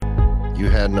You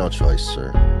had no choice,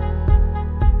 sir.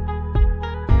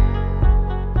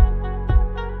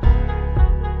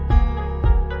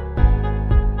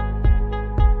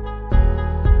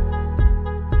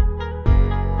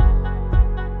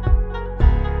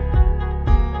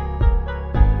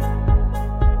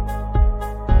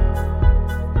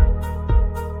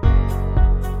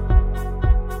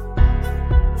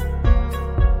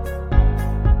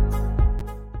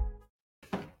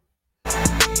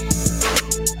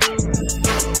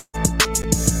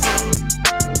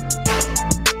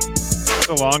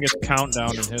 Longest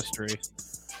countdown in history.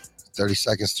 30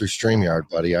 seconds through StreamYard,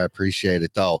 buddy. I appreciate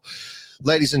it, though.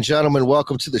 Ladies and gentlemen,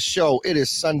 welcome to the show. It is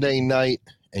Sunday night,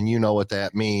 and you know what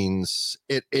that means.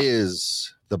 It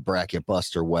is the Bracket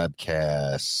Buster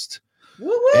webcast.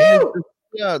 Woo-woo!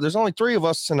 Yeah, there's only 3 of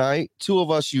us tonight. 2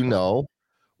 of us, you know.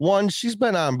 One, she's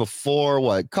been on before,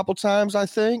 a couple times, I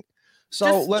think.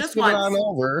 So let's give it on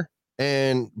over.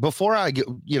 And before I get,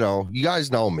 you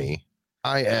guys know me.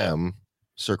 I am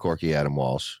Sir Corky Adam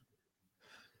Walsh.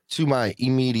 To my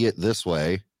immediate this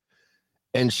way,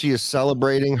 and she is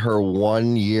celebrating her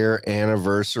 1-year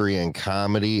anniversary in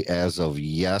comedy as of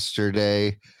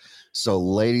yesterday. So,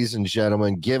 ladies and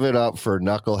gentlemen, give it up for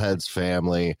Knuckleheads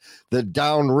family, the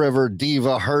downriver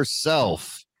diva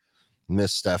herself,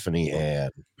 Miss Stefanie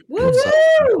Ann.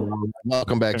 Woo-woo!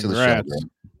 Welcome back to the show.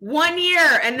 1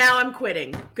 year, and now I'm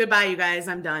quitting. Goodbye, you guys.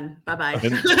 I'm done. Bye-bye.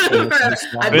 Been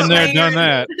there, done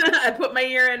that. I put my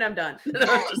year in. I'm done. No,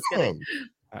 I'm just kidding.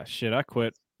 Shit, I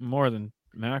quit more than,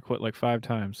 I quit like 5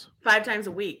 times. 5 times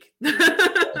a week.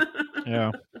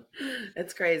 Yeah.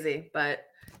 It's crazy, but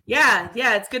yeah,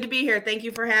 it's good to be here. Thank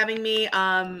you for having me.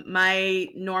 My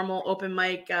normal open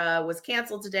mic was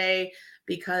canceled today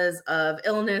because of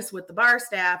illness with the bar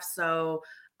staff, so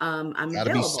I'm gotta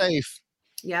available. Be safe.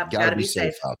 Yeah, gotta be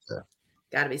safe out there.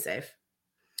 Gotta be safe.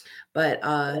 But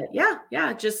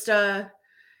just out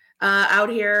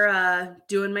here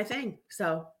doing my thing.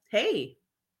 So hey,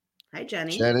 hi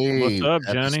Jenny. What's up,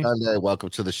 Jenny? Sunday. Welcome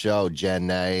to the show,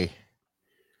 Jenny.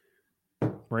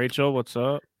 Rachel, what's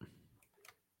up?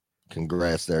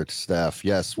 Congrats there to Steph.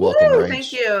 Yes, welcome, Rachel.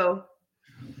 Thank you.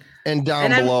 And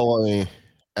below me,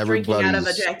 everybody drinking out of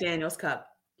a Jack Daniel's cup.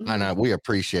 I know, we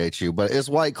appreciate you, but it's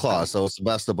White Claw, so it's the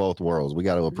best of both worlds. We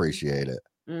got to appreciate it.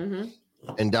 Mm-hmm.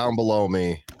 And down below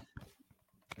me,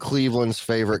 Cleveland's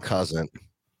favorite cousin.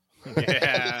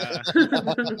 Yeah.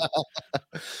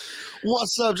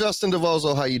 What's up, Justin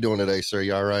DeVozo? How you doing today, sir?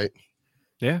 You all right?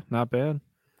 Yeah, not bad.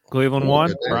 Cleveland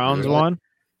won. Browns won.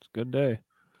 It's a good day.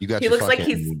 You got he your looks like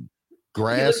he's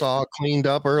grass all cleaned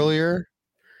up earlier.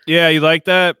 Yeah, you like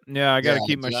that? Yeah, I got to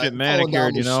keep my shit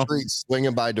manicured, Street,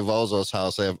 swinging by DeVozo's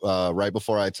house right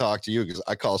before I talked to you, because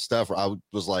I called Steph. I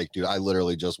was like, dude, I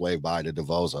literally just waved by to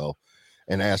DeVozo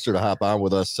and asked her to hop on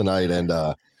with us tonight. And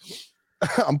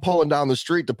I'm pulling down the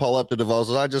street to pull up to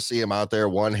DeVozo's. I just see him out there,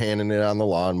 one-handing it on the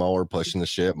lawnmower, pushing the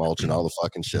shit, mulching all the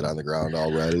fucking shit on the ground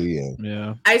already. And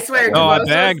yeah. I swear. Oh, I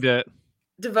bagged it.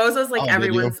 DeVozo's like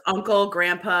everyone's uncle,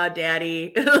 grandpa,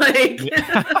 daddy.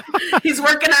 He's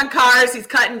working on cars. He's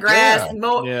cutting grass.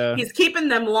 Yeah. He's keeping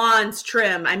them lawns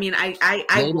trim. I mean, I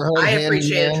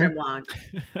appreciate a trim lawn.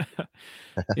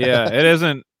 Yeah, it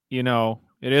isn't. It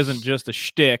isn't just a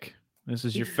shtick. This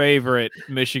is your favorite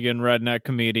Michigan redneck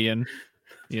comedian.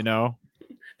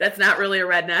 That's not really a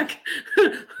redneck.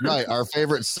 Right, our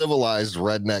favorite civilized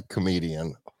redneck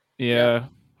comedian. Yeah.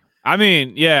 I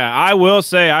mean, yeah, I will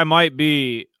say I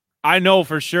know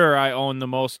for sure I own the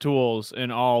most tools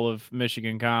in all of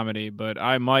Michigan comedy, but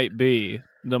I might be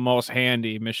the most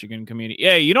handy Michigan comedian.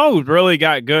 Yeah, who really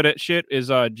got good at shit is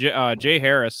Jay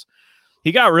Harris.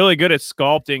 He got really good at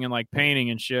sculpting and like painting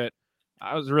and shit.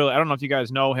 I don't know if you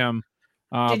guys know him,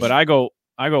 but I go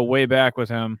way back with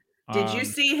him. Did you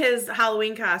see his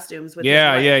Halloween costumes?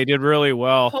 Yeah, he did really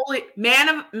well. Holy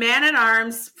man at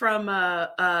arms from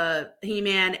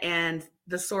He-Man and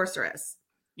the Sorceress.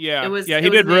 Yeah, he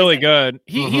did really good.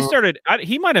 He started.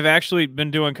 He might have actually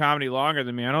been doing comedy longer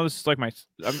than me. I know this is like I'm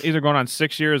either going on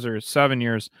 6 years or 7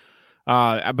 years.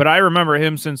 But I remember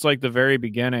him since like the very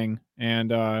beginning.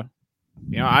 And I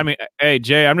mean, hey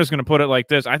Jay, I'm just gonna put it like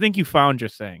this. I think you found your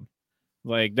thing,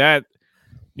 like that.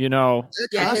 Shit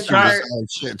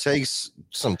takes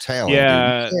some talent.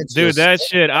 Yeah, dude, that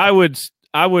shit. I would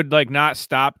like not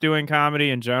stop doing comedy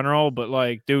in general, but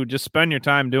like, dude, just spend your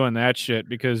time doing that shit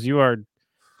because you are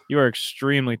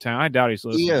extremely talented. I doubt he's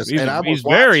listening. He is, he's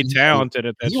very talented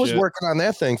at that shit. He was working on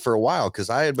that thing for a while because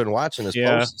I had been watching his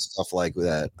posts and stuff like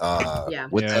that.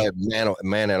 That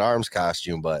man at arms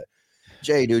costume. But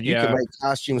Jay, dude, you can make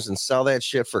costumes and sell that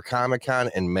shit for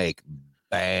Comic-Con and make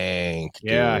bank.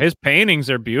 Yeah, dude. his paintings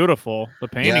are beautiful. The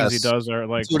paintings he does are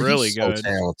like dude, really he's good. So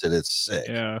talented, it's sick.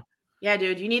 Yeah. Yeah,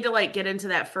 dude, you need to like get into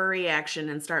that furry action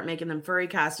and start making them furry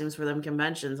costumes for them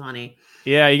conventions, honey.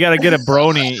 Yeah, you got to get a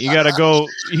brony. You got to go.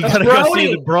 You got to go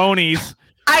see the bronies.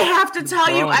 I have to tell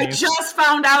you, I just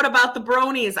found out about the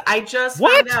bronies. I just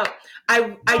found out.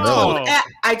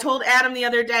 I told Adam the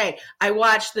other day. I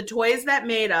watched The Toys That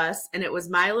Made Us, and it was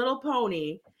My Little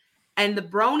Pony, and the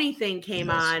brony thing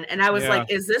came on, and I was like,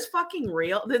 "Is this fucking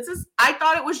real? I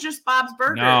thought it was just Bob's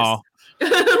Burgers." No. I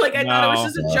thought it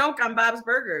was just a joke on Bob's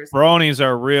Burgers. Bronies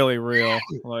are really real.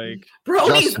 Like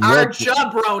bronies are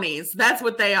jabronis. That's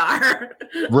what they are.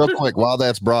 Real quick, while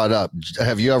that's brought up,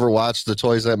 have you ever watched The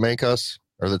Toys That Make Us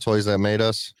or The Toys That Made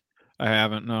Us? I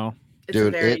haven't. No,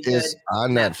 dude, it is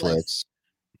on Netflix,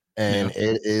 and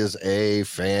it is a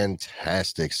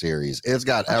fantastic series. It's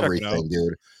got everything,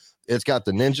 dude. It's got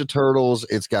the Ninja Turtles.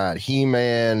 It's got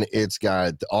He-Man. It's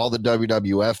got all the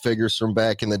WWF figures from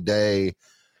back in the day.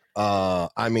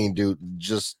 I mean, dude,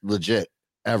 just legit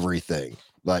everything.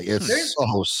 Like, it's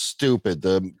so stupid.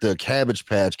 The Cabbage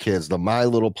Patch Kids, the My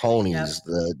Little Ponies,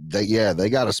 they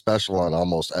got a special on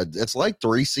almost. It's like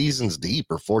 3 seasons deep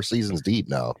or 4 seasons deep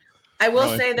now. I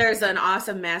will say there's an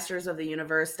awesome Masters of the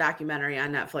Universe documentary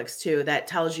on Netflix too that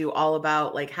tells you all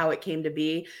about like how it came to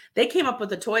be. They came up with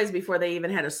the toys before they even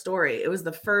had a story. It was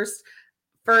the first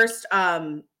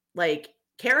like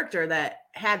character that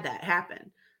had that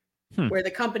happen. Where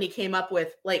the company came up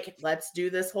with like, let's do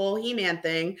this whole He-Man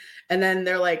thing, and then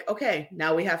they're like, okay,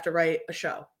 now we have to write a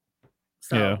show.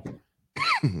 So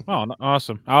oh,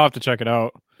 awesome. I'll have to check it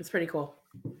out. It's pretty cool.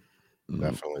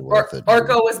 Definitely worth it.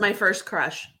 Orko was my first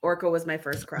crush.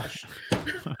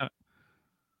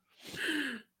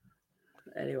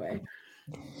 Anyway.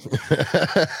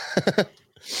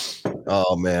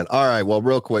 Oh man. All right. Well,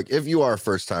 real quick, if you are a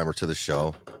first timer to the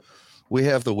show, we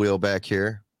have the wheel back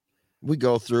here. We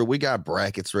go through, we got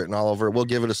brackets written all over it. We'll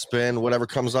give it a spin. Whatever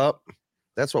comes up,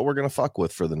 that's what we're gonna fuck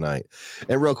with for the night.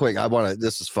 And real quick,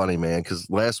 this is funny, man, because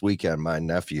last weekend my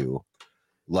nephew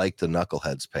liked the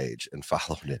Knuckleheads page and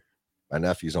followed it. My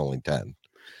nephew's only 10.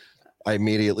 I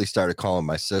immediately started calling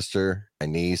my sister, my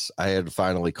niece. I had to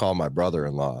finally call my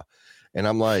brother-in-law. And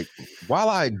I'm like, while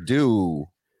I do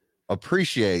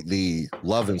appreciate the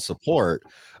love and support,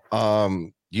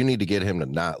 you need to get him to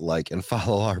not like and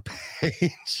follow our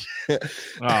page.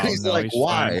 He's like,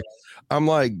 why? Fine. I'm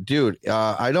like, dude,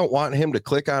 I don't want him to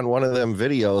click on one of them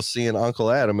videos seeing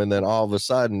Uncle Adam, and then all of a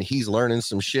sudden he's learning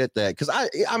some shit that, because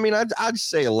I mean, I'd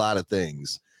say a lot of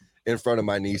things in front of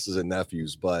my nieces and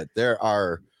nephews, but there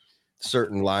are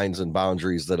certain lines and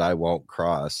boundaries that I won't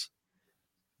cross.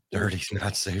 Dirty's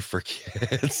not safe for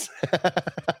kids.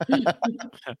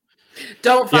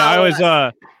 Don't follow I was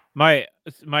us.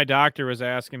 My doctor was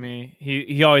asking me,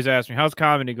 he always asks me, how's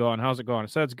comedy going? How's it going? I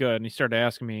said it's good. And he started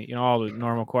asking me, all the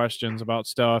normal questions about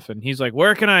stuff. And he's like,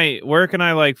 where can I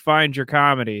like find your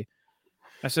comedy?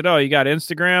 I said, oh, you got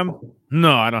Instagram?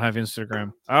 No, I don't have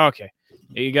Instagram. Oh, okay.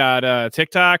 You got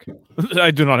TikTok?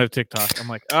 I do not have TikTok. I'm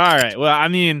like, all right. Well, I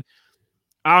mean,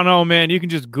 I don't know, man. You can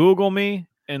just Google me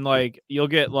and like you'll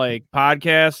get like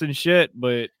podcasts and shit.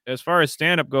 But as far as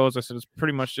stand-up goes, I said it's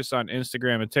pretty much just on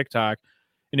Instagram and TikTok.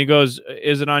 And he goes,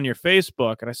 is it on your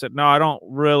Facebook? And I said, no, I don't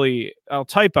really. I'll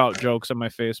type out jokes on my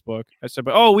Facebook. I said,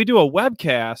 but we do a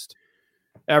webcast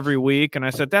every week. And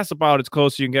I said, that's about as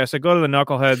close as you can get. I said, go to the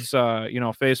Knuckleheads,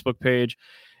 Facebook page.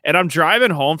 And I'm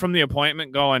driving home from the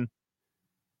appointment going,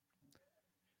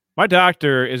 my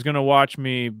doctor is going to watch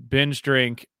me binge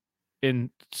drink and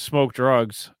smoke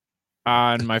drugs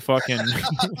on my fucking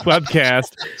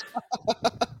webcast.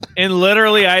 And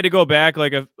literally I had to go back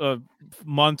like a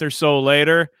month or so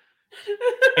later,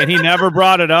 and he never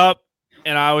brought it up.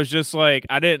 And I was just like,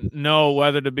 I didn't know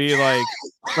whether to be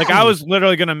like I was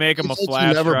literally going to make him a flash.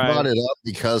 He never brought it up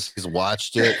because he's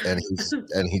watched it and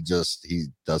he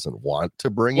doesn't want to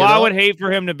bring it up. I would hate for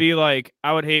him to be like,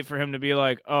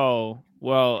 oh,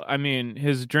 well, I mean,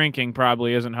 his drinking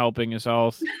probably isn't helping his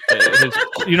health.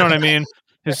 You know what I mean?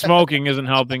 His smoking isn't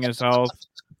helping his health.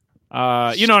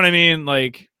 You know what I mean?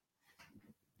 Like,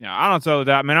 yeah, I don't tell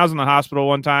that. I mean, I was in the hospital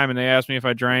one time and they asked me if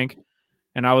I drank,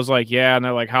 and I was like, yeah. And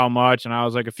they're like, how much? And I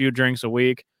was like, a few drinks a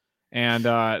week. And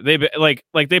they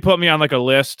they put me on like a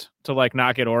list to like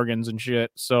not get organs and shit.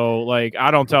 So like,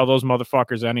 I don't tell those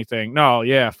motherfuckers anything. No,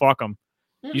 yeah, fuck them.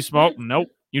 You smoke? Nope.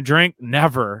 You drink?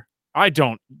 Never. I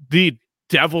don't. The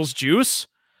devil's juice?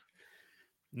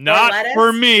 Not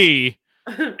for me.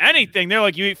 Anything. They're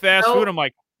like, you eat fast food? I'm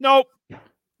like, nope.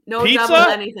 No pizza?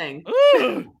 Double anything.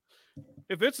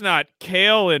 If it's not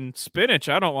kale and spinach,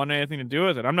 I don't want anything to do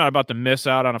with it. I'm not about to miss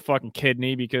out on a fucking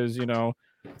kidney because,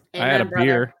 Amen, I had a brother.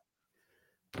 beer.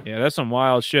 Yeah, that's some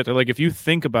wild shit. They're like, if you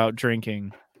think about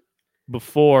drinking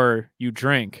before you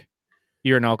drink,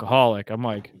 you're an alcoholic. I'm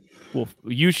like, well,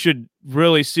 you should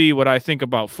really see what I think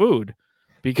about food,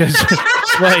 because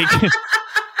like,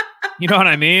 you know what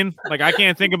I mean? Like, I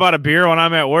can't think about a beer when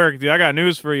I'm at work, dude. I got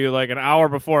news for you. Like an hour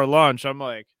before lunch, I'm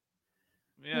like,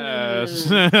 yes,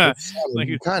 like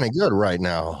kind of good right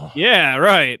now. Yeah,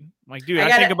 right. Like, dude,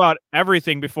 I think about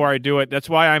everything before I do it. That's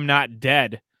why I'm not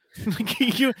dead.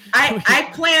 I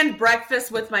planned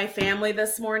breakfast with my family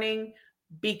this morning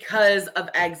because of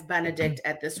Eggs Benedict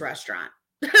at this restaurant.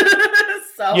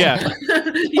 So, yeah.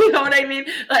 You know what I mean?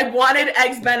 I wanted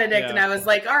Eggs Benedict, and I was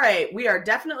like, all right, we are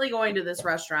definitely going to this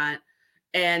restaurant,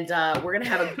 and we're going to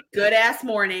have a good-ass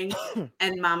morning,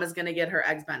 and Mama's going to get her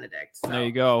Eggs Benedict. So. There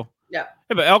you go. Yeah,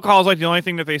 but alcohol is like the only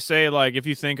thing that they say, like, if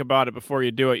you think about it before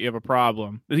you do it, you have a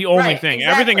problem. The only thing. Exactly.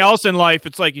 Everything else in life,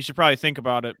 it's like you should probably think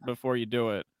about it before you do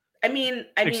it. I mean,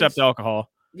 except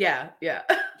alcohol. Yeah.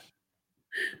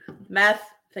 Meth,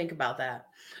 think about that.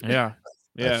 Yeah.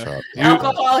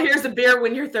 Alcohol, here's a beer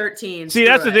when you're 13. See,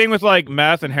 that's the thing with like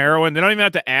meth and heroin. They don't even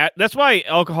have to add. That's why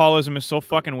alcoholism is so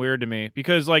fucking weird to me,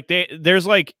 because like there's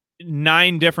like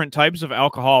 9 different types of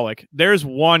alcoholic. There's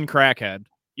one crackhead.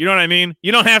 You know what I mean?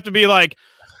 You don't have to be like,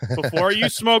 before you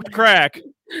smoked crack,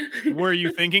 were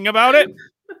you thinking about it?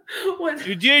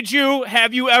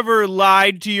 Have you ever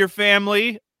lied to your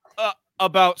family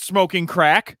about smoking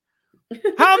crack?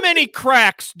 How many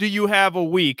cracks do you have a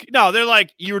week? No, they're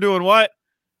like, you were doing what?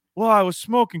 Well, I was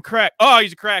smoking crack. Oh,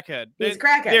 he's a crackhead. He's a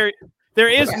crackhead. There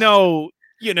is no,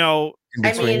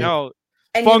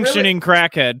 functioning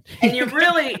crackhead. And you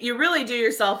really do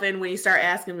yourself in when you start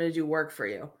asking them to do work for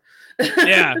you.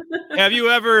 Yeah. Have you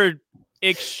ever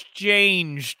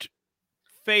exchanged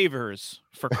favors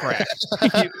for crack?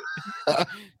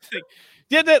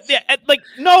 Like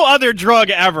no other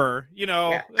drug ever,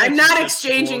 Yeah. I'm not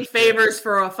exchanging favors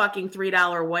for a fucking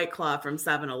 $3 White Claw from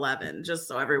 7-Eleven, just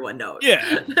so everyone knows.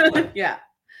 Yeah. Yeah.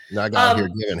 I got here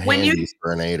giving handies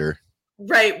for an 8-er.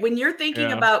 Right. When you're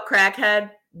thinking about crackhead,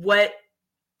 what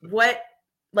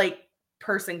like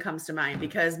person comes to mind?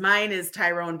 Because mine is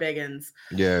Tyrone Biggins.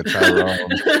 Yeah, Tyrone.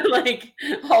 Like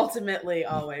ultimately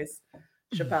always.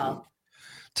 Chappelle.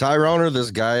 Tyrone, or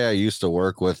this guy I used to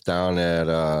work with down at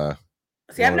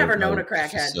See, I've never known a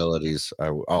crackhead. Facilities.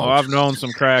 I've known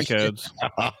some crackheads.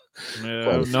 I've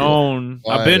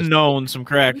been known some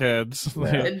crackheads.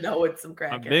 I've been knowing some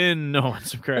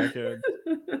crackheads.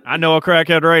 I know a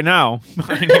crackhead right now.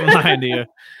 I ain't even lying to you.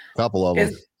 Couple of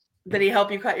them. Did he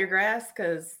help you cut your grass?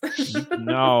 Because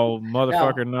no,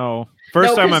 motherfucker, no.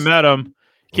 First time I met him,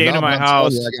 came to my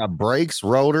house. I got brakes,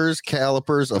 rotors,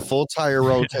 calipers, a full tire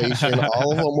rotation.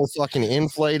 All of them were fucking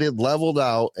inflated, leveled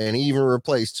out, and even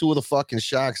replaced 2 of the fucking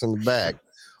shocks in the back.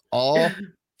 All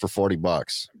for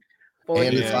 $40.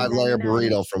 And a 5-layer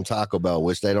burrito from Taco Bell,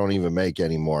 which they don't even make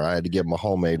anymore. I had to give them a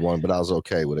homemade one, but I was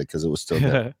okay with it because it was still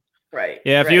good. Right.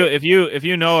 Yeah. If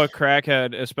you know a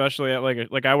crackhead, especially at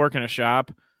like I work in a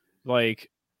shop, like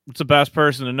it's the best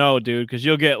person to know, dude, because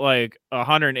you'll get like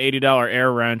 $180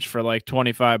 air wrench for like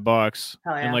 $25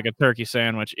 and like a turkey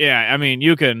sandwich. Yeah, I mean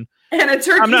you can. And a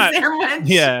turkey sandwich.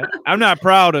 Yeah, I'm not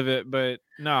proud of it, but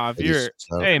no, if you're,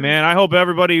 hey man, I hope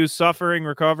everybody who's suffering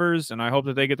recovers, and I hope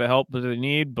that they get the help that they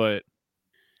need. But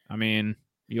I mean,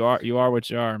 you are what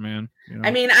you are, man. You know?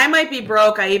 I mean, I might be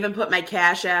broke. I even put my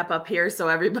Cash App up here, so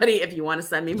everybody, if you want to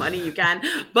send me money, you can.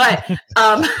 But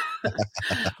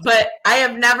but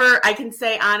I can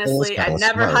say honestly, I've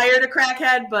never hired a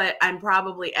crackhead, but I'm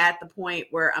probably at the point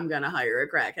where I'm gonna hire a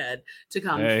crackhead to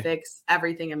come fix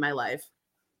everything in my life.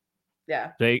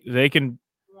 Yeah, they can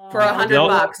for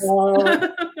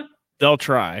 $100. They'll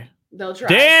try.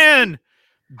 Dan,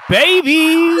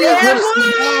 baby.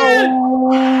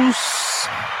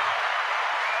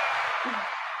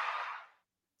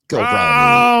 Go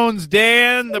Browns,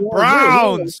 Dan, the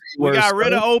Browns. We got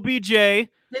rid of OBJ. Did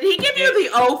he give you the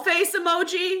O face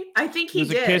emoji? I think he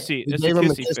did. It's a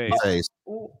kissy face.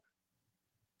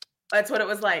 That's what it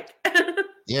was like.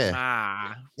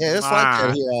 Yeah. It's like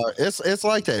that here. It's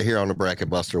like that here on the Bracket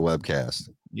Buster webcast.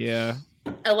 Yeah.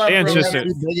 I love Dan's just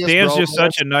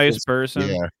such a nice person.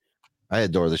 Yeah. I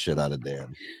adore the shit out of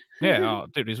Dan. Yeah,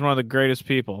 dude, he's one of the greatest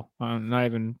people. Not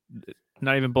even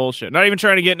bullshit. Not even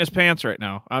trying to get in his pants right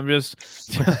now. I'm just,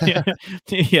 yeah.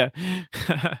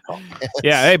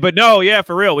 Hey, but no, yeah,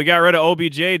 for real. We got rid of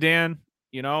OBJ, Dan.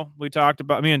 You know,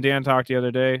 me and Dan talked the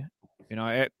other day. You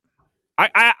know,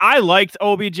 I liked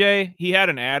OBJ. He had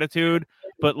an attitude,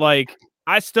 but like,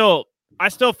 I still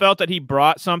felt that he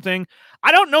brought something.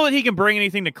 I don't know that he can bring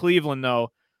anything to Cleveland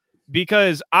though,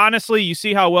 because honestly, you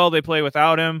see how well they play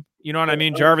without him. You know what I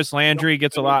mean? Jarvis Landry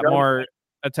gets a lot more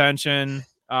attention.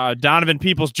 Donovan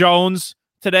Peoples-Jones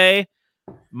today.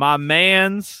 My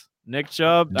man's Nick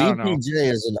Chubb. I don't know.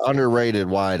 DPJ is an underrated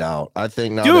wideout. I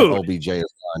think now that OBJ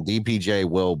is gone, DPJ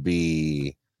will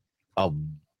be a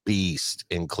beast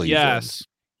in Cleveland. Yes.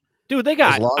 Dude, they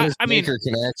got. As long as Baker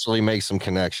can actually make some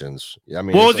connections. I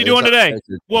mean, what was he doing today?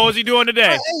 What was he doing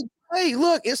today? Hey,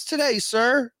 look, it's today,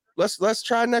 sir. Let's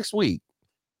try next week.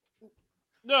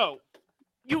 No,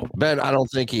 Ben, I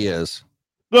don't think he is.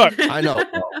 Look, I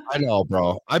know,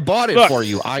 bro. I bought it for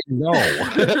you. I know.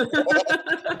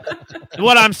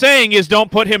 What I'm saying is,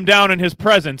 don't put him down in his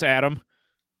presence, Adam.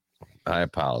 I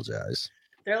apologize.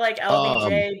 They're like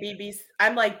LBJ, BBC.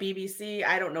 I'm like BBC.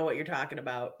 I don't know what you're talking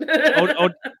about.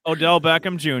 Odell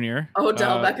Beckham Jr.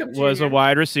 Was a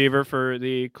wide receiver for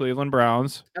the Cleveland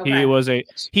Browns. Okay.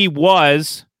 He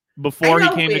was before he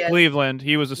came to Cleveland.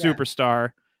 He was a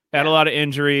superstar. Had a lot of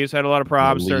injuries. Had a lot of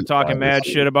problems. Started talking mad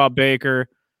shit about Baker.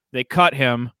 They cut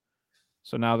him,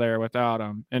 so now they're without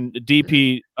him. And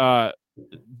DPJ,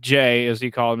 as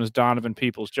he called him, is Donovan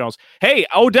Peoples-Jones. Hey,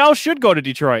 Odell should go to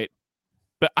Detroit.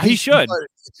 But he should.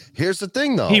 Here's the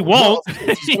thing, though. He won't.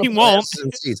 He won't.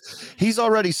 He's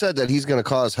already said that he's going to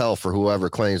cause hell for whoever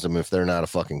claims him if they're not a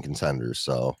fucking contender.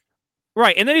 So,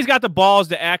 right, and then he's got the balls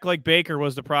to act like Baker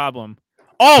was the problem.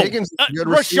 Oh,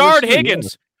 Rashard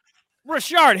Higgins.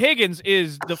 Rashard Higgins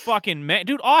is the fucking man,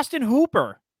 dude. Austin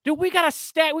Hooper, dude. We got a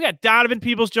stat. We got Donovan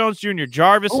Peoples-Jones Jr.,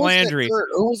 Jarvis Landry.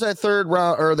 Who was that third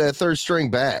round or that third string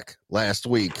back last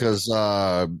week? Because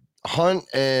Hunt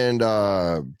and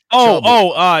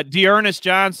Dearness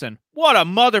Johnson. What a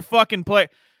motherfucking play.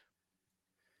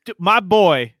 My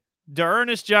boy,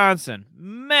 Dearness Johnson.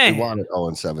 Man. He wanted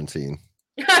 0-17.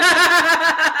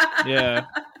 Yeah.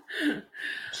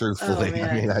 Truthfully,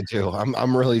 I mean, I do.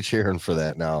 I'm really cheering for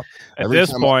that now. At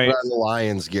this point, the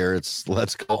Lions, Garrett's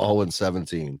let's go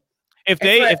 0-17. If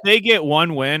they get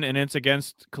one win and it's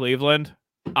against Cleveland,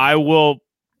 I will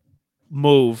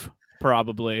move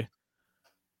probably.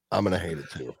 I'm gonna hate it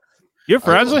too. You're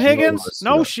friends with Higgins?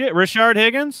 No shit, Rashard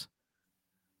Higgins.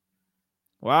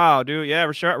 Wow, dude. Yeah,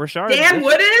 Rashard. Dan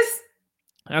Wood is.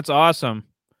 That's awesome.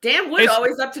 Dan Wood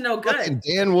always up to no good.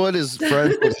 Dan Wood is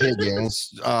friends with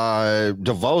Higgins.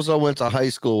 DeVozo went to high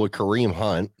school with Kareem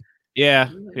Hunt. Yeah.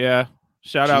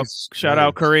 Shout out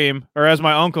Kareem, or as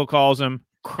my uncle calls him,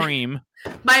 Cream.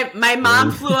 My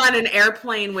mom flew on an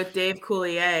airplane with Dave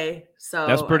Coulier, so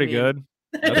that's pretty good.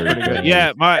 That's pretty good.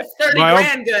 Yeah, my 30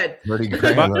 grand good. 30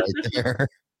 grand right there.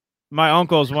 My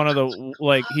uncle's one of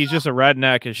the he's just a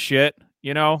redneck as shit,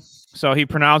 you know. So he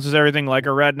pronounces everything like a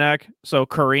redneck. So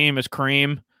Kareem is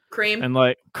cream. And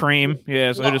like cream,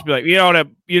 yeah. So they'll just be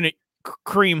like,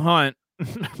 Cream Hunt.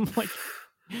 I'm like,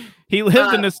 he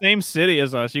lived in the same city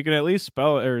as us. You can at least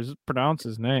spell it or pronounce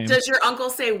his name. Does your uncle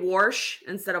say Warsh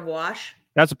instead of Wash?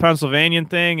 That's a Pennsylvania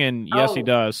thing, and yes, he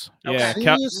does. Okay. Yeah,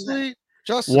 seriously,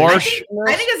 Warsh.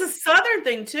 I think it's a Southern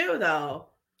thing too, though.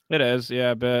 It is,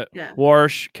 yeah, but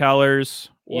Warsh, Kellers,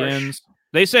 Yins.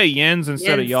 They say Yins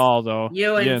instead of y'all, though.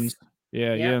 Yins.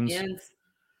 Yeah, Yins.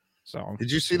 So, did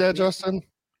you see that, Justin?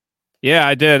 Yeah,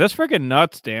 I did. That's freaking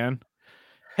nuts, Dan.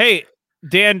 Hey,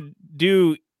 Dan,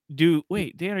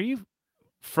 wait, Dan, are you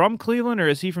from Cleveland or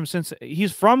is he from Cincinnati?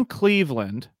 He's from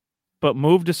Cleveland, but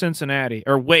moved to Cincinnati.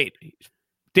 Or wait,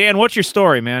 Dan, what's your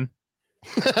story, man?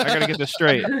 I gotta get this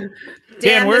straight.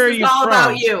 Dan, where are you from?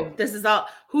 About you. This is all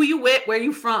who you with, where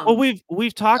you from. Well,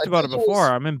 we've talked about it before.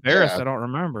 I'm embarrassed. I don't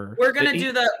remember. We're gonna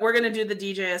do the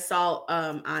DJ assault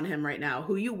on him right now.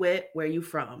 Who you with, where you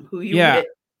from? Who you with?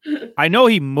 I know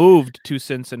he moved to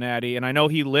Cincinnati, and I know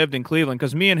he lived in Cleveland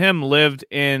because me and him lived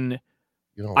in,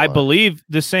 I believe,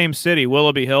 the same city,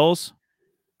 Willoughby Hills.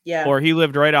 Yeah. Or he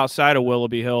lived right outside of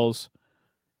Willoughby Hills.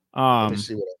 Let me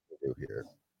see what I can do here.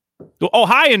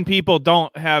 Ohioan people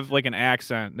don't have like an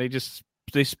accent.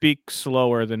 They speak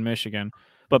slower than Michigan.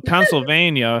 But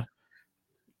Pennsylvania.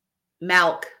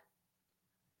 Milk.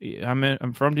 Yeah,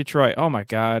 I'm from Detroit. Oh my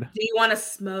God. Do you want to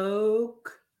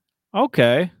smoke?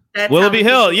 Okay. Willoughby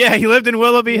Hill. Yeah, he lived in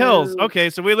Willoughby Hills. Okay,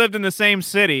 so we lived in the same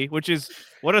city, which is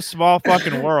what a small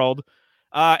fucking world.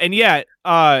 And yeah,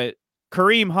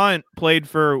 Kareem Hunt played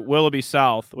for Willoughby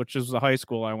South, which is the high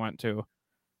school I went to,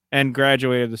 and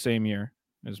graduated the same year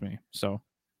as me. So,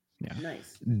 yeah.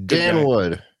 Nice. Dan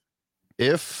Wood,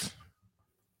 if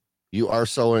you are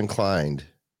so inclined,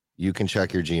 you can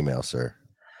check your Gmail, sir.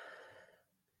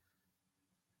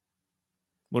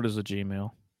 What is a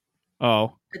Gmail?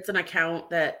 Oh. It's an account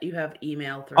that you have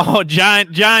email through. Oh,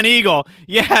 John Eagle.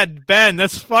 Yeah, Ben,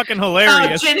 that's fucking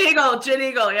hilarious. Gin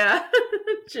Eagle, yeah.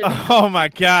 Oh my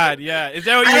God, yeah. Is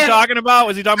that what you were talking about?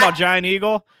 Was he talking about Giant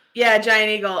Eagle? Yeah, Giant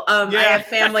Eagle. I have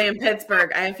family in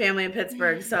Pittsburgh.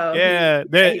 So yeah,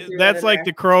 that's like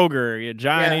the Kroger. Yeah,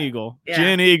 Giant Eagle.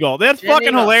 Gin Eagle. That's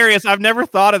fucking hilarious. I've never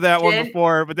thought of that one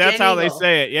before, but that's how they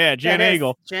say it. Yeah, Gin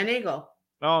Eagle. Gin Eagle.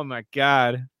 Oh my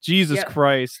God. Jesus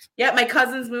Christ. Yeah, my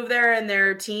cousins moved there in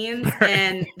their teens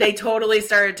and they totally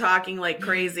started talking like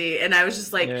crazy. And I was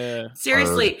just like,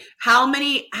 seriously, how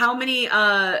many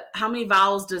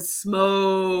vowels does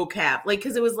smoke have? Like,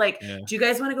 cause it was like, do you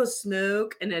guys want to go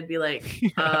smoke? And it'd be like,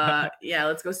 yeah,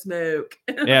 let's go smoke.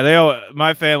 Yeah,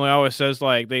 my family always says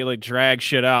like they like drag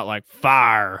shit out like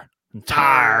fire. I'm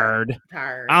tired.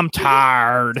 I'm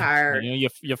tired. You know,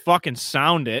 you fucking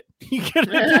sound it. You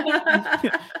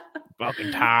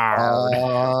fucking tired.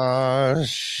 Oh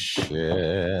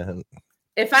shit!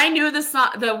 If I knew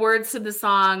the words to the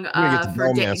song for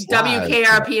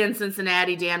WKRP in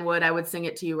Cincinnati, Dan Wood, I would sing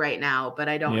it to you right now, but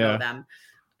I don't know them.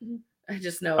 I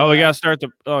just know. Oh, we gotta start the.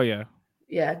 Oh yeah.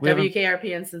 Yeah, WKRP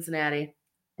in Cincinnati.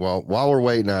 Well, while we're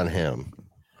waiting on him.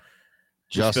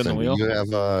 Justin, you have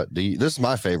this is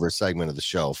my favorite segment of the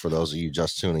show. For those of you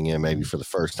just tuning in, maybe for the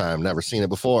first time, never seen it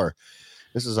before.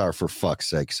 This is our for fuck's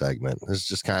sake segment. This is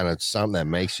just kind of something that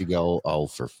makes you go, oh,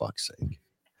 for fuck's sake.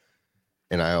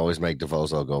 And I always make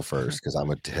DeVozo go first because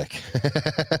I'm a dick.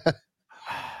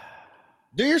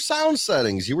 Do your sound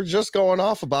settings. You were just going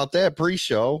off about that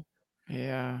pre-show.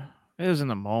 Yeah, it was in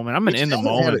the moment. I'm an in the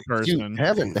moment person. You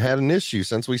haven't had an issue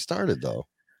since we started, though.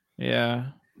 Yeah.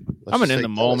 I'm an in the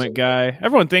moment guy.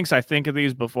 Everyone thinks I think of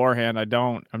these beforehand. I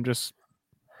don't. I'm just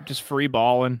free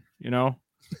balling, you know?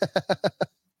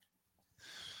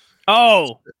 I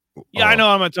know what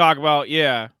I'm going to talk about.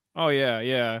 Yeah. Oh,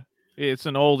 yeah. It's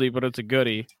an oldie, but it's a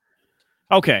goodie.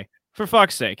 Okay. For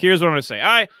fuck's sake. Here's what I'm going to say.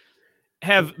 I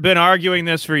have been arguing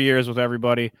this for years with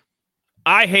everybody.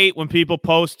 I hate when people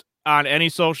post on any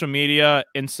social media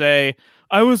and say,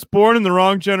 I was born in the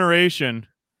wrong generation.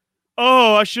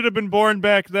 Oh, I should have been born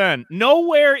back then.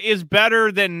 Nowhere is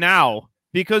better than now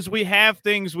because we have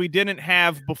things we didn't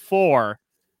have before.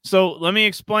 So let me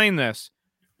explain this.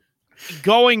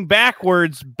 Going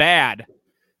backwards, bad.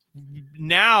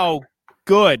 Now,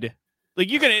 good. Like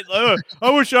you can,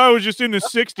 I wish I was just in the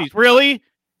 60s. Really?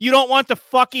 You don't want the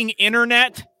fucking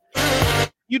internet?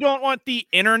 You don't want the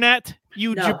internet,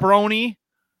 you jabroni?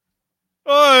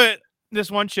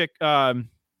 This one chick,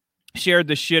 shared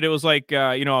the shit. It was like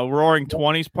a roaring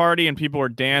 20s party and people were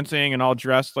dancing and all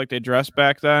dressed like they dressed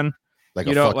back then. Like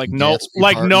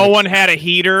no one had a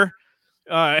heater.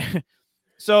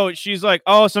 So she's like,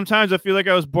 oh, sometimes I feel like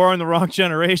I was born in the wrong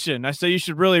generation. I say you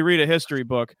should really read a history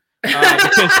book.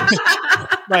 Because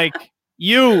like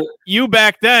you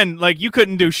back then, like you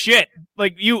couldn't do shit.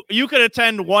 Like you could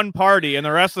attend one party and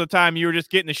the rest of the time you were just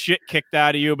getting the shit kicked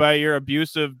out of you by your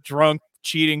abusive, drunk,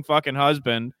 cheating fucking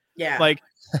husband. Yeah. Like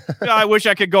I wish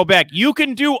I could go back. You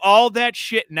can do all that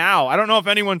shit now. I don't know if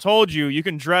anyone told you. You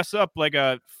can dress up like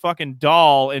a fucking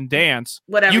doll and dance.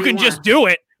 Whatever you can just do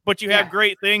it, but you have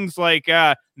great things like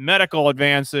medical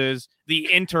advances,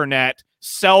 the internet,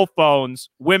 cell phones,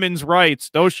 women's rights.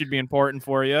 Those should be important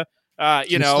for you.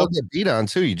 You know, still get beat on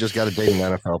too. You just got to date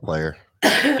an NFL player.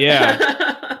 Yeah.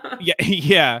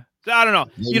 Yeah. I don't know.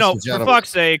 Ladies for fuck's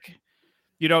sake,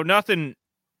 nothing.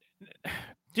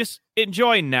 Just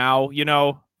enjoy now,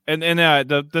 and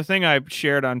the thing I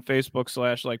shared on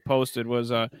Facebook / posted was,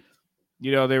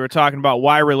 they were talking about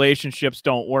why relationships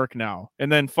don't work now. And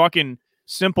then fucking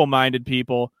simple-minded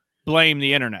people blame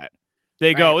the internet.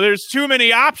 They go, there's too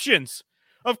many options.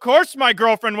 Of course my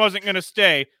girlfriend wasn't going to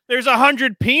stay. There's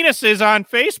 100 penises on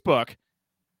Facebook.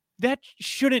 That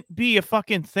shouldn't be a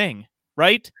fucking thing,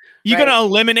 right? You going to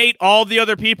eliminate all the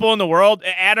other people in the world?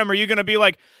 Adam, are you going to be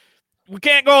like, we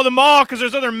can't go to the mall because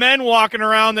there's other men walking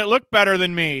around that look better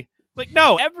than me? Like,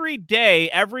 no, every day,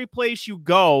 every place you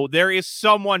go, there is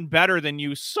someone better than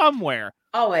you somewhere.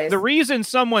 Always. The reason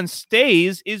someone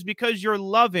stays is because you're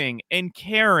loving and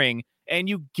caring and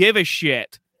you give a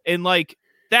shit. And like,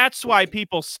 that's why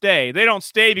people stay. They don't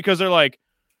stay because they're like,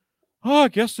 oh, I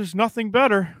guess there's nothing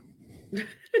better.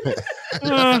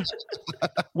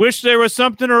 Wish there was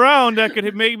something around that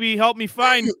could maybe help me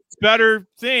find better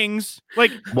things.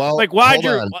 Wait,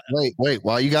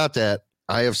 while you got that,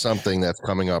 I have something that's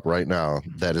coming up right now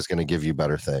that is going to give you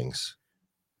better things.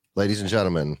 Ladies and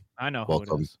gentlemen, I know.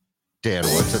 Welcome, Dan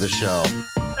Wood, to the show.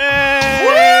 Hey!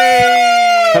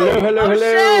 Hello.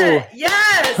 Shit.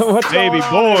 Yes. What's baby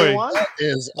boy? What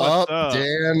is up,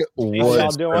 Dan Wood? How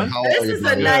y'all doing? This is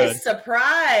a nice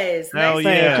surprise. Hell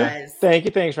yeah. Thank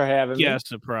you. Thanks for having me. Yeah,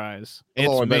 surprise. I've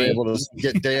only been able to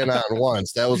get Dan on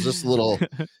once. That was just a little.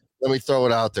 Let me throw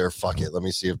it out there. Fuck it. Let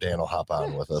me see if Dan will hop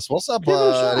on with us. What's up,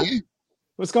 buddy?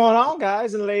 What's going on,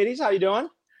 guys and ladies? How you doing?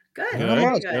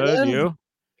 Good. Good. You?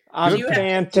 I'm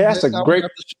fantastic. Great.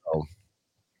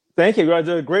 Thank you.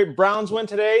 A great Browns win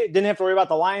today. Didn't have to worry about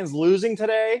the Lions losing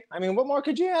today. I mean, what more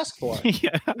could you ask for?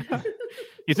 Yeah.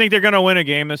 You think they're going to win a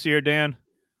game this year, Dan?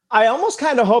 I almost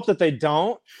kind of hope that they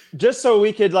don't, just so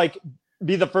we could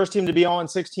be the first team to be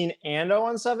 0-16 and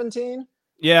 0-17.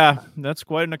 Yeah, that's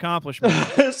quite an accomplishment.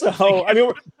 So, I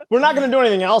mean, we're not going to do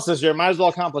anything else this year. Might as well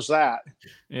accomplish that.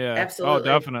 Yeah, absolutely. Oh,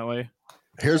 definitely.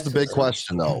 Here's the big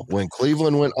question, though. When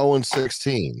Cleveland went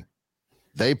 0-16,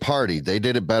 they partied. They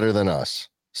did it better than us.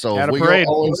 So if we go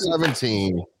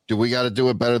 0-17, do we got to do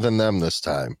it better than them this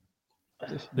time?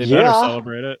 They better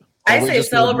celebrate it. I say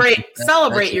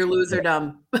celebrate your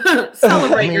loserdom.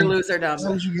 Celebrate your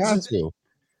loserdom. You got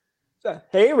to.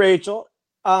 Hey, Rachel.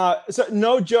 So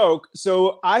no joke.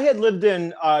 So I had lived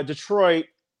in Detroit.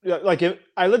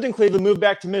 I lived in Cleveland, moved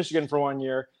back to Michigan for 1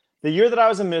 year. The year that I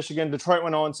was in Michigan, Detroit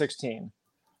went 0-16.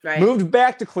 Right. Moved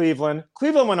back to Cleveland.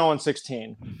 Cleveland went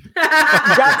 0-16.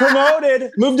 Got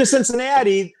promoted. Moved to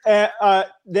Cincinnati.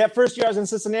 That first year I was in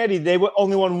Cincinnati, they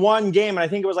only won one game, and I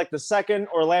think it was the second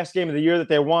or last game of the year that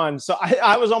they won. So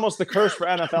I was almost the curse for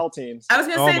NFL teams. I was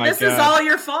going to say, this is all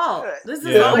your fault. This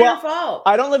is all your fault.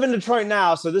 I don't live in Detroit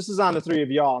now, so this is on the three of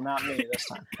y'all, not me this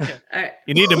time. All right.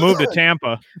 You need to move to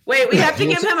Tampa. Wait, we have to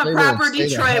give him a proper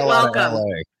Detroit welcome.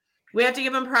 We have to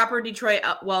give him proper Detroit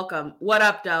welcome. What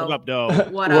up, Doe? What up, Doe?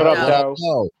 What up, Doe?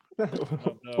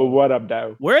 What up,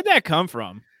 Doe? Where'd that come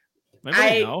from?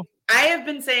 Anybody know? I have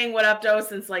been saying what up, Doe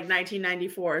since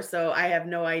 1994, so I have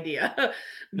no idea. It's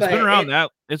been around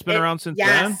It's been around since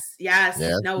then? Yes.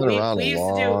 Yeah, no, we used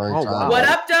to do what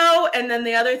up, Doe, and then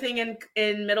the other thing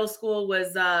in middle school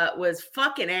was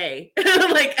fucking A.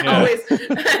 Always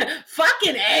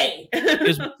fucking A.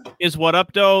 Is what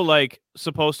up, Doe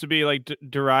supposed to be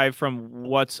derived from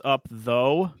what's up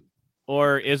though?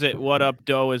 Or is it what up,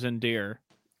 Doe is in deer?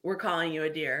 We're calling you a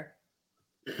deer.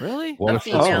 Really? What if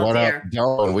what up,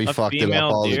 Doe, and we fucked it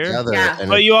up all together? Yeah.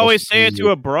 But you always say it to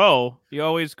a bro. You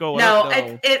always go,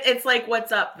 it's like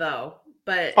what's up though.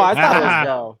 But I thought it was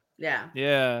Doe. Yeah.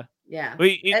 Yeah.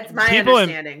 That's my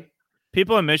understanding.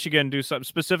 People in Michigan do something,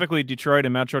 specifically Detroit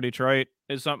and Metro Detroit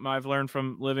is something I've learned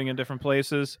from living in different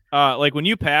places. When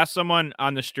you pass someone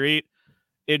on the street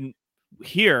in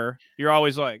here, you're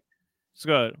always like, "It's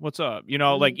good. What's up?"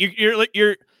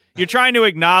 You're trying to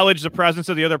acknowledge the presence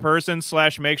of the other person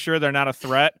 / make sure they're not a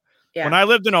threat. Yeah. When I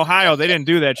lived in Ohio, they didn't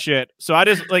do that shit. So I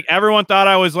just everyone thought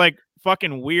I was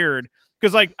fucking weird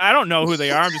because I don't know who they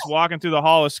are. I'm just walking through the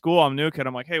hall of school. I'm new kid.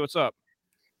 I'm like, hey, what's up?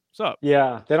 What's up?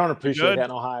 Yeah, they don't appreciate that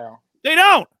in Ohio. They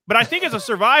don't. But I think it's a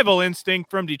survival instinct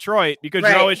from Detroit because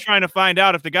you're always trying to find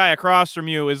out if the guy across from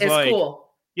you is cool.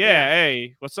 Yeah,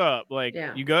 hey, what's up?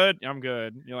 You good? I'm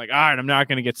good. You're like, all right, I'm not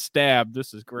going to get stabbed.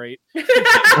 This is great.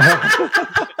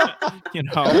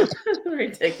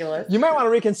 Ridiculous. You might want to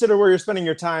reconsider where you're spending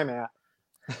your time at.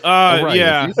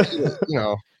 Yeah.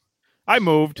 I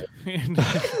moved.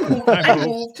 I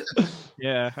moved.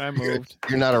 Yeah, I moved.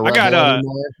 You're not a rebel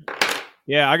anymore?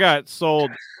 Yeah, I got sold.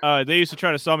 They used to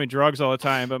try to sell me drugs all the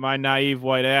time, but my naive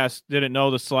white ass didn't know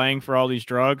the slang for all these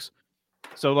drugs.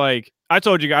 So I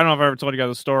told you, I don't know if I ever told you guys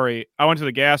the story. I went to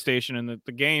the gas station, and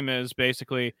the game is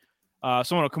basically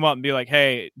someone will come up and be like,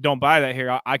 hey, don't buy that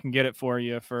here. I can get it for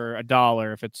you for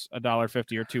 $1 if it's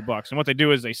 $1.50 or $2. And what they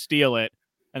do is they steal it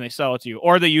and they sell it to you,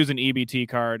 or they use an EBT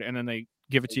card and then they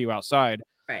give it to you outside.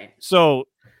 Right. So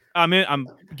I'm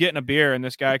getting a beer, and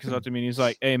this guy comes up to me and he's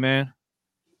like, hey, man,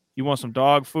 you want some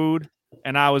dog food?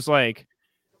 And I was like,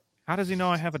 how does he know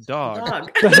I have a dog?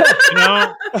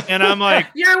 And I'm like,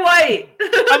 you're white.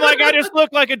 I'm like, I just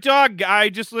look like a dog guy. I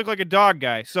just look like a dog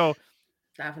guy. So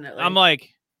definitely. I'm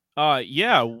like,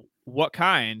 yeah, what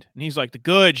kind? And he's like, the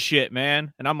good shit,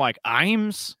 man. And I'm like,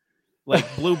 Iams?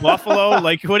 Blue Buffalo?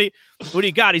 What do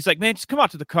you got? He's like, man, just come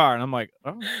out to the car. And I'm like,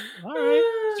 oh, all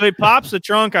right. So he pops the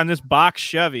trunk on this box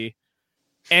Chevy,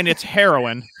 and it's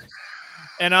heroin.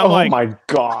 And I'm like, oh my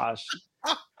gosh.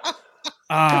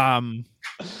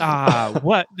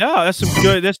 What? No, that's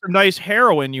some nice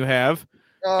heroin you have.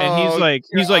 And he's like,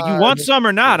 you want some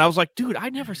or not? I was like, dude, I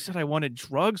never said I wanted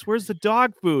drugs. Where's the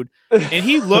dog food? And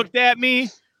he looked at me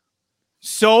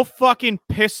so fucking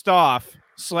pissed off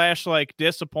 /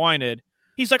 disappointed.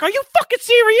 He's like, are you fucking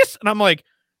serious? And I'm like,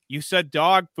 you said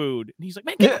dog food. And he's like,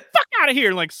 man, get the fuck out of here,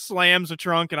 and like slams the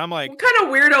trunk, and I'm like, what kind of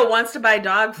weirdo wants to buy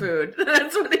dog food?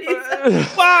 That's what he said.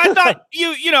 well, I thought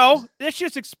you know, this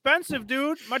shit's expensive,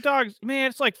 dude. My dog's, man,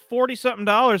 it's like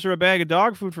 $40-something for a bag of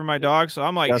dog food for my dog. So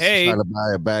I'm like, hey, trying to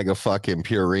buy a bag of fucking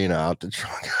Purina out the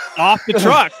trunk. Off the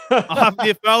truck.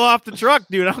 It fell off the truck,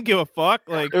 dude. I don't give a fuck.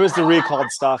 Like, it was the recalled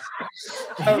stuff.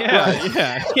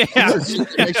 Yeah. Makes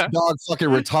the dog fucking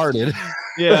retarded.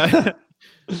 Yeah.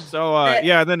 So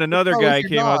then another guy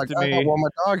came up to me. Well, my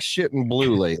dog's shitting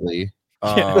blue lately.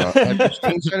 Have you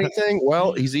changed anything?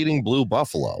 Well, he's eating blue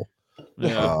buffalo.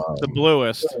 Yeah, the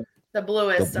bluest. The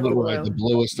bluest of the blue. The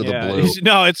bluest of the blue.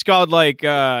 No, it's called like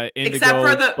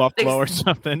indigo buffalo or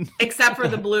something. Except for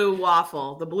the blue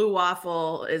waffle. The blue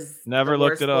waffle is never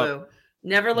looked it up.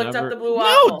 Never looked up the blue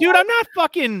waffle. No, dude, I'm not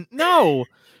fucking no.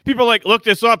 People are like, look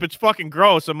this up. It's fucking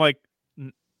gross. I'm like,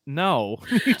 no.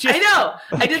 I know.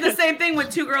 I did the same thing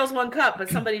with 2 Girls, 1 Cup, but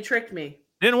somebody tricked me.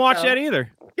 Didn't watch that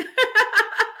either.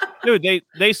 Dude,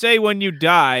 they say when you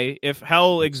die, if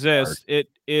hell exists, it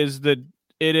is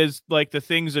like the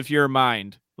things of your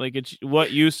mind. Like it's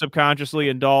what you subconsciously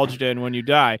indulged in when you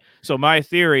die. So my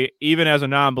theory, even as a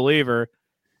non-believer,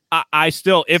 I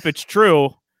still, if it's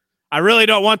true, I really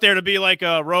don't want there to be like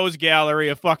a rose gallery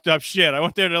of fucked up shit. I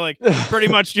want there to like pretty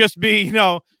much just be, you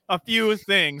know, a few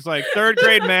things like 3rd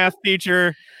grade math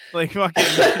teacher, like fucking,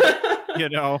 you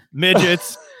know,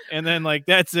 midgets. And then like,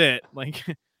 that's it. Like,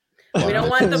 we don't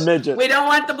want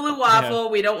the blue waffle.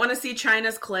 Yeah. We don't want to see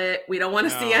China's clit. We don't want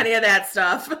to see any of that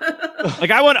stuff.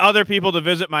 Like I want other people to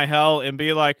visit my hell and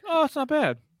be like, "Oh, it's not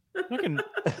bad.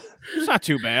 It's not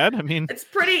too bad." I mean, it's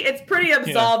pretty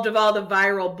absolved of all the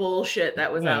viral bullshit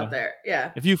that was out there.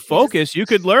 Yeah. If you focus, you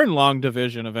could learn long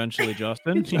division eventually,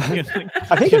 Justin.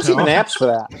 I think there's even apps for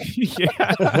that.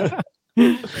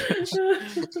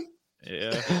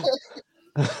 Yeah.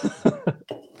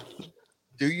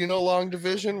 Do you know long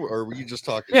division, or were you just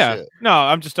talking shit? No,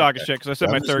 I'm just talking shit because I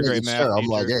said my 3rd grade math teacher. I'm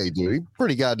like, hey, dude, you're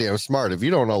pretty goddamn smart. If you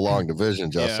don't know long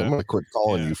division, Justin, I'm going to quit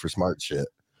calling you for smart shit.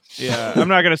 Yeah, I'm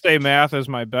not going to say math is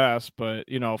my best, but,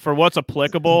 you know, for what's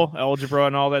applicable, algebra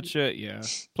and all that shit, yeah.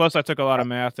 Plus, I took a lot of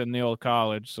math in the old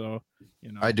college, so,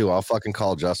 you know. I do. I'll fucking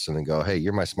call Justin and go, hey,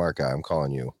 you're my smart guy. I'm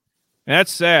calling you. And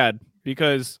that's sad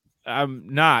because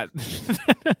I'm not.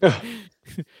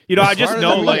 You know, I just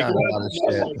know, like...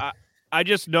 I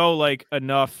just know like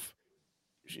enough,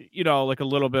 you know, like a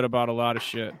little bit about a lot of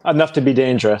shit. Enough to be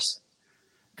dangerous.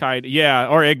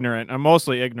 Or ignorant. I'm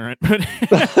mostly ignorant. But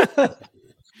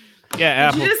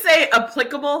yeah. Did you just say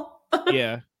applicable?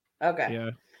 Yeah. Okay.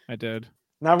 Yeah, I did.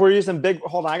 Now we're using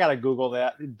hold on, I gotta Google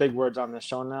that. Big words on this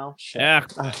show now. Shit. Yeah.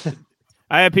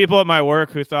 I had people at my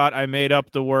work who thought I made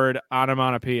up the word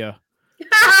onomatopoeia.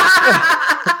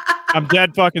 I'm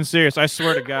dead fucking serious. I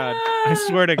swear to God.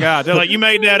 They're like, you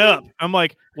made that up. I'm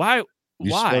like, why?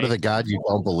 You swear to the God you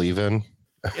don't believe in?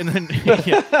 And then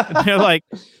they're like,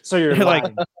 so you're like,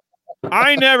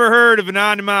 I never heard of an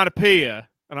onomatopoeia.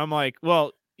 And I'm like,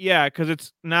 well, yeah, because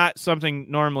it's not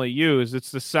something normally used.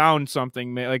 It's the sound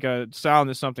something, like a sound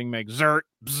that something makes. Zert,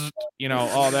 bzzt, you know,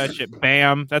 all that shit.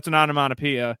 Bam. That's an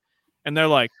onomatopoeia. And they're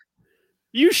like,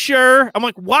 you sure? I'm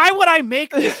like, why would I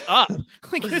make this up?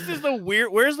 Like, this is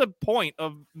where's the point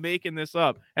of making this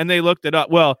up? And they looked it up.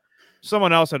 Well,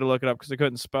 someone else had to look it up because they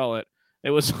couldn't spell it. It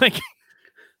was like,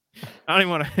 I don't even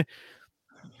want to.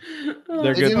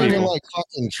 They're good people. Even like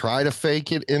fucking try to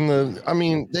fake it in the. I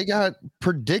mean, they got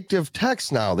predictive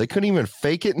text now. They couldn't even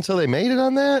fake it until they made it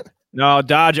on that. No,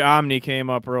 Dodge Omni came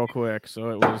up real quick, so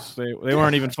it was they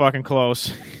weren't even fucking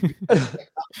close.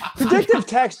 Predictive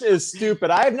text is stupid.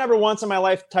 I've never once in my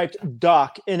life typed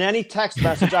duck in any text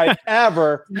message I've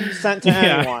ever sent to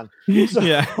anyone.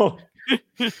 So,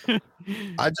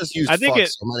 I just used fuck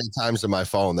so many times in my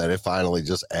phone that it finally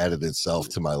just added itself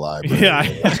to my library. Yeah.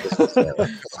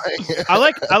 I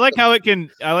like how it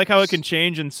can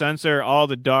change and censor all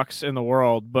the ducks in the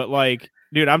world, but like,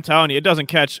 dude, I'm telling you, it doesn't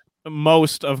catch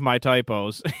most of my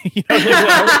typos.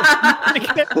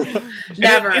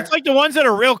 Never. It's like the ones that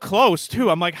are real close too.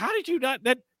 I'm like, how did you not?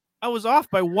 That I was off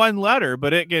by one letter,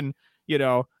 but it can, you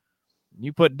know,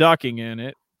 you put ducking in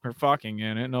it or fucking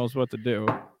in it, knows what to do.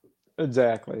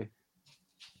 Exactly.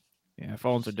 Yeah,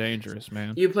 phones are dangerous,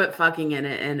 man. You put fucking in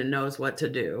it and it knows what to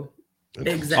do.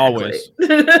 Exactly. Always.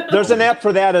 There's an app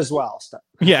for that as well.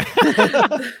 Yeah.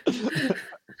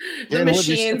 The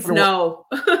machines know.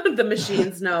 The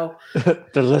machines know.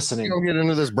 They're listening. You don't get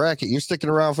into this bracket. You're sticking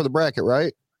around for the bracket,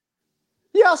 right?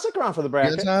 Yeah, I'll stick around for the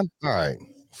bracket. Good time? All right.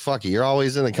 Fuck it. You're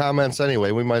always in the comments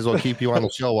anyway. We might as well keep you on the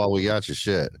show while we got your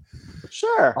shit.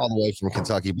 Sure. All the way from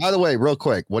Kentucky. By the way, real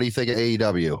quick, what do you think of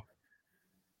AEW?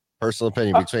 Personal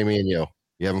opinion between me and you.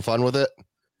 You having fun with it?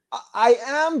 I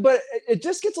am, but it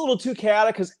just gets a little too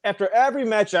chaotic because after every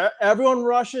match, everyone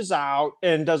rushes out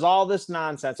and does all this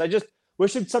nonsense. I just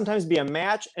wish it'd sometimes be a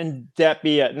match and that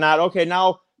be it. Not, okay,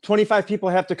 now 25 people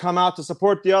have to come out to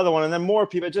support the other one and then more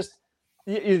people.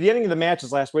 The ending of the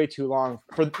matches last way too long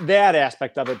for that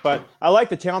aspect of it. But I like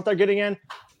the talent they're getting in.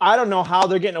 I don't know how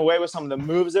they're getting away with some of the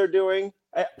moves they're doing.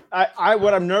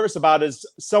 What I'm nervous about is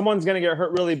someone's going to get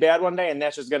hurt really bad one day, and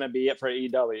that's just going to be it for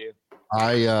AEW.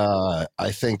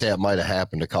 I think that might have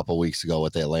happened a couple weeks ago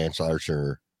with that Lance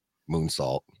Archer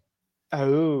moonsault.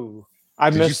 Oh,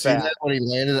 I missed that when he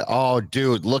landed. Oh,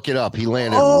 dude, look it up. He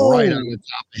landed right on the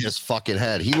top of his fucking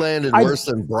head. He landed worse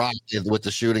than Brock did with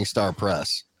the shooting star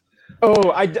press.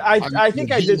 Oh, I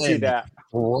think I did see that.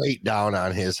 Right down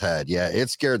on his head. Yeah, it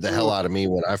scared the hell out of me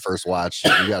when I first watched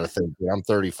it. You got to think, I'm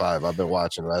 35. I've been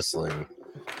watching wrestling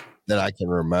that I can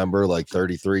remember like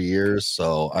 33 years.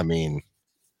 So, I mean,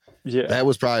 yeah, that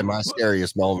was probably my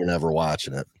scariest moment ever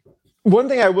watching it. One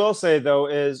thing I will say, though,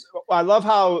 is I love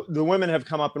how the women have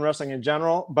come up in wrestling in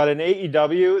general, but in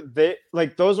AEW, they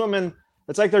like those women.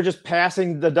 It's like they're just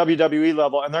passing the WWE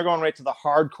level and they're going right to the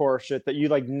hardcore shit that you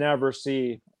like never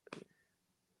see.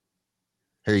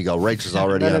 Here you go. Rachel's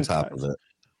already on top of it.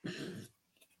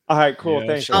 All right, cool.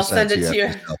 Thanks. I'll send it to you.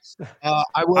 I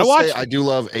will say I do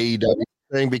love AEW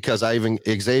thing because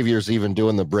Xavier's even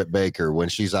doing the Britt Baker when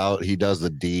she's out. He does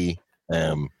the DMD.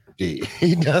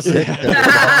 He does it.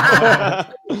 I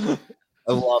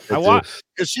love it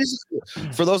because she's,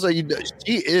 for those of you,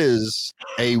 she is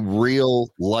a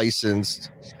real licensed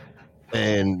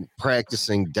and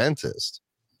practicing dentist.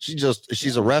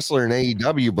 She's a wrestler in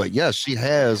AEW, but yes, she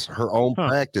has her own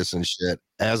practice and shit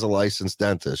as a licensed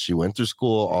dentist. She went through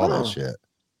school, all that shit.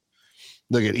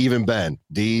 Look at even Ben,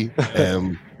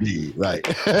 DMD, right?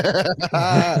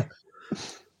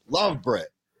 Love Britt.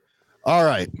 All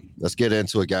right, let's get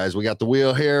into it, guys. We got the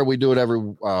wheel here. We do it every,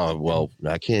 well,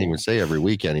 I can't even say every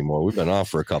week anymore. We've been off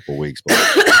for a couple weeks, but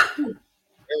here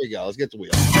we go. Let's get the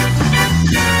wheel.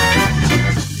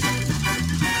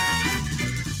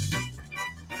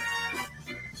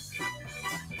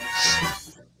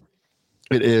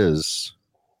 It is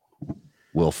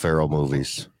Will Ferrell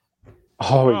movies.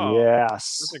 Oh,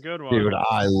 yes. That's a good one. Dude,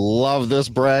 I love this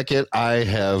bracket. I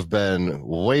have been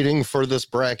waiting for this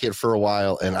bracket for a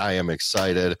while, and I am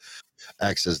excited.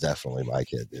 X is definitely my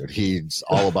kid, dude. He's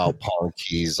all about Punk.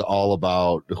 He's all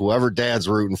about whoever Dad's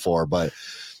rooting for. But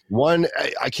one,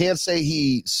 I can't say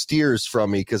he steers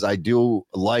from me because I do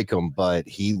like him, but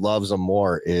he loves him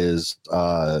more is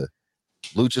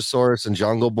Luchasaurus and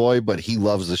Jungle Boy, but he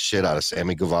loves the shit out of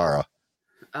Sammy Guevara.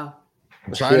 Oh.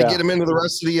 I'm trying to get him into the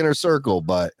rest of the inner circle,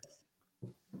 but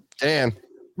Dan,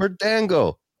 where'd Dan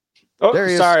go? Oh, there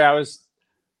he sorry, is. I was.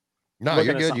 No,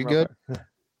 you're good. You good?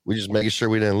 We just making sure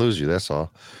we didn't lose you. That's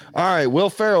all. All right, Will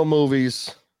Ferrell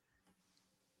movies.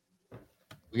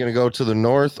 We're gonna go to the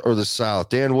north or the south.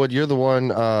 Dan Wood, you're the one.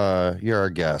 You're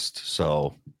our guest,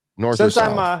 so north or south.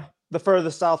 Since I'm the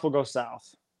furthest south, we'll go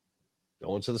south.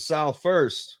 Going to the south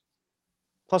first.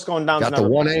 Plus going down. Got the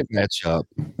 1A matchup.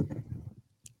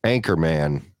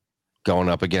 Anchorman going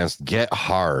up against Get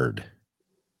Hard.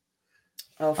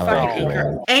 Oh, fuck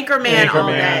Anchorman all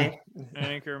day.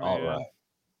 Anchorman. All right.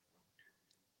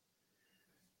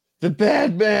 The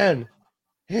bad man.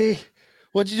 Hey,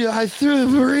 what'd you do? I threw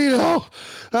the burrito.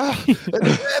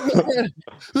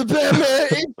 The bad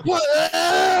man.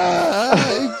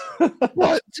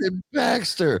 What did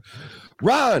Baxter?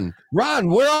 Ron,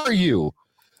 where are you?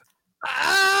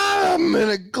 I'm in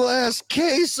a glass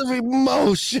case of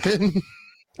emotion.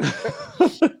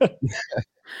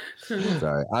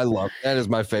 Sorry, I love that. Is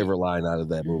my favorite line out of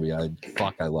that movie. I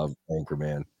love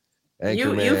Anchorman.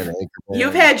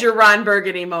 You've had your Ron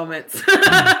Burgundy moments.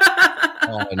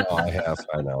 I know, I have.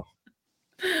 I know.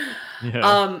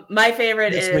 Yeah. My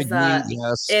favorite is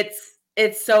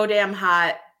it's so damn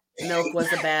hot. Milk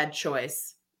was a bad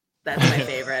choice. That's my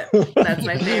favorite. That's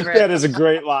my favorite. That is a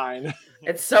great line.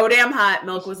 It's so damn hot.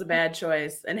 Milk was a bad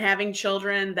choice. And having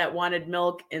children that wanted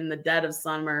milk in the dead of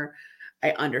summer,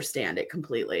 I understand it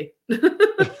completely. I'm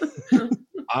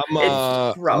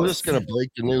just going to break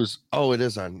the news. Oh, it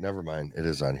is on. Never mind. It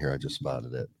is on here. I just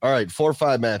spotted it. All right.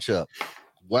 4-5 matchup.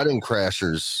 Wedding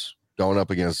Crashers going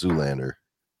up against Zoolander.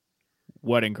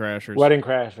 Wedding Crashers.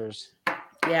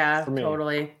 Yeah,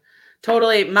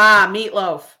 totally. Ma,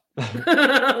 Meatloaf.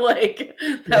 Like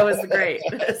that was great.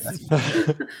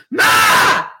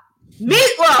 Ma,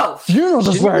 Meatloaf. Funerals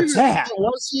is where it's at.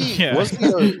 Was he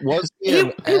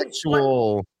an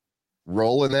actual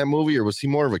role in that movie, or was he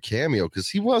more of a cameo? Because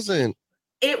he wasn't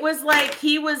It was like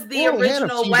he was the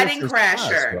original Wedding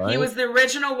Crasher. Right? He was the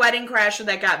original Wedding Crasher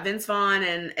that got Vince Vaughn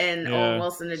and Owen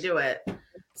Wilson to do it.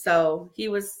 So he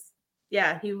was,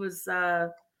 he was.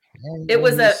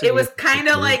 It was kind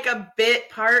of like a bit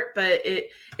part, but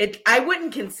I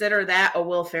wouldn't consider that a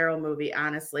Will Ferrell movie,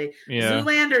 honestly. Yeah.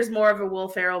 Zoolander's more of a Will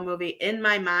Ferrell movie in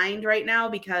my mind right now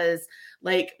because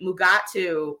like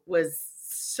Mugatu was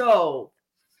so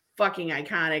fucking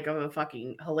iconic of a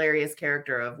fucking hilarious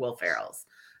character of Will Ferrell's.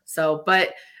 So,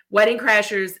 but Wedding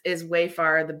Crashers is way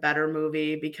far the better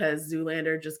movie because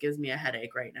Zoolander just gives me a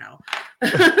headache right now.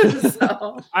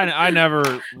 So I never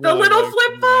the little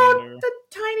flip phone, the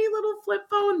tiny little flip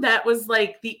phone. That was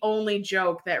like the only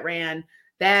joke that ran.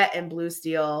 That and Blue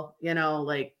Steel,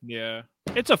 like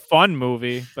it's a fun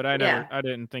movie, but I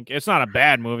didn't think it's not a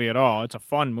bad movie at all. It's a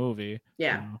fun movie.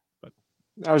 Yeah, but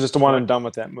I was just one and done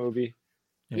with that movie.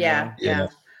 Yeah.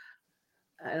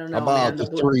 I don't know. How about the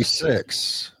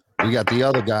 3-6? We got the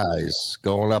other guys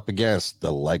going up against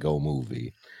the Lego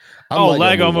Movie.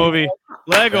 Lego movie.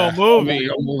 Lego movie.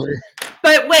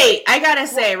 But wait, I gotta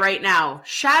say right now,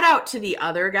 shout out to the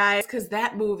other guys because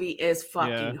that movie is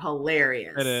fucking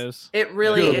hilarious. It is. It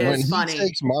really is when funny. He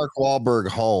takes Mark Wahlberg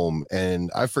home, and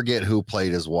I forget who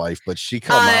played his wife, but she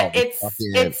comes out.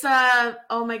 It's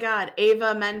oh my god,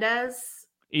 Eva Mendes.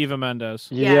 Eva Mendes.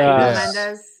 Eva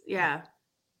Mendes. Yeah.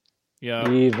 Yeah.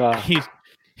 Eva.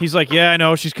 He's like, yeah, I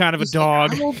know she's kind of a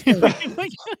dog. What was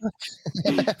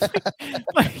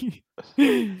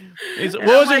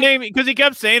her name? Because he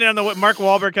kept saying it on the way. Mark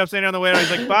Wahlberg kept saying it on the way. He's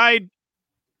like, bye.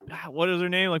 What is her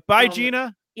name? Like, bye,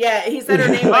 Gina. Yeah, he said her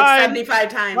name like 75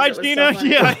 times. Bye, Gina. So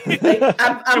yeah. Like,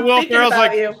 I'm Will Ferrell's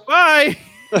like, you. Bye.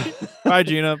 Bye,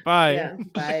 Gina. Bye. Yeah.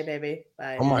 Bye, baby.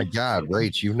 Bye. Oh my God,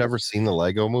 Rach, you've never seen the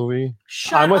Lego movie?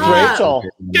 Shut I'm with up. Rachel.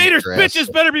 Gators bitches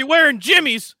better be wearing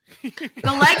jimmies. The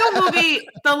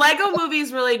Lego movie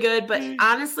is really good, but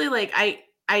honestly, like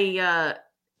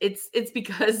it's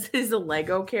because he's a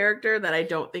Lego character that I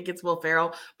don't think it's Will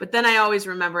Ferrell. But then I always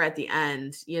remember at the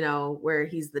end, where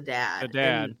he's the dad. The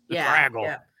dad. And, the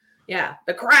Craggle. Yeah.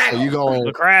 The Craggle. Are you going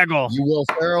the Craggle? You Will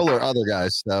Ferrell or other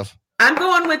guys, Steph? I'm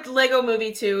going with Lego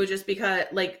Movie too, just because,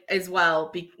 as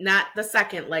well. Not the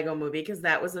second Lego Movie because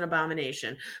that was an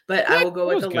abomination. But I will go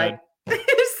with the Lego.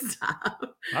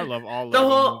 Stop. I love all the Lego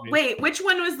whole. movies. Wait, which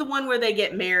one was the one where they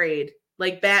get married?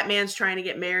 Like Batman's trying to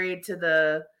get married to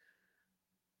the.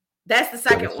 That's the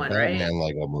second one, right? Batman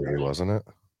Lego movie, wasn't it?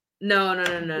 No.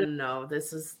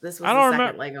 This was the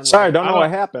second Lego movie. Sorry, I don't know what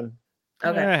happened.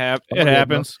 Okay, it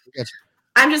happens.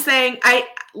 I'm just saying,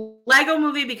 Lego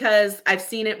Movie because I've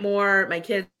seen it more, my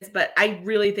kids, but I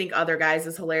really think Other Guys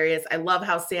is hilarious. I love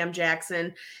how Sam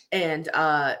Jackson and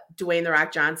Dwayne The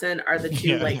Rock Johnson are the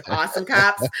two awesome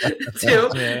cops too.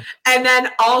 Yeah. And then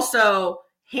also,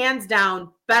 hands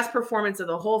down, best performance of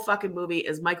the whole fucking movie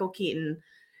is Michael Keaton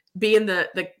being the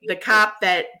cop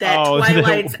that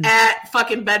Twilight's at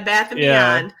fucking Bed Bath &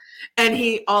 Beyond. And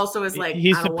he also is like,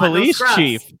 he's the police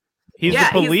chief. He's the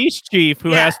police chief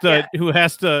who has to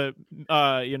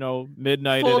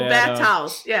midnight full it bath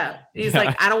towels. Yeah. He's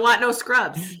like, I don't want no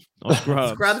scrubs. No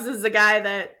scrubs. Scrubs is the guy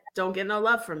that don't get no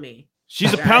love from me.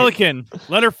 She's a pelican.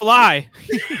 Let her fly.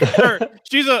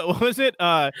 She's a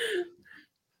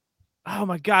oh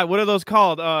my God, what are those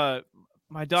called? My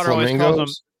daughter Flamingos? always calls them.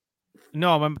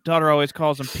 No, my daughter always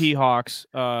calls them peahawks.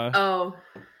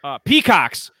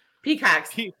 Peacocks.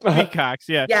 Peacocks. Peacocks,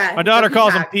 yeah. Yeah. My daughter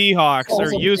calls them peahawks,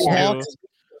 or used to.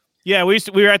 Yeah, we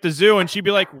were at the zoo, and she'd be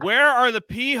like, "Where are the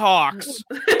peahawks?"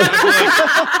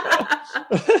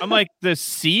 I'm like, "The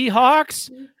Seahawks."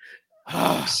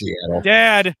 Seattle.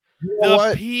 Dad,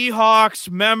 the Peahawks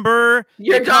member.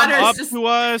 Your daughter come up to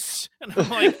us, and I'm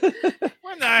like,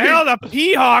 "When the hell the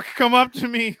Peahawk come up to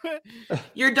me?"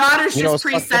 Your daughter's just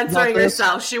pre-censoring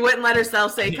herself. She wouldn't let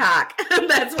herself say cock.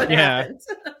 That's what happens.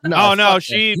 No, he'll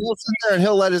sit there and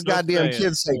he'll let his goddamn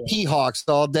kids say Peahawks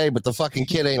all day, but the fucking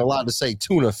kid ain't allowed to say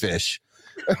tuna fish.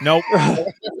 Nope.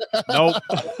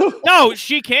 No,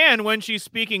 she can when she's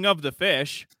speaking of the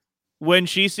fish. When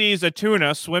she sees a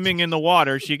tuna swimming in the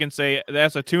water, she can say,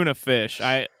 "That's a tuna fish."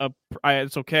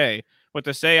 It's okay. But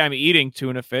to say I'm eating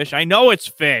tuna fish, I know it's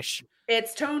fish.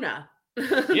 It's tuna.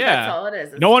 Yeah, that's all it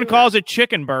is. No one calls it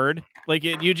chicken bird. Like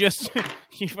you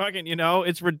fucking,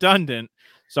 it's redundant.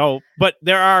 So, but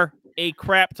there are a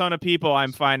crap ton of people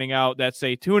I'm finding out that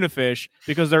say tuna fish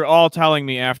because they're all telling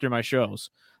me after my shows.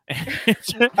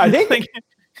 I think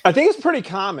it's pretty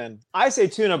common. I say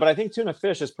tuna, but I think tuna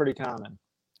fish is pretty common.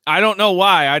 I don't know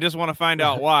why. I just want to find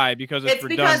out why because it's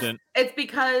redundant. It's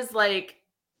because like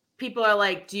people are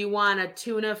like, "Do you want a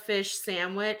tuna fish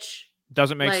sandwich?"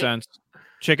 Doesn't make sense.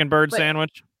 Chicken bird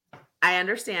sandwich. I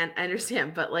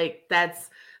understand, but like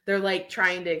they're like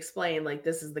trying to explain like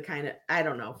this is the kind of I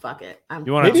don't know. Fuck it.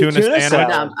 You want a tuna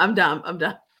sandwich? I'm dumb.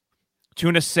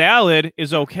 Tuna salad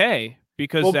is okay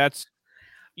because that's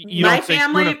my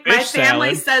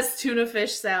family says tuna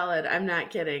fish salad. I'm not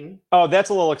kidding. Oh, that's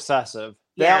a little excessive.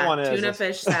 That one is tuna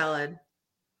fish salad.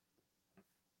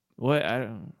 What? I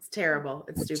don't. It's terrible.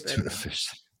 It's stupid. Tuna fish.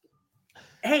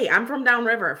 Hey, I'm from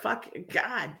downriver. Fuck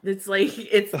God. It's like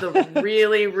it's the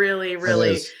really, really,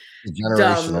 really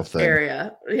dumb thing.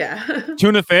 area. Yeah.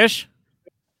 Tuna fish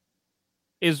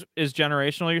is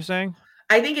generational, you're saying?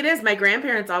 I think it is. My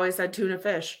grandparents always said tuna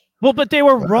fish. Well, but they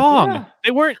were wrong. Yeah.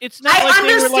 They weren't. It's not. I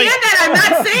understand that. I'm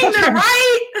not saying they're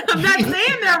right. I'm not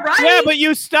saying they're right. Yeah, but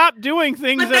you stop doing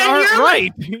things that aren't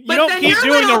right. You don't keep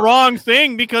doing the wrong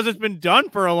thing because it's been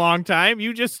done for a long time.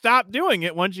 You just stop doing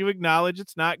it once you acknowledge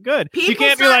it's not good. You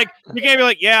can't be like,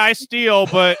 yeah, I steal,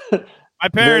 but my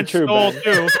parents stole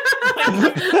too. You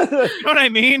know what I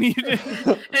mean?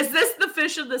 Is this the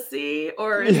fish of the sea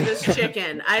or is this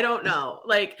chicken? I don't know.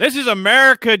 Like, this is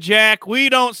America, Jack. We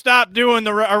don't stop doing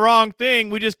the wrong thing.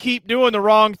 We just keep doing the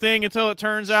wrong thing until it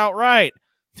turns out right.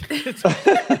 My grandparents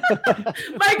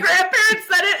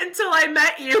said it until I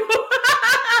met you.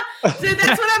 See,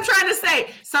 that's what I'm trying to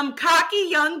say. Some cocky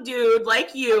young dude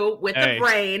like you with the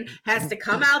brain has to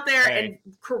come out there and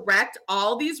correct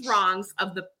all these wrongs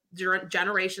of the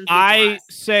generations. I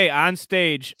say on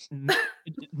stage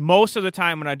most of the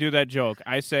time when I do that joke,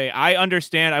 I say, I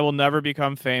understand I will never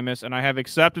become famous, and I have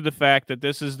accepted the fact that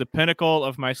this is the pinnacle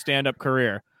of my stand-up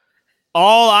career.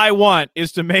 All I want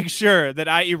is to make sure that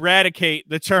I eradicate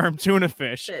the term tuna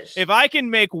fish. If I can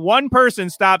make one person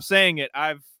stop saying it,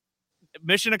 I've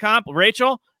mission accomplished.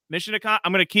 Rachel, mission accomplished.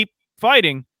 I'm going to keep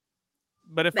fighting.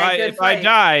 But if I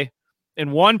die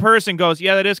and one person goes,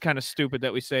 yeah, that is kind of stupid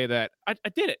that we say that, I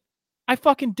did it. I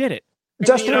fucking did it.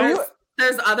 Justin,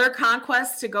 there's other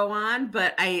conquests to go on,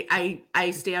 but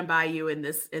I stand by you in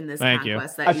this Thank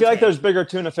conquest. You. That I feel like there's bigger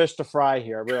tuna fish to fry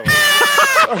here, really.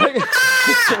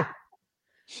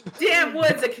 Damn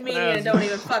Wood's a comedian. Don't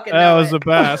even fucking know. That was the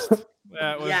best.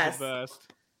 That was the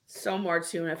best. So more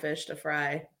tuna fish to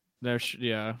fry.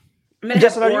 Yeah. I'm gonna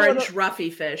have orange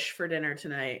Ruffy fish for dinner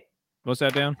tonight. What's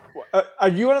that, Dan? Are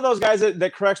you one of those guys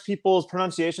that corrects people's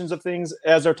pronunciations of things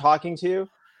as they're talking to you?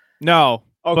 No.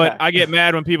 Okay. But I get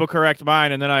mad when people correct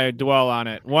mine and then I dwell on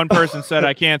it. One person said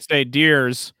I can't say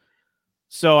deers.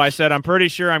 So I said, I'm pretty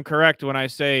sure I'm correct when I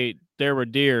say there were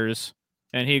deers.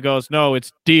 And he goes, no,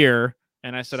 it's deer.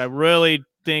 And I said, I really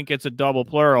think it's a double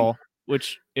plural,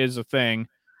 which is a thing.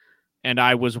 And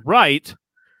I was right,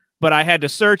 but I had to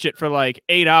search it for like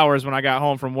 8 hours when I got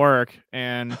home from work.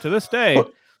 And to this day,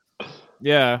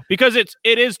 yeah, because it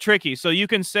is tricky. So you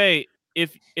can say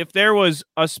if there was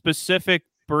a specific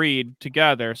breed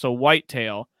together, so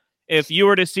whitetail, if you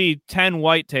were to see 10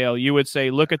 whitetail, you would say,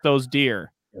 look at those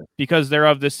deer because they're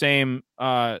of the same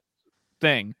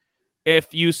thing.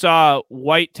 If you saw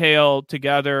whitetail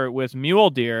together with mule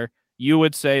deer, you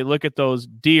would say, look at those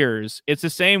deers. It's the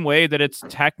same way that it's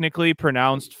technically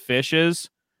pronounced fishes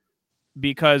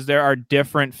because there are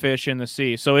different fish in the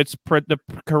sea. So it's the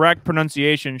correct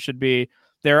pronunciation should be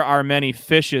there are many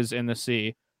fishes in the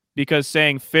sea because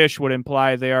saying fish would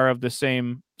imply they are of the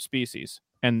same species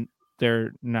and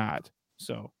they're not.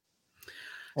 So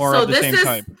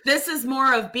this is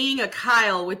more of being a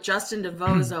Kyle with Justin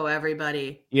DeVozo,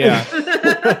 everybody. Yeah.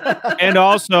 And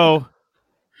also,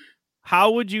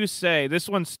 how would you say, this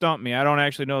one stumped me. I don't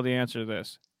actually know the answer to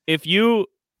this. If you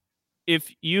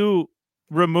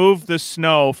remove the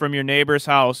snow from your neighbor's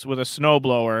house with a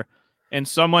snowblower and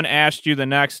someone asked you the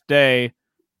next day,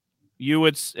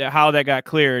 how that got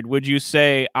cleared, would you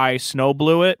say I snow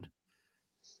blew it?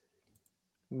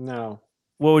 No.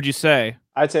 What would you say?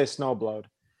 I'd say snow blowed.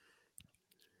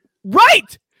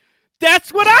 Right.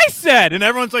 That's what I said. And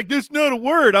everyone's like, this is not a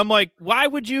word. I'm like, why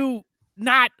would you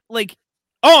not like,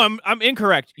 I'm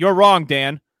incorrect. You're wrong,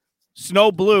 Dan.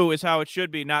 Snow blew is how it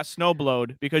should be, not snow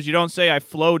blowed, because you don't say I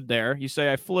flowed there. You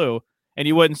say I flew. And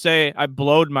you wouldn't say I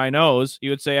blowed my nose.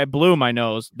 You would say I blew my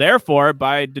nose. Therefore,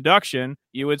 by deduction,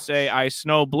 you would say I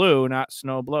snow blew, not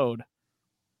snow blowed.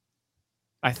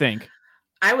 I think.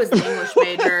 I was an English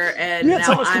major, and you had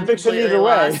so much conviction either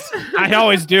way. I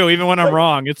always do, even when I'm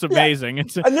wrong. It's amazing. Yeah.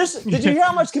 Did you hear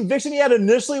how much conviction he had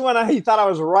initially when he thought I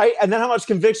was right, and then how much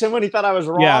conviction when he thought I was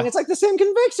wrong? Yeah. It's like the same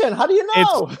conviction. How do you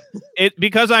know?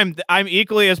 Because I'm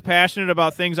equally as passionate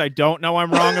about things I don't know I'm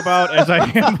wrong about as I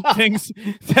am things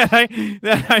that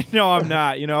I know I'm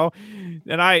not. You know,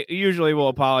 and I usually will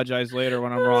apologize later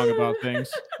when I'm wrong about things.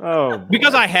 Oh, boy.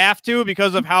 Because I have to,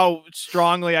 because of how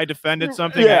strongly I defended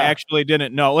something I actually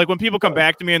didn't know. Like when people come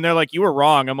back to me and they're like, "You were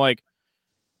wrong," I'm like,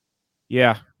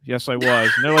 yeah, yes, I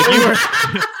was. And they're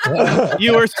like,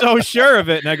 you were so sure of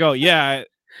it. And I go, yeah,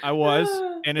 I was.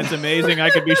 And it's amazing I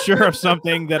could be sure of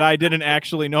something that I didn't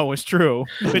actually know was true,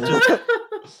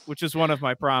 which is one of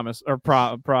my problems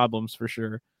for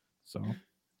sure. So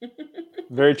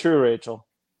very true, Rachel.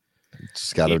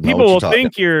 Just gotta know people what will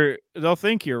think they'll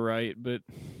think you're right, but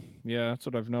yeah, that's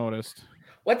what I've noticed.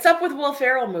 What's up with Will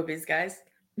Ferrell movies, guys?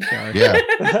 Yeah.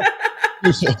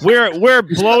 we're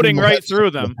bloating right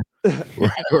through them.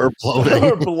 We're bloating.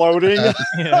 We're bloating.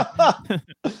 Yeah.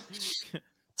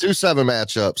 2-7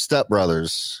 matchup. Step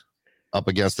Brothers up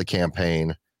against The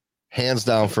Campaign. Hands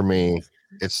down for me,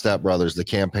 it's Step Brothers. The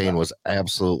Campaign was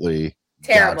absolutely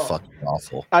terrible, fucking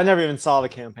awful. I never even saw The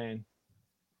Campaign.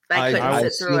 I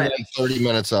couldn't sit through it. Like 30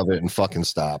 minutes of it and fucking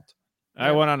stopped.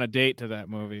 I went on a date to that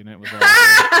movie and it was awful.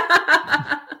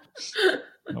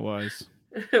 It was.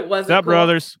 It wasn't Step cool.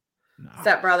 Brothers. No.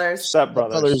 Step Brothers. Step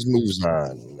Brothers moves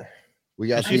on. We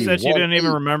got. She said she didn't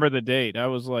even remember the date. I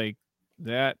was like,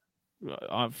 that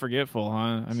forgetful,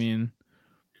 huh? I mean,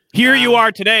 here you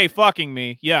are today, fucking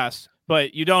me, yes,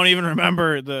 but you don't even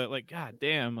remember the God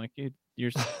damn, like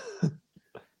you're.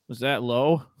 Was that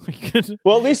low?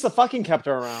 Well, at least the fucking kept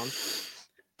her around.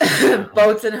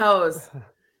 Boats and hoes.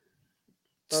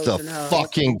 It's the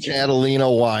fucking Catalina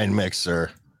wine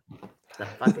mixer. The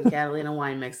fucking Catalina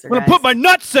wine mixer. I'm gonna put my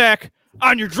nutsack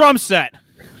on your drum set.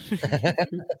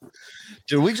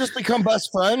 Did we just become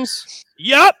best friends?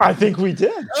 Yep, I think we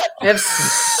did. We have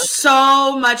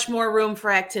so much more room for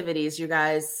activities, you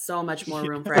guys. So much more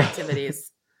room for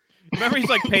activities. Remember, he's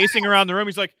like pacing around the room.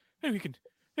 He's like, "Hey, we can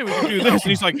do this," and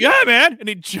he's like, "Yeah, man," and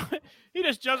he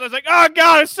just jumps. I was like, "Oh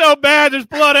God, it's so bad. There's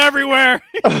blood everywhere."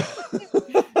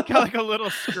 Got like a little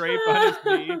scrape on his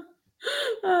knee.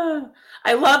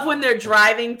 I love when they're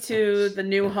driving to the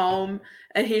new home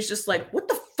and he's just like, "What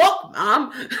the fuck,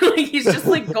 mom?" Like he's just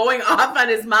like going off on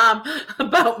his mom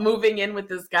about moving in with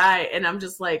this guy. And I'm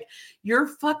just like, you're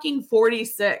fucking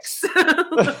 46.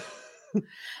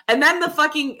 And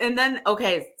then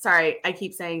okay, sorry, I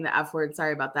keep saying the F word.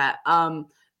 Sorry about that.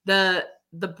 The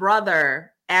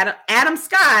brother, Adam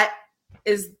Scott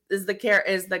is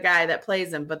the guy that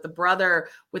plays him, but the brother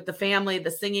with the family,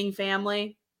 the singing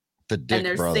family. The dick and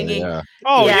they're brother, singing, yeah.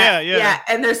 Oh yeah,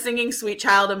 and they're singing "Sweet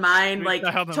Child of Mine" Sweet like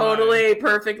Child of totally Mine.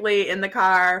 perfectly in the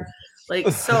car, like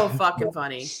so fucking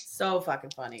funny, so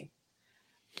fucking funny.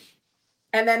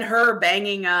 And then her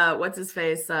banging, what's his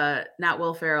face? Not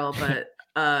Will Ferrell, but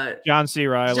John C.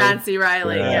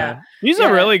 Reilly. Yeah. He's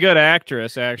a really good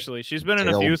actress. Actually, she's been in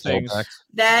a few things.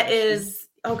 That is,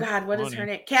 oh God, what is her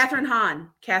name? Catherine Hahn.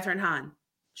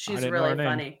 She's really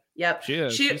funny. Yep. She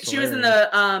is. She was in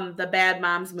the Bad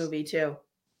Moms movie too.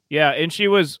 Yeah, and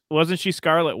wasn't she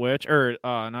Scarlet Witch or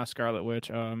not Scarlet Witch?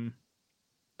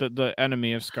 The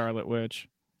enemy of Scarlet Witch.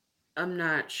 I'm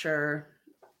not sure.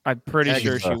 I'm pretty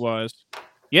sure she was.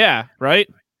 Yeah, right?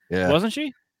 Yeah. Wasn't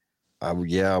she?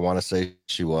 Yeah, I want to say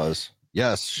she was.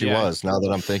 Yes, she was. Now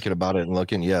that I'm thinking about it and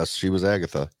looking, yes, she was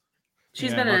Agatha.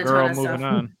 She's been in a ton of stuff. Moving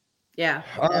on. Yeah.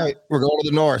 All right, we're going to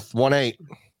the north. 1-8.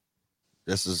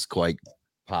 This is quite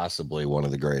possibly one of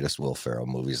the greatest Will Ferrell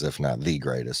movies, if not the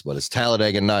greatest, but it's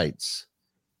Talladega Nights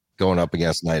going up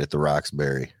against Night at the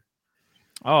Roxbury.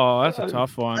 Oh, that's a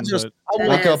tough one. I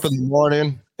wake up in the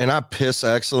morning and I piss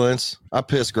excellence. I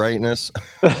piss greatness.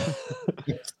 I'm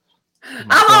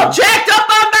all jacked up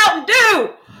on Mountain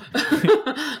Dew.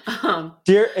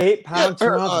 Dear 8-pound, 2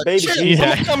 ounce baby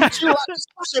Jesus.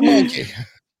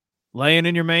 Laying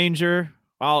in your manger,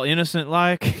 all innocent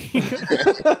like.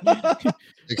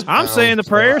 I'm saying the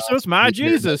prayer, so it's my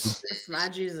Jesus. It's my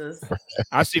Jesus.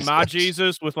 I see my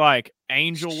Jesus with like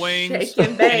angel wings,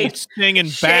 singing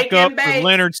Shake back up and to bake.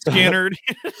 Leonard Skinner,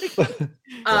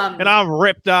 and I'm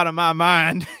ripped out of my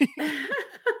mind.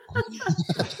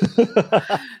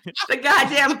 The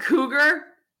goddamn cougar.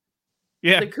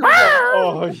 Yeah. The cougar.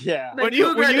 Oh yeah. When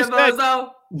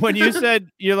you said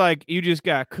you just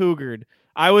got cougared,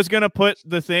 I was gonna put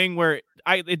the thing where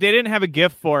they didn't have a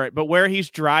gift for it, but where he's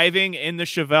driving in the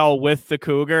Chevelle with the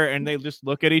cougar and they just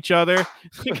look at each other.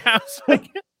 I was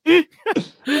like,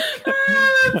 that's so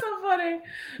funny.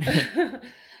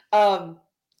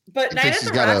 But Night at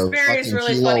the Roxbury is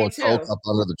really funny too.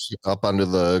 Up under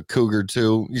the cougar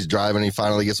too. He's driving. He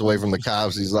finally gets away from the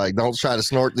cops. He's like, "Don't try to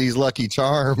snort these Lucky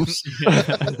Charms."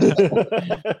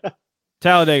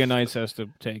 Talladega Nights has to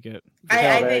take it.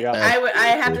 I think I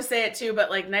have to say it too, but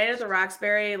like Night at the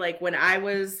Roxbury, like when I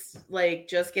was like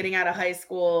just getting out of high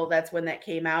school, that's when that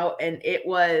came out, and it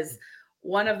was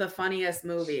one of the funniest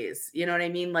movies. You know what I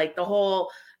mean? Like the whole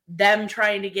them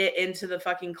trying to get into the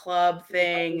fucking club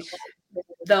thing.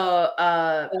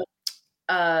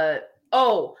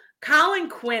 Colin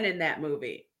Quinn in that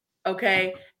movie,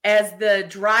 okay, as the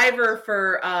driver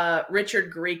for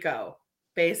Richard Grieco,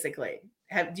 basically.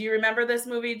 Do you remember this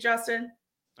movie, Justin?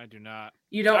 I do not.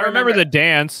 You don't I remember the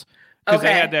dance because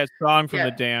they had that song from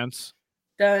the dance.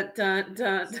 Dun, dun,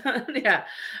 dun, dun. Yeah.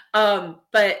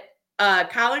 But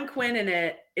Colin Quinn in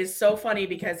it is so funny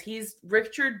because he's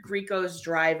Richard Grieco's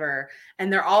driver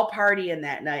and they're all partying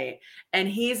that night. And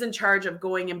he's in charge of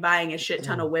going and buying a shit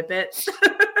ton of whippets.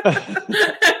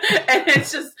 And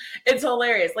it's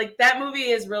hilarious. Like that movie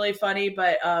is really funny,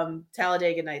 but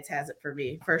Talladega Nights has it for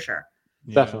me, for sure.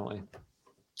 Yeah. Definitely.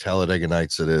 Talladega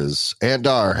Nights it is.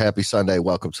 Andar, happy Sunday.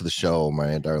 Welcome to the show. My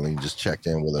Aunt Darlene just checked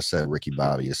in with us, said Ricky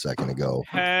Bobby a second ago.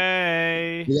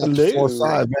 Hey. We got the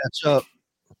 4-5 matchup.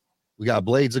 We got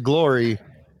Blades of Glory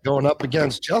going up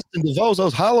against Justin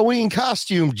DeVozo's Halloween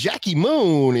costume, Jackie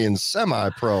Moon in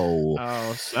semi-pro.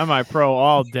 Oh, semi-pro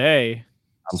all day.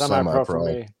 I'm semi-pro for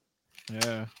me.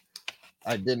 Yeah.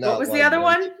 I did not. What was the other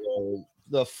one?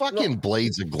 The fucking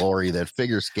Blades of Glory, that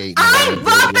figure skating. I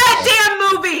love that damn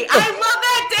movie. I love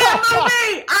that damn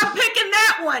movie. I'm picking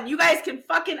that one. You guys can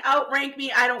fucking outrank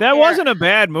me. I don't care. That wasn't a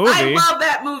bad movie. I love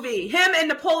that movie. Him and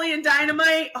Napoleon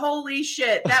Dynamite. Holy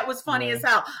shit. That was funny as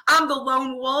hell. I'm the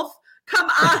lone wolf. Come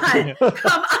on.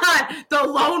 Come on. The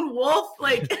lone wolf.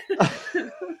 Like,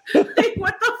 like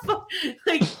what the fuck?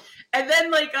 Like, and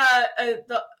then like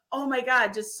oh my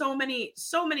God, just so many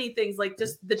things. Like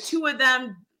just the two of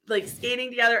them like skating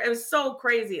together. It was so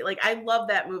crazy. Like I love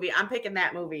that movie. I'm picking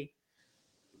that movie.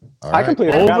 All right. I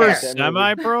completely over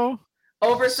semi-pro.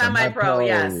 Over semi-pro,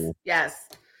 yes.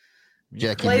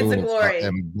 Jackie Blades Moon of Glory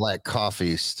and Black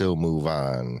Coffee still move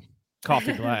on.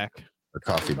 Coffee Black. Or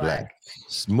Coffee Black.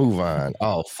 Move on.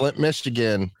 Oh, Flint,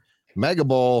 Michigan, Mega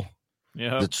Bowl.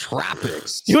 Yeah. The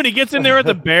Tropics. When he gets in there with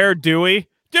the bear, Dewey.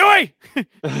 Dewey!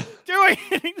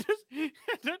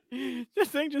 This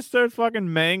thing just starts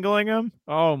fucking mangling him.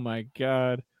 Oh my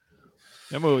God.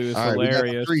 That movie was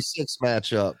hilarious. We got a 3-6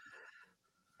 matchup.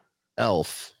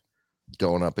 Elf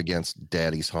going up against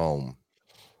Daddy's Home.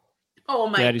 Oh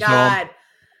my God.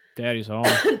 Daddy's Home.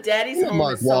 Daddy's Home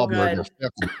Mark is so Wahlberg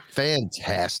good.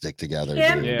 Fantastic together.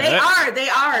 Yeah, they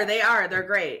are. They're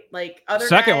great. Like other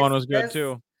second guys, one was good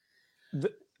too.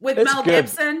 With Mel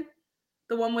Gibson.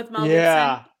 The one with Mel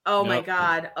Gibson. Oh my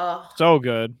God. Oh, so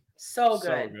good. So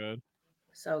good.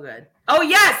 So good. Oh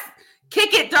yes.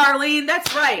 Kick it, Darlene.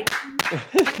 That's right.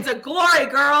 It's a glory,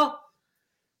 girl.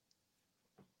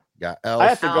 Got Elf. I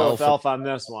have to go with Elf on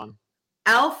this one.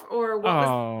 Elf or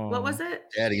what was it?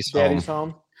 Daddy's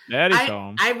Home. Daddy's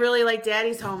Home. I really like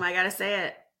Daddy's Home. I gotta say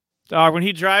it. Dog, when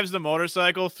he drives the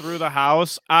motorcycle through the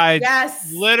house, I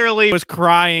literally was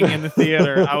crying in the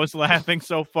theater. I was laughing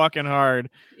so fucking hard.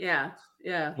 Yeah.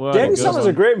 Daddy's Home is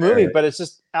a great movie, but it's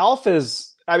just Elf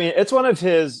is. I mean, it's one of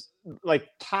his like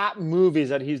top movies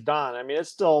that he's done. I mean, it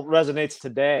still resonates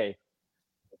today.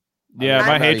 Yeah,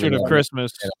 my hatred of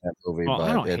Christmas. Movie, well,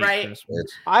 I don't hate Christmas.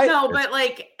 But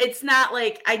like, it's not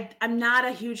like I'm not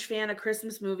a huge fan of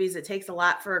Christmas movies. It takes a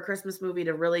lot for a Christmas movie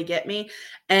to really get me,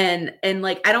 and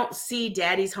like I don't see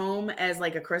Daddy's Home as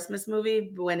like a Christmas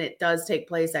movie when it does take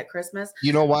place at Christmas.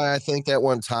 You know why I think that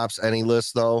one tops any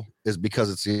list though is because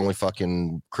it's the only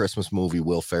fucking Christmas movie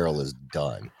Will Ferrell has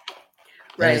done.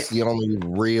 Right, and it's the only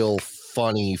real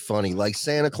funny. Like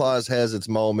Santa Claus has its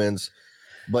moments.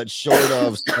 But short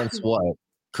of since what?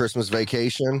 Christmas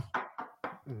Vacation?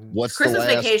 What's Christmas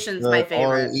the last, Vacation's my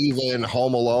favorite. Or even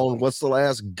Home Alone. What's the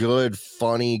last good,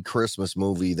 funny Christmas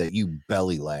movie that you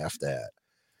belly laughed at?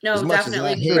 No,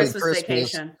 definitely Christmas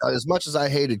Vacation. As much as I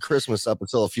hated Christmas up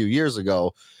until a few years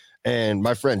ago, and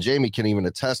my friend Jamie can even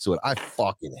attest to it, I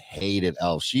fucking hated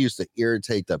Elf. She used to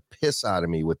irritate the piss out of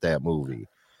me with that movie.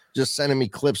 Just sending me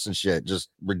clips and shit. Just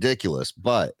ridiculous.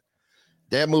 But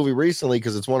that movie recently,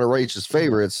 because it's one of Rachel's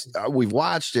favorites, we've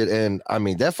watched it, and I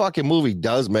mean that fucking movie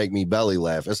does make me belly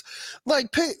laugh. It's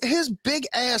like his big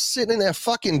ass sitting in that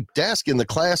fucking desk in the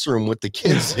classroom with the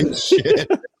kids and shit.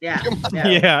 Yeah.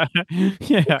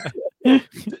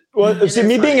 Well, see,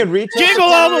 me being in retail, jingle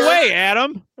all the way,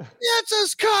 Adam. It's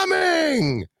is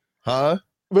coming, huh?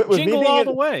 Jingle all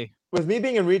the way. With me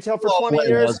being in retail for 20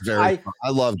 years, I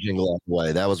love Jingle All the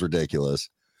Way. That was ridiculous.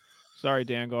 Sorry,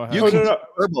 Dan, go ahead. You can get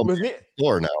Turbo Man in the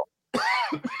store now.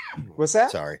 What's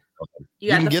that? Sorry. You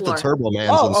can get the Turbo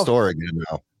Mans in the store again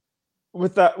now.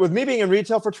 With me being in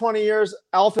retail for 20 years,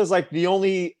 Elf is like the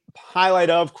only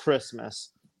highlight of Christmas.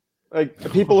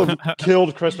 Like people have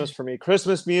killed Christmas for me.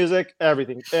 Christmas music,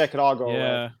 everything. It could all go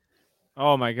away.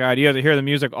 Oh my God. You have to hear the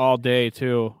music all day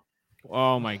too.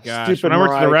 Oh my gosh. Stupid when I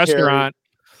worked at the restaurant,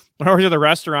 when I worked at the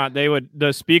restaurant,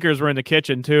 the speakers were in the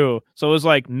kitchen too. So it was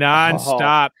like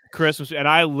nonstop Christmas. And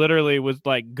I literally was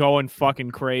like going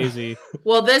fucking crazy.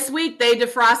 Well, this week they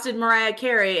defrosted Mariah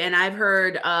Carey, and I've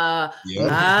heard I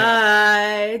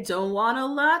don't want a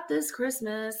lot this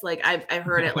Christmas. Like I've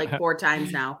heard it like 4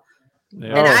 times now.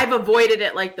 Yeah. And I've avoided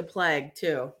it like the plague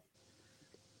too.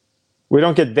 We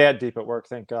don't get that deep at work,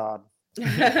 thank God.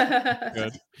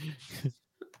 Good.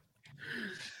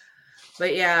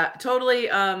 But yeah,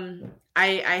 totally. I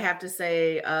have to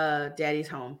say, Daddy's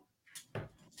Home.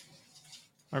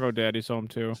 I'll go Daddy's Home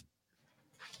too.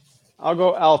 I'll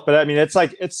go Elf, but I mean,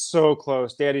 it's so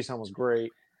close. Daddy's Home was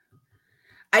great.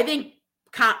 I think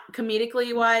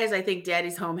comedically wise, I think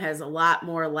Daddy's Home has a lot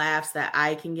more laughs that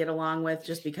I can get along with,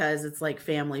 just because it's like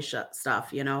family stuff,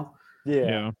 you know?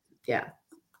 Yeah.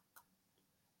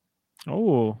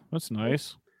 Oh, that's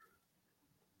nice.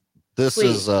 This Sweet.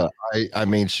 is I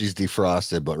mean, she's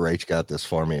defrosted, but Rach got this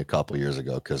for me a couple years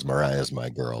ago because Mariah's my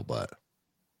girl. But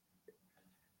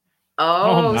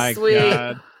Oh my sweet.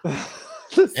 God.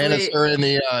 and it's her in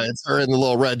the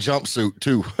little red jumpsuit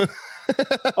too.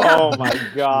 Oh my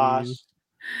gosh.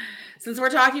 Since we're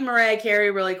talking Mariah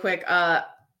Carey really quick, Zohan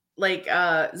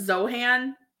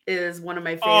is one of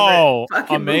my favorite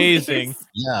fucking amazing movies.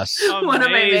 Yes. One of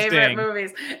my favorite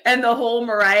movies. And the whole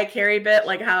Mariah Carey bit,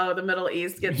 like how the Middle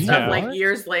East gets stuff like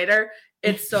years later.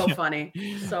 It's so funny.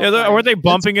 Were they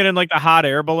bumping it in like the hot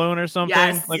air balloon or something?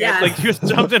 Yes, like just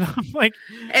something. I'm like,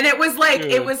 and it was like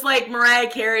dude. it was like Mariah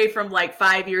Carey from like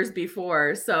 5 years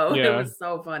before. So it was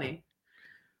so funny.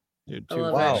 Dude, I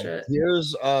love wow. that shit.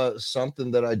 Here's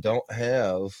something that I don't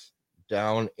have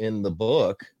down in the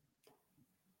book,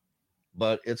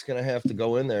 but it's gonna have to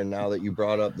go in there now that you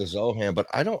brought up the Zohan. But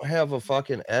I don't have a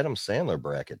fucking Adam Sandler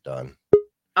bracket done.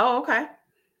 Oh, okay.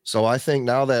 So I think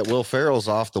now that Will Ferrell's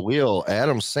off the wheel,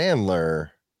 Adam Sandler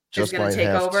just might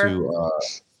have to. I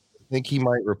think he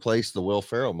might replace the Will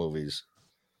Ferrell movies.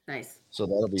 Nice. So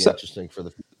that'll be interesting for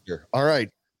the future. All right,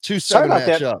 2-7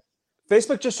 matchup.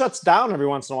 Facebook just shuts down every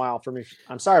once in a while for me.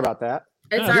 I'm sorry about that.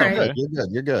 It's all right. Okay.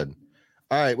 You're good.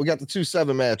 All right, we got the 2-7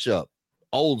 matchup.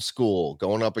 Old School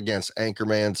going up against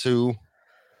Anchorman 2.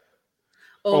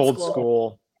 Old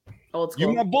school.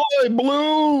 You my boy,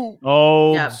 Blue.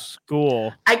 Old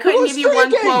school. I couldn't give you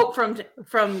one quote from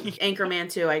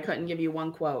Anchorman 2. I couldn't give you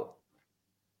one quote.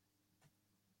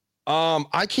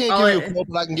 I can't give you a quote,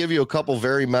 but I can give you a couple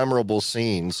very memorable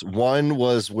scenes. One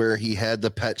was where he had the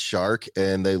pet shark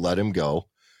and they let him go.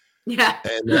 Yeah.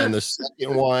 And then the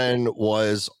second one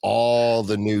was all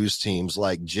the news teams,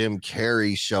 like Jim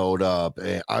Carrey showed up.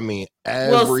 And I mean,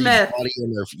 everybody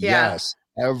in their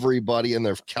everybody in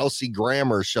their Kelsey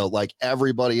Grammer show, like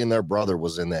everybody and their brother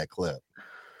was in that clip.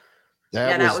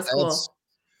 That was cool.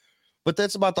 But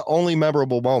that's about the only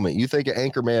memorable moment. You think of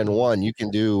Anchorman 1, you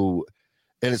can do,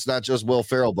 and it's not just Will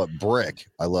Ferrell, but Brick.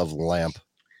 I love Lamp.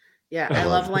 Yeah, I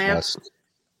love Lamp.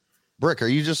 Brick, are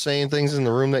you just saying things in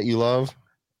the room that you love?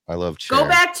 I love Chad. Go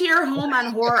back to your home on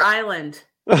Horror Island.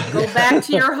 Go back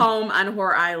to your home on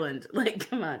Horror Island. Like,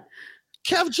 come on.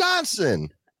 Kev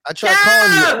Johnson. I tried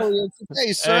calling you earlier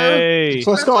today, sir. Hey.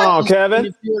 What's going on,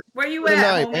 Kevin? Where you at,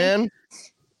 tonight, homie? man?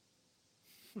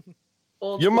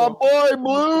 You're my boy,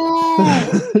 Blue.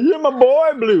 You're my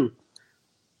boy, Blue.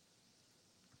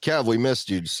 Kev, we missed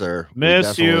you, sir.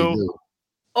 Miss you. Do.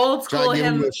 Old school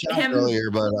him earlier,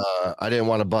 but I didn't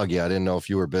want to bug you. I didn't know if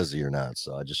you were busy or not,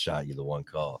 so I just shot you the one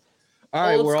call. All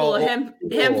right, old school him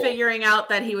figuring out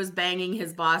that he was banging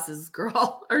his boss's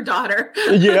girl or daughter.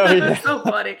 Yeah. So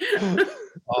funny.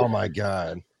 Oh my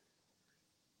god.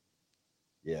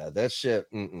 Yeah, that shit.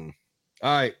 All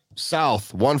right,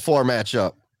 South 1-4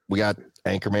 matchup. We got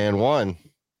Anchorman 1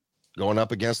 going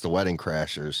up against the Wedding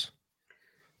Crashers.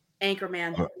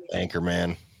 Anchorman.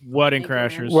 Wedding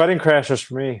Crashers. Wedding Crashers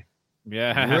for me.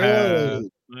 Yeah.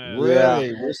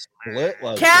 Really? We're split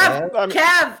like Kev,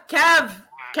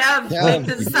 make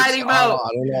the deciding vote. I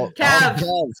don't know.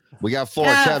 Kev. We got 4.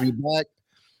 Kev, you back?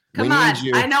 Come on.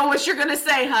 You. I know what you're going to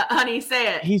say, honey.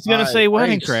 Say it. He's going to say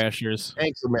Wedding Crashers.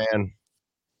 Anchorman.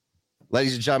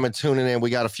 Ladies and gentlemen, tuning in.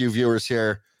 We got a few viewers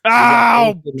here.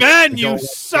 Oh, Ben, you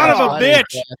son of a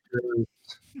bitch.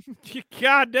 You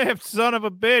goddamn son of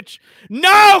a bitch.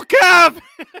 No, Kev!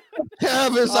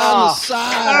 Kev is on the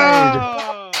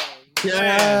side.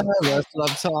 Yeah, that's what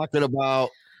I'm talking about.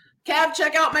 Kev,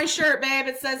 check out my shirt, babe.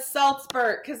 It says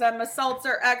Saltspurt because I'm a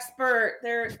seltzer expert.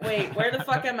 There. Wait, where the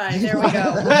fuck am I? There we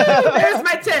go. There's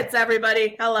my tits,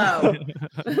 everybody. Hello.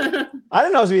 I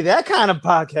didn't know it was be that kind of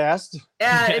podcast.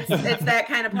 Yeah, it's that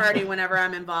kind of party whenever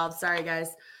I'm involved. Sorry, guys.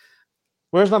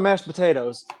 Where's my mashed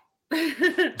potatoes?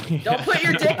 Don't put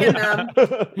your dick in them.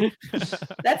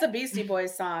 That's a Beastie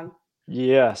Boys song.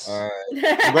 Yes. All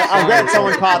right. I'm glad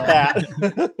someone caught that.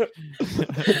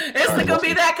 It's going to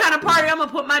be that kind of party. I'm going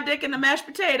to put my dick in the mashed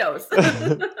potatoes.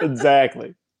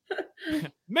 Exactly.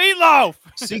 Meatloaf.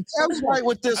 See, Kev's right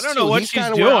with this. I don't know what she's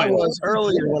doing. Where I was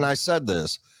earlier when I said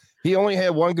this. He only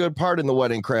had one good part in the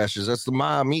Wedding Crashers. That's the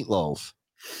Mom Meatloaf.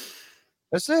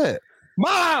 That's it.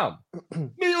 Mom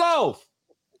Meatloaf.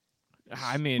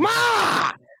 I mean,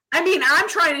 Mom. I'm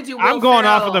trying to do. I'm going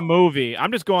off of the movie.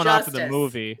 I'm just going off of the Justice.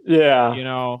 movie. Yeah. You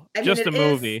know, I mean, just the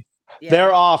movie. Yeah.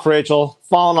 They're off, Rachel.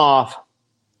 Falling off.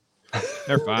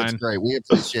 They're fine. It's great. We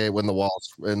appreciate when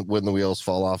the wheels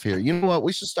fall off here. You know what?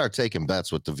 We should start taking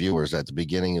bets with the viewers at the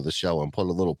beginning of the show and put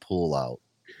a little pool out.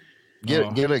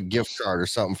 Get a gift card or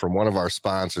something from one of our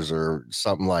sponsors or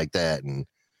something like that, and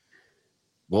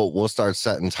we'll start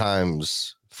setting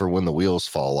times for when the wheels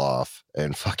fall off,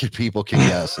 and fucking people can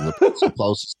guess, and the person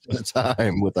closest to the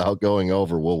time without going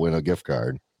over will win a gift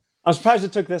card. I'm surprised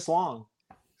it took this long.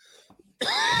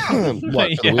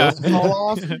 What, the wheels fall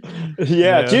off?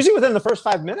 Yeah, it's usually within the first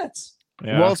 5 minutes.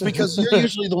 Yeah. Well, it's because you're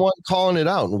usually the one calling it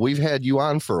out, and we've had you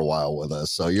on for a while with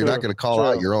us, so you're not going to call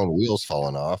out your own wheels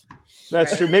falling off.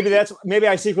 That's true. Maybe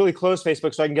I secretly closed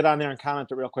Facebook so I can get on there and comment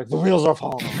it real quick. The wheels are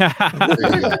falling off.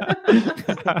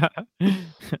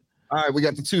 All right, we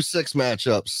got the 2-6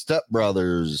 matchup. Step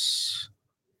Brothers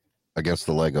against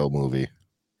the Lego Movie.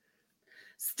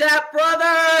 Step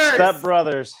Brothers. Step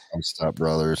Brothers. I'm Step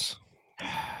Brothers.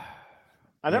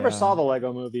 I never saw the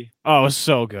Lego Movie. Oh, it's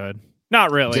so good.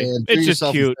 Not really. Dan, it's just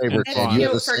cute. Favorite, It's you cute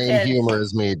have the for same kids. humor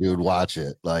as me, dude. Watch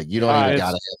it. Like, you don't even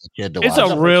gotta have a kid to watch It's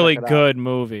it. a really Check it out. good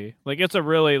movie. Like, it's a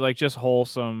really like just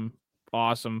wholesome,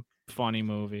 awesome, funny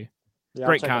movie. Yeah,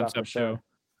 Great I'll check it out for concept sure. too.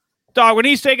 Dog, when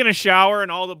he's taking a shower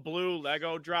and all the blue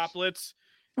Lego droplets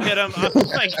hit him,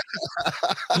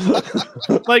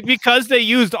 like because they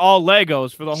used all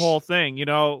Legos for the whole thing, you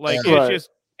know, like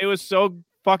it was so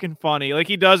fucking funny. Like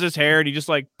he does his hair and he just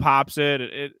like pops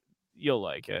it. You'll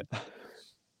like it.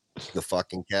 The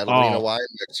fucking Catalina wine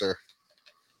mixer.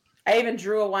 I even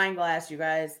drew a wine glass, you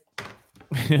guys.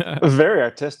 Very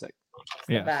artistic.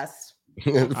 The best.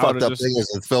 The fucked up thing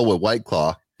is it's filled with White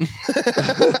Claw.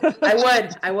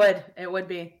 I would. It would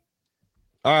be.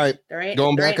 All right.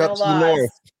 Going back up to the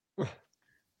north.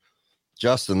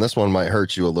 Justin, this one might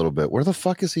hurt you a little bit. Where the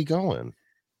fuck is he going?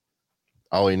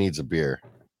 Oh, he needs a beer.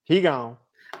 He gone.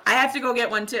 I have to go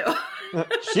get one too.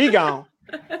 She gone.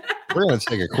 We're going to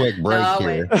take a quick break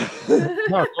here.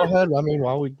 No, go ahead. I mean,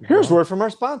 while we... Here's word from our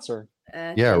sponsor.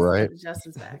 Yeah, right.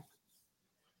 Justin's back.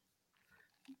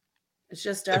 It's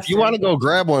just Justin. If you want to go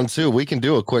grab one too, we can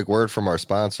do a quick word from our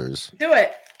sponsors. Do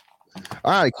it.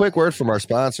 All right, quick word from our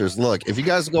sponsors. Look, if you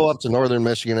guys go up to Northern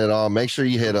Michigan at all, make sure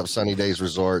you hit up Sunny Days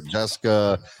Resort.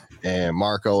 Jessica and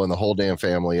Marco and the whole damn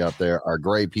family up there are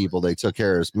great people. They took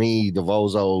care of us, me,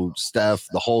 Devozo, Steph,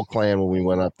 the whole clan when we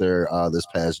went up there this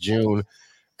past June.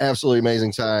 Absolutely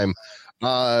amazing time.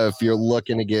 If you're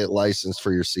looking to get licensed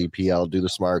for your CPL, do the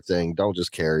smart thing. Don't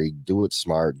just carry. Do it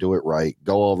smart. Do it right.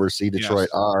 Go over, see Detroit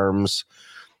Arms.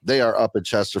 They are up at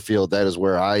Chesterfield. That is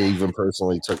where I even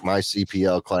personally took my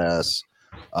CPL class.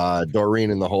 Doreen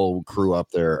and the whole crew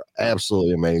up there,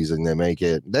 absolutely amazing. They make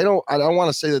it. I don't want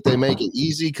to say that they make it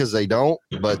easy because they don't,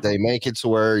 but they make it to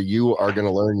where you are going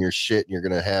to learn your shit and you're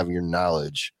going to have your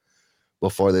knowledge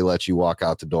before they let you walk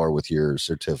out the door with your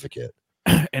certificate.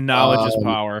 And knowledge is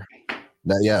power.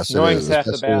 Yes, knowing it is. half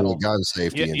the Especially battle. with gun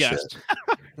safety and yes. shit.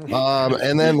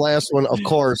 And then last one, of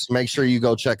course, make sure you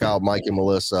go check out Mike and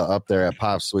Melissa up there at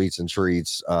Pop Sweets and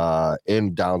Treats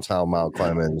in downtown Mount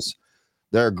Clemens.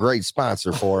 They're a great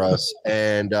sponsor for us,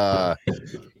 and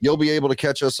you'll be able to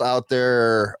catch us out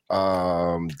there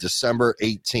December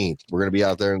 18th. We're going to be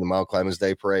out there in the Mount Clemens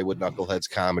Day Parade with Knuckleheads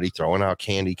Comedy, throwing out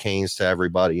candy canes to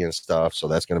everybody and stuff. So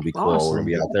that's going to be cool. Awesome. We're going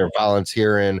to be out there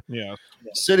volunteering. Yeah.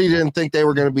 City didn't think they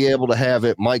were going to be able to have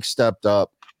it. Mike stepped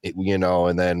up,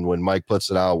 and then when Mike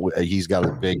puts it out, he's got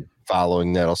a big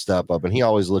following that'll step up, and he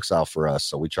always looks out for us.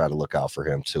 So we try to look out for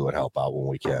him too and help out when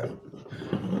we can.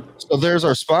 So there's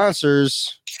our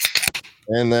sponsors,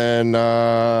 and then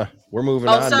we're moving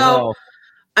on now.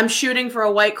 I'm shooting for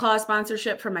a White Claw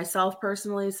sponsorship for myself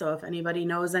personally. So if anybody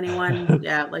knows anyone,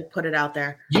 put it out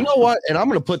there. You know what? And I'm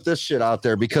going to put this shit out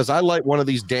there because I light one of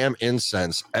these damn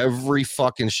incense every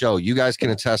fucking show. You guys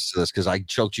can attest to this because I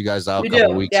choked you guys out a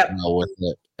couple weeks ago with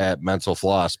it at Mental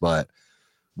Floss. But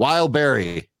Wild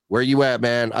Berry, where you at,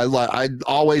 man? I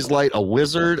always light a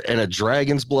wizard and a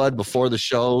dragon's blood before the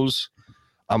shows.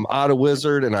 I'm out of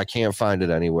wizard and I can't find it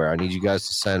anywhere. I need you guys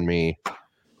to send me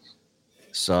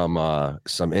some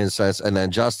incense, and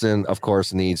then Justin, of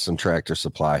course, needs some Tractor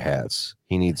Supply hats.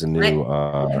 He needs a new.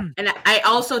 And I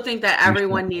also think that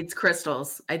everyone needs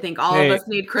crystals. I think all of us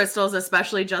need crystals,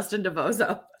 especially Justin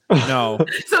DeVozo. No.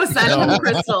 So send him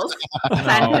crystals.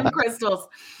 Send him crystals.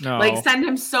 No. Like send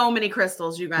him so many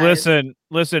crystals, you guys.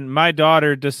 Listen. My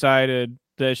daughter decided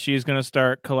that she's going to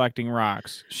start collecting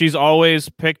rocks. She's always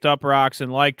picked up rocks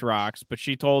and liked rocks, but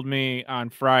she told me on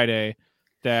Friday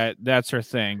that that's her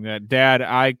thing. That, Dad,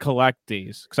 I collect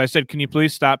these. Because I said, can you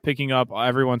please stop picking up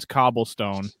everyone's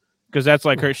cobblestone? Because that's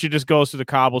like her. She just goes to the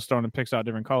cobblestone and picks out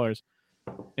different colors.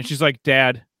 And she's like,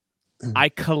 Dad, I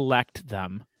collect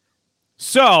them.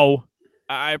 So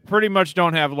I pretty much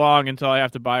don't have long until I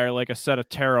have to buy her like a set of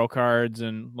tarot cards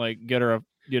and like get her a,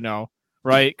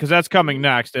 right? Because that's coming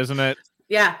next, isn't it?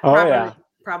 Yeah.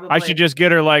 Probably. I should just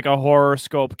get her like a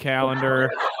horoscope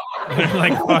calendar,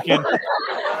 like fucking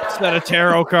set of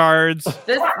tarot cards.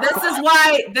 This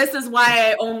is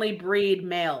why I only breed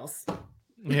males.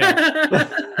 Yeah.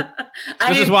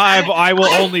 This is why I will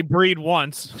only breed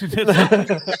once.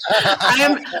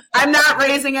 I'm not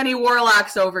raising any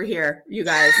warlocks over here, you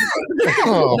guys.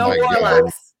 No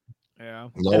warlocks. God. Yeah.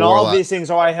 No and all of these things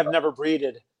I have never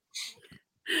breeded.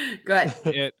 Good.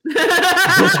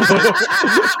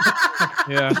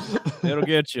 Yeah. It'll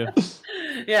get you.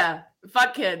 Yeah.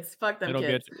 Fuck kids. Fuck them It'll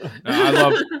kids. Get you.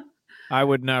 No, I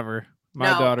would never. My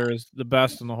daughter is the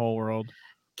best in the whole world.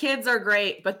 Kids are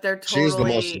great, but they're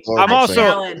totally a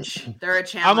challenge. They're a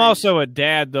challenge. I'm also a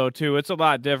dad though too. It's a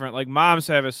lot different. Like moms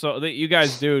have it so you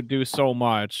guys do so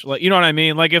much. Like, you know what I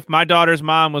mean? Like if my daughter's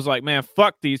mom was like, "Man,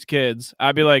 fuck these kids,"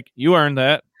 I'd be like, "You earned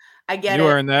that. I get you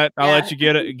earned that. I'll let you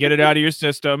get it out of your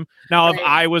system." Now, if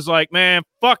I was like, "Man,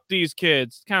 fuck these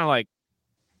kids," kind of like,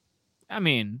 I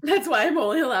mean, that's why I'm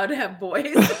only allowed to have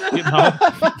boys.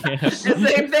 Yeah.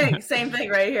 Same thing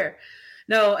right here.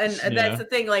 No, and that's the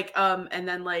thing. Like, and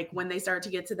then like when they start to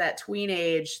get to that tween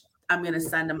age, I'm gonna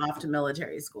send them off to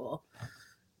military school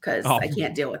because I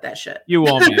can't deal with that shit. You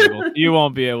won't be able. You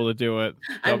won't be able to do it.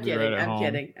 I'm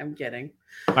kidding.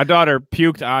 My daughter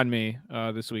puked on me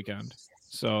this weekend,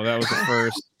 so that was the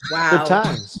first. Wow. Good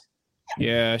times.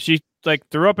 Yeah, she like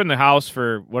threw up in the house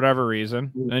for whatever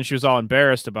reason, and then she was all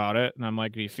embarrassed about it. And I'm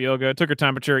like, "Do you feel good?" Took her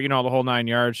temperature, the whole 9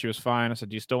 yards. She was fine. I said,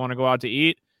 "Do you still want to go out to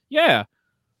eat?" Yeah.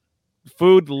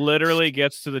 Food literally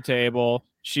gets to the table.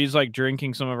 She's like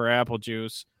drinking some of her apple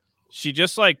juice. She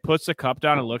just like puts the cup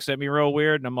down and looks at me real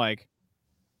weird. And I'm like,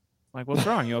 "What's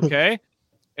wrong? You okay?"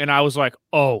 And I was like,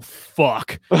 "Oh,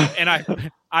 fuck." And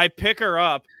I pick her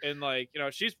up and like,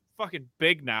 she's fucking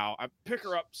big now. I pick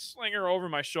her up, sling her over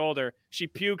my shoulder. She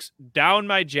pukes down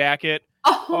my jacket,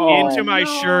 into my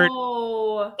shirt.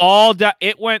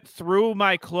 It went through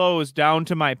my clothes down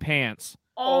to my pants.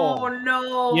 Oh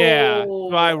no! Yeah,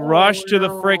 so I rushed to the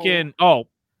freaking all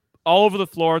over the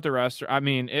floor at the restaurant. I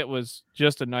mean, it was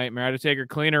just a nightmare. I had to take her,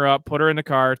 clean her up, put her in the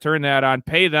car, turn that on,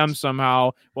 pay them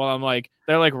somehow. While I'm like,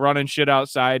 they're like running shit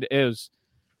outside. It's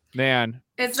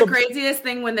the craziest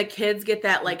thing when the kids get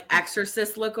that like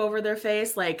exorcist look over their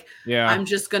face. Like, I'm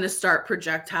just gonna start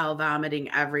projectile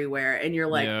vomiting everywhere, and you're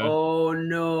like, oh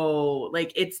no!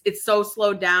 Like it's so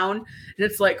slowed down, and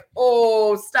it's like,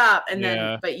 oh stop, and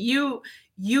then but you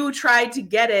tried to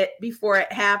get it before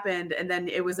it happened, and then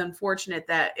it was unfortunate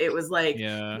that it was like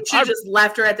you should just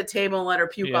left her at the table and let her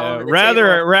puke all over the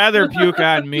table. Rather puke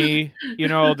on me,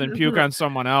 than puke on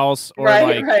someone else, or or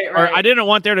I didn't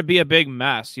want there to be a big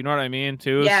mess. You know what I mean,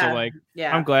 too. So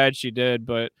I'm glad she did,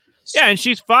 but and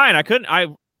she's fine. I couldn't.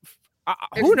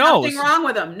 Who knows? Nothing wrong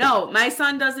with him. No, my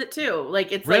son does it too.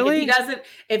 Like it's really? like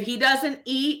if he doesn't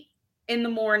eat in the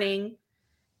morning,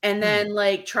 and then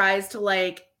like tries to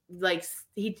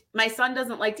my son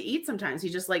doesn't like to eat sometimes. He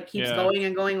just like keeps going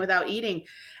and going without eating,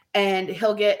 and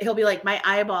he'll be like, my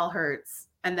eyeball hurts,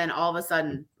 and then all of a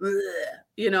sudden, really?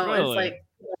 It's like,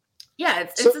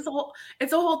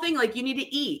 it's a whole thing. Like you need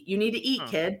to eat,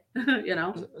 kid.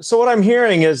 So what I'm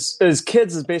hearing is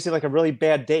kids is basically like a really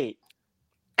bad date.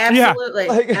 Absolutely,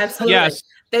 absolutely. Yes,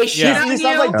 they shit on you. These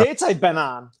sound like dates I've been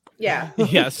on. Yeah.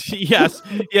 Yes.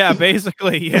 Yeah.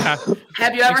 Basically. Yeah.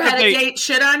 Have you ever had a date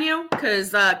shit on you?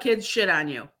 Because kids shit on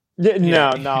you.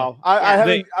 No. I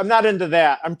haven't. I'm not into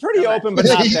that. I'm pretty open, but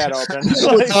not that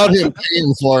open. Without him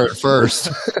paying for it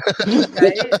first.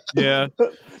 Right? Yeah.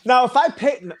 Now, if I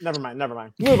pay, never mind.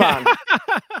 Move on.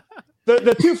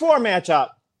 The 2-4 matchup.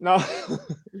 No.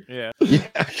 Yeah.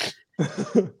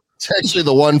 It's actually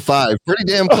the 1-5. Pretty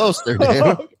damn close there,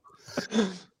 Dan.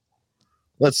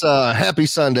 Let's happy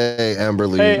Sunday,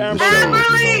 Amberly. Hey,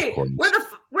 Amberly,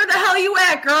 where the hell you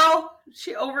at, girl?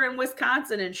 She over in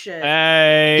Wisconsin and shit.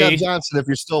 Hey, Deb Johnson, if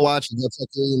you're still watching, go check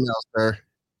your emails, sir.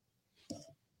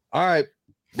 All right.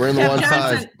 We're in the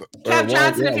 1-5. Kev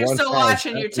Johnson, if you're still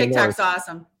watching, your TikTok's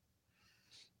awesome.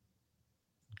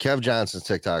 Kev Johnson's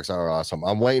TikToks are awesome.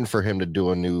 I'm waiting for him to do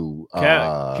a new.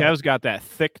 Kev's got that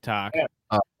thick talk.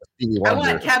 I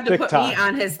want Kev to put me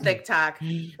on his TikTok.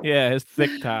 Yeah, his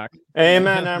thick talk.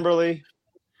 Amen, Amberly.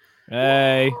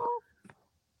 Hey.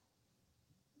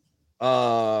 Yeah.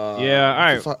 All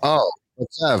right. Oh,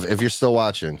 Kev, if you're still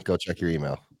watching, go check your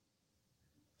email.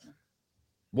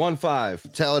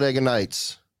 1-5. Talladega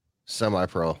Nights.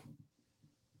 Semi-pro.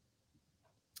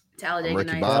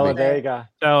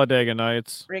 Talladega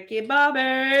Nights. Ricky Bobby.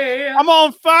 I'm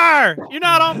on fire. You're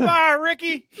not on fire,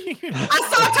 Ricky.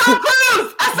 I saw Tom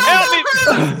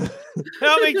Cruise.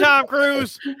 Help me, Tom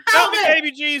Cruise. Help me,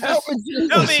 baby Jesus.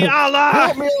 Help me,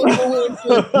 Allah.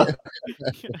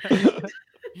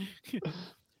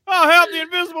 Oh, help, the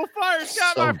invisible fire's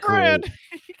got my friend.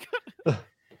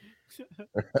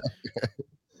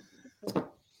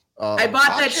 I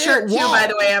bought that shirt too, by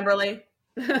the way, Amberly.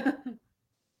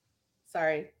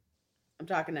 Sorry. I'm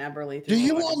talking to Amberly. Do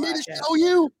you want me to show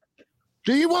you?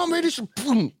 Do you want me to show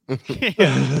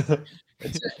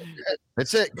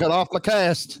That's it. Cut off my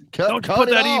cast. Don't put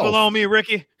that evil on me,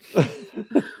 Ricky.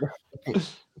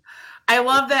 I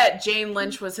love that Jane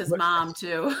Lynch was his mom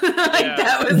too.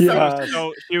 That was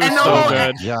so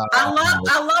good. Yeah. I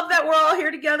love that we're all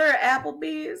here together at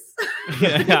Applebee's.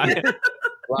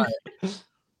 Right.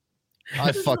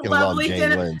 I fucking love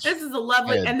Jane Lynch. This is a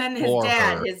lovely, and then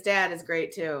his dad is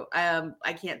great too.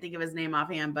 I can't think of his name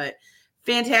offhand, but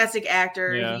fantastic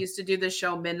actor. Yeah. He used to do the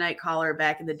show Midnight Caller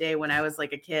back in the day when I was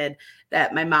like a kid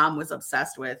that my mom was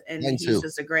obsessed with, and he's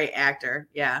just a great actor.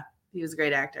 Yeah, he was a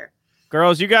great actor.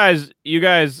 Girls, you guys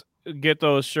get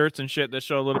those shirts and shit that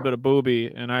show a little bit of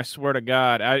booby, and I swear to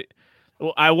God, I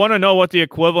want to know what the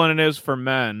equivalent is for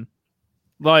men,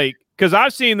 like, because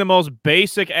I've seen the most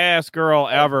basic ass girl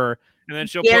ever. And then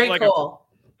she'll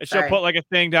put like a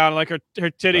thing down, like her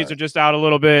titties are just out a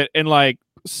little bit, and like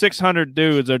 600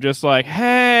 dudes are just like,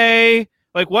 "Hey,"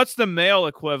 like, what's the male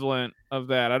equivalent of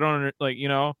that? I don't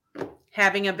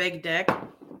having a big dick.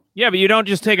 Yeah, but you don't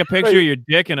just take a picture of your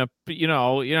dick and you're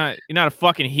not a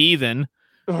fucking heathen,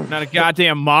 not a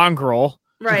goddamn mongrel,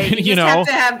 right? You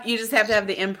just have to have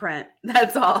the imprint.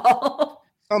 That's all.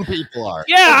 Some people are.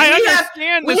 Yeah, I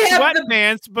understand the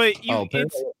sweatpants, but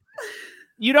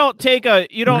you don't take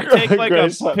like a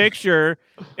picture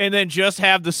and then just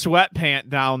have the sweatpant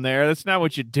down there. That's not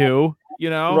what you do,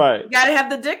 Right. You gotta have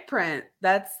the dick print.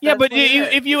 That's but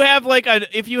if you have like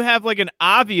an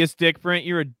obvious dick print,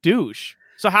 you're a douche.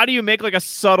 So how do you make like a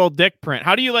subtle dick print?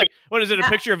 How do you what is it? A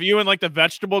picture of you in like the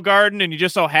vegetable garden and you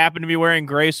just so happen to be wearing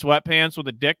gray sweatpants with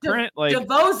a dick print? Like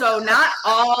DeVozo, not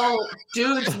all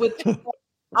dudes with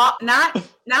not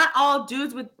all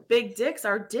dudes with big dicks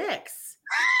are dicks.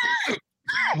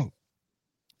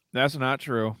 That's not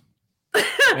true.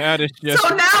 Yeah, it's just...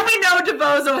 So now we know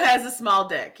DeVozo has a small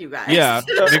dick, you guys. Yeah,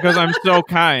 because I'm so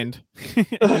kind.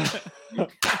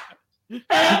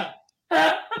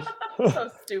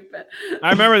 So stupid. I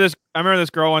remember this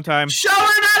girl one time. Show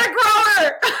her, not a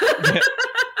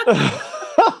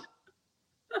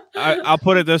grower. I'll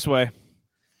put it this way.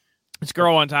 This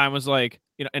girl one time was like,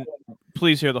 and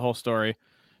please hear the whole story.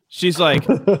 She's like,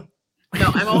 no,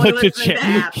 I'm only listening to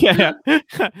half. Yeah.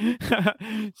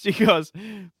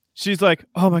 She's like,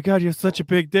 oh my God, you have such a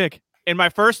big dick. And my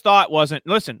first thought wasn't,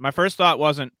 yeah.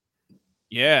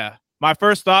 My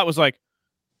first thought was like,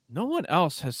 no one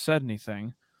else has said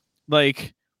anything.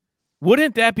 Like,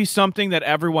 wouldn't that be something that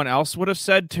everyone else would have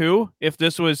said too if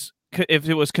it was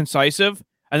concisive?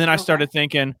 And then I started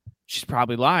thinking, she's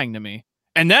probably lying to me.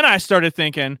 And then I started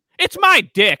thinking, it's my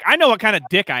dick. I know what kind of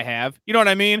dick I have. You know what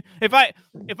I mean? If I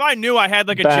knew I had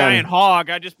like a giant hog,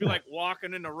 I'd just be like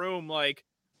walking in the room, like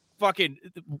fucking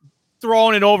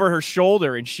throwing it over her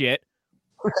shoulder and shit.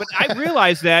 But I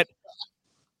realized that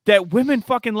women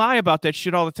fucking lie about that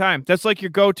shit all the time. That's like your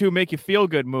go-to make you feel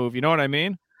good move. You know what I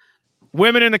mean?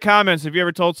 Women in the comments, have you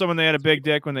ever told someone they had a big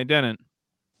dick when they didn't?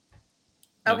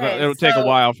 Okay. It'll take a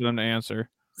while for them to answer.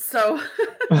 So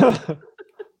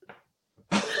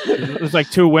there's like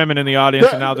two women in the audience,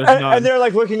 and now there's none. And they're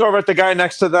like looking over at the guy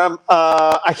next to them.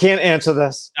 I can't answer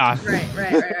this.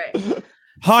 Right.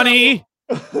 Honey,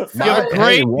 you have a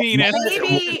great penis.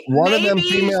 One of them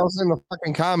females in the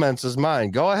fucking comments is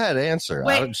mine. Go ahead, answer.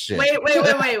 Wait,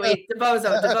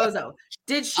 DeVozo.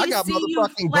 Did she see you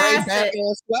flaccid?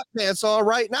 Sweatpants on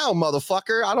right now,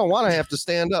 motherfucker. I don't want to have to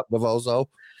stand up, DeVozo.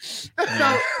 So,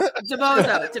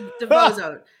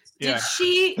 DeVozo. Did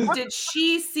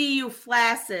she see you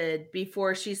flaccid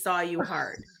before she saw you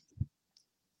hard?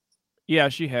 Yeah,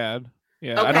 she had.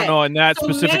 Yeah, okay. I don't know in that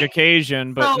specific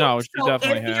occasion, but no, she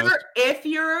definitely has. If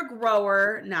you're a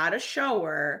grower, not a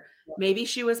shower, maybe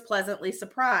she was pleasantly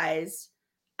surprised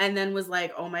and then was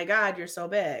like, oh my God, you're so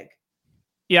big.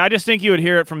 Yeah, I just think you would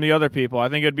hear it from the other people. I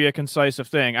think it'd be a concisive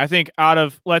thing. I think out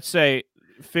of, let's say,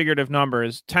 figurative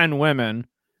numbers, 10 women,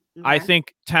 okay. I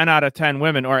think 10 out of 10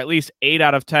 women, or at least 8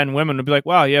 out of 10 women would be like,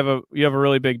 wow, you have a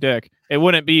really big dick. It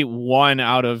wouldn't be 1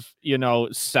 out of,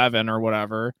 7 or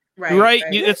whatever. Right?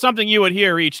 It's something you would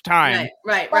hear each time.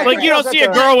 Right. Like you don't see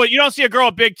a girl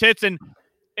with big tits and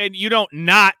you don't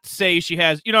not say she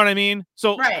has, you know what I mean?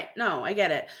 So right. No, I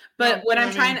get it. But what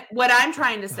I'm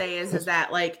trying to say is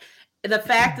that like the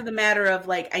fact of the matter of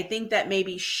like, I think that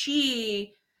maybe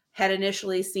she had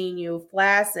initially seen you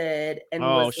flaccid and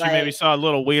was she like, maybe saw a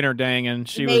little wiener dang and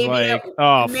she was like,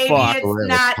 oh fuck.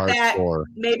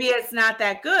 Maybe it's not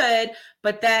that good.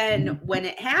 But then when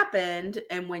it happened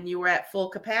and when you were at full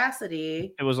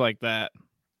capacity, it was like that.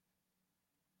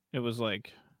 It was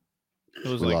like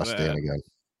we lost Dan again.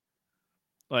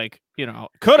 Like,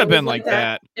 could have been like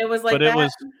that. It was like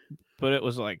that. But it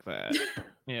was like that.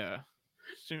 Yeah.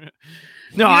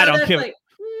 No, I don't give it.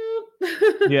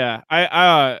 Yeah,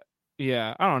 I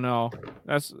don't know.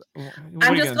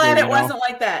 I'm just glad it wasn't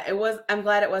like that. I'm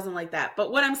glad it wasn't like that.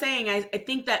 But what I'm saying, I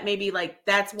think that maybe like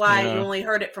that's why you only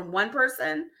heard it from one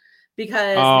person,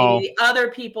 because maybe the other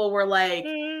people were like,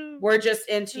 we're just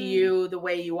into you the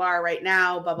way you are right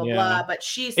now, blah blah blah. But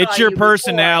it's your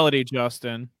personality, before.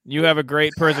 Justin. You have a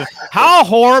great person. How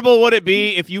horrible would it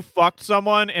be if you fucked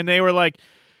someone and they were like,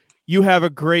 you have a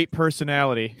great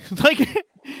personality? Like,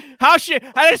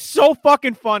 that is so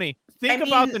fucking funny. Think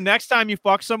about the next time you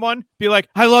fuck someone, be like,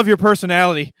 I love your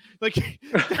personality. Like, that'd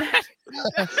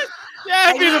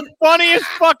be the funniest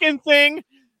fucking thing.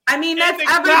 I mean, that's in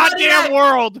the goddamn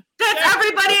world. That's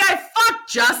everybody I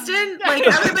fucked, Justin. Like,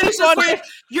 everybody's just like,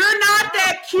 you're not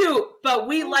that cute, but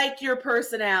we like your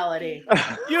personality.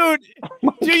 Dude,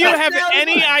 do you have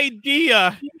any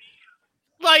idea?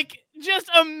 Like, just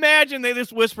imagine they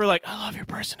just whisper like, I love your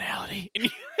personality. And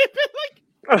you'd be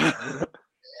like,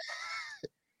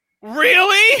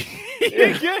 really?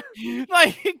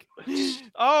 Like,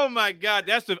 oh my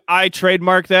God, I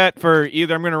trademark that for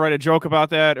either I'm going to write a joke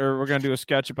about that or we're going to do a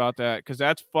sketch about that, because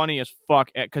that's funny as fuck.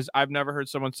 Because I've never heard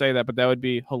someone say that, but that would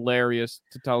be hilarious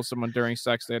to tell someone during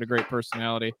sex they had a great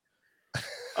personality.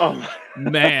 Oh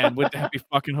man, would that be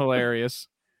fucking hilarious?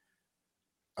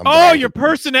 Your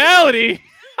personality.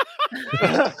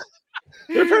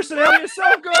 Your personality is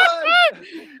so good.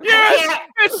 Yes,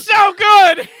 it's so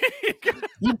good.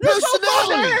 Your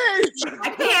personality. I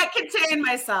can't contain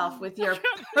myself with your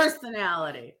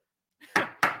personality.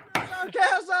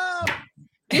 Sarcasm.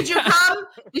 Did you come?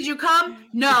 Did you come?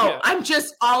 No, yeah. I'm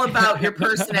just all about your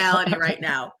personality right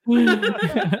now.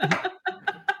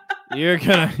 You're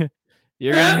gonna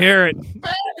hear it.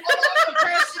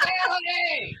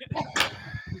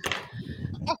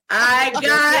 I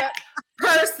got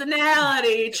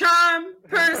personality, charm,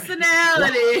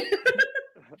 personality.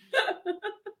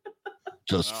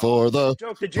 Just for the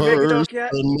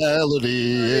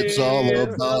personality, it's all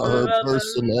about her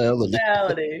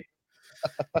personality.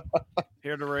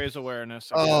 Here to raise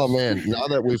awareness. Oh man, now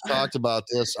that we've talked about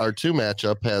this, our 2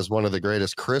 matchup has one of the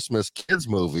greatest Christmas kids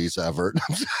movies ever.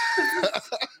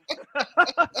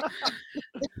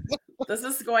 This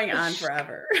is going on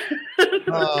forever.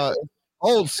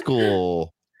 Old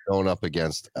school going up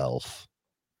against Elf.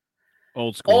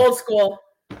 Old school. Old school.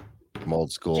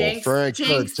 Old school. Jinx, Frank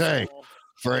the Tank.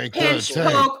 Frank Pinch, the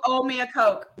Tank. Coke, owe me a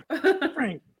Coke.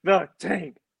 Frank the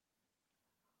Tank.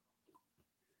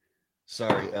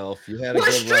 Sorry, Elf. You had a We're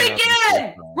good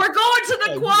streaking. We're going to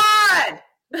the quad.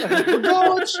 We're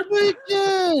going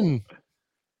streaking.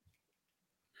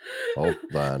 Hold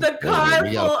on. The car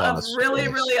full of really,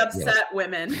 really upset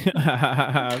women.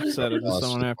 I've said it to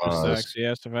someone after sex. He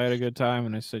asked if I had a good time,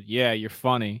 and I said, yeah, you're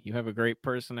funny. You have a great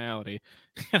personality.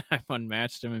 I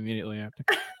unmatched him immediately after.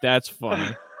 That's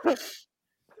funny.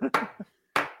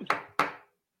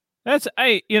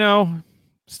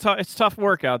 It's tough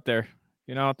work out there.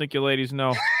 I think you ladies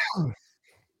know.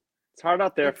 It's hard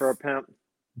out there for a pimp.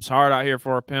 It's hard out here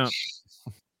for a pimp.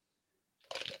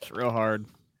 It's real hard.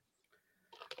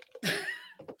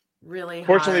 Really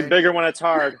Fortunately, hard. bigger when it's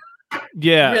hard.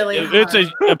 Yeah, really it's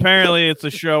apparently it's a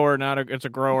shower, it's a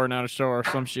grower, not a shower.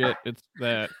 Some shit. It's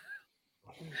that.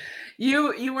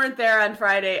 You weren't there on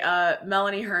Friday.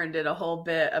 Melanie Hearn did a whole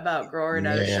bit about grower,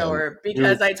 not a shower,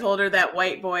 because I told her that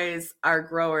white boys are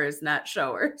growers, not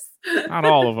showers. Not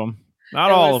all of them.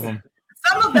 Not all of them.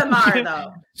 Some of them are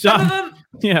though. Some of them.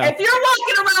 Yeah. If you're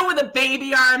walking around with a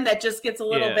baby arm that just gets a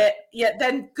little bit,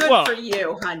 then good for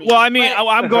you, honey. Well, I mean,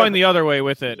 I'm going the other way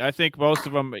with it. I think most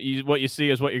of them, what you see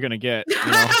is what you're going to get.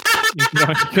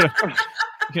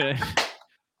 A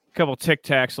couple Tic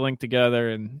Tacs linked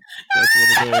together, and that's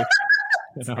what it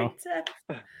is.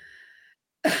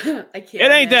 I can't.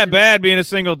 It ain't that bad being a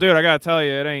single dude. I gotta tell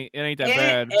you, it ain't that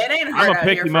bad. It ain't hard. I'm a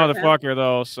picky motherfucker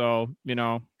though, so hey.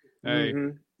 Mm-hmm.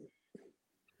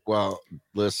 Well,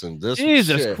 listen, this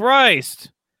Jesus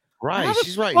Christ. Right,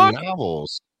 she's writing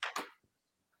novels.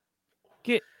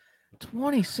 Get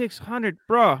 2,600,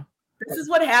 bro. This is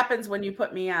what happens when you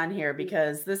put me on here,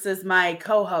 because this is my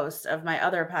co-host of my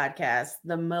other podcast,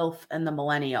 The MILF and the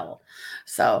Millennial.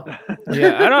 So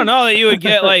yeah, I don't know that you would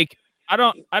get like I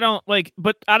don't like,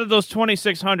 but out of those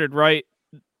 2,600, right?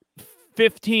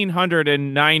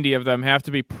 1,590 of them have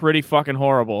to be pretty fucking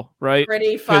horrible, right?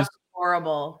 Pretty fucking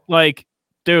horrible. Like,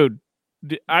 dude,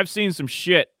 I've seen some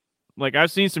shit. Like,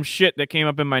 I've seen some shit that came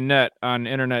up in my net on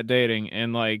internet dating,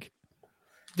 and like,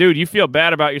 dude, you feel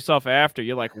bad about yourself after.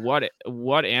 You're like, what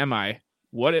am I?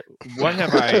 What have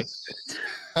I?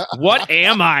 What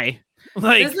am I?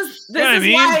 Like, this is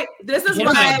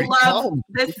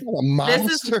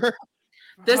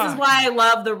why I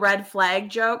love the red flag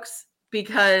jokes,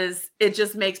 because it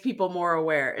just makes people more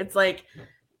aware. It's like,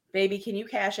 baby, can you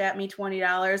cash at me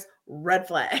 $20? Red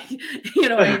flag. You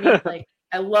know what I mean? Like,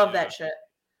 I love that shit.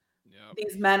 Yep.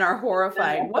 These men are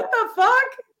horrified. What the fuck?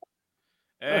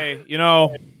 Hey,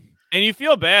 and you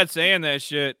feel bad saying that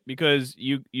shit, because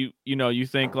you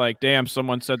think like, damn,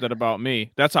 someone said that about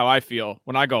me. That's how I feel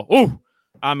when I go, ooh,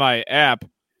 on my app.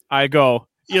 I go,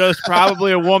 there's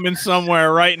probably a woman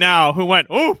somewhere right now who went,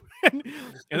 ooh, and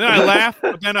then I laugh,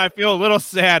 but then I feel a little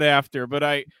sad after. But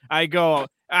I go,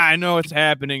 I know it's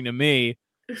happening to me,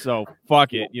 so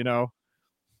fuck it,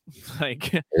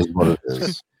 Like, it is what it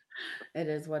is. It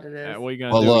is what it is. What are you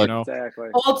gonna do? Exactly.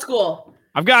 Old school.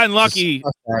 I've gotten lucky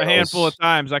a handful of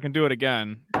times. I can do it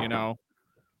again. We're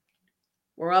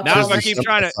up. Now, if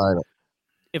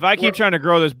I keep trying to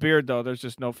grow this beard, though, there's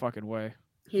just no fucking way.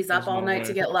 He's up all night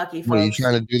to get lucky. Folks. What, are you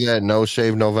trying to do that No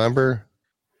Shave November?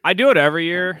 I do it every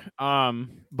year.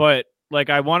 But like,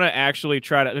 I want to actually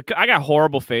try to. I got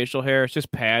horrible facial hair. It's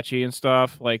just patchy and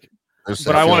stuff. Like,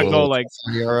 but I want to go like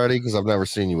already, because I've never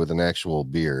seen you with an actual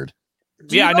beard.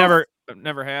 I've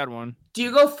never had one. Do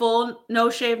you go full No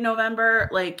Shave November?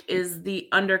 Like, is the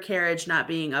undercarriage not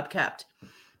being upkept?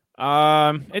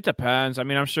 It depends. I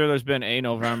mean, I'm sure there's been a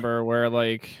November where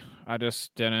like I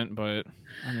just didn't, but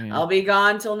I mean, I'll be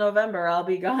gone till November.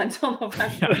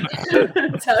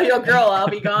 Tell your girl I'll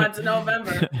be gone to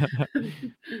November.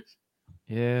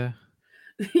 Yeah.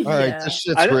 All right, this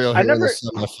shit's real here in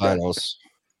the semifinals.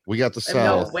 We got the South.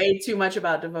 I know way too much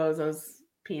about DeVozo's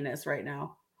penis right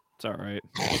now. It's all right.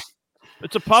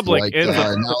 It's a public.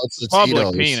 It's a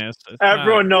public penis.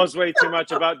 Everyone knows way too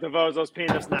much about DeVozo's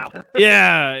penis now.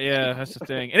 Yeah, that's the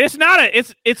thing. And it's not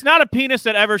a penis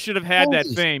that ever should have had that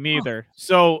fame either.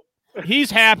 So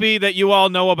he's happy that you all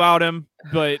know about him,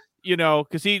 but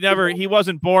because he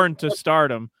wasn't born to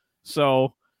stardom.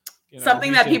 So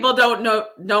something that people don't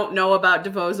know about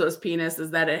DeVozo's penis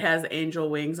is that it has angel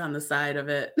wings on the side of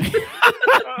it.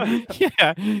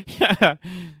 Yeah.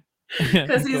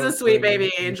 Because he's a sweet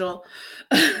baby angel.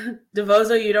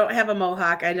 DeVozo, you don't have a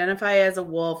mohawk. Identify as a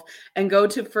wolf and go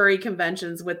to furry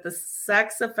conventions with the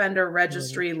sex offender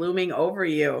registry looming over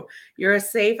you. You're a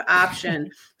safe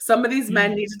option. Some of these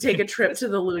men need to take a trip to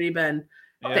the loony bin.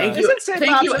 Yeah. Thank you.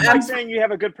 Thank you. I'm saying you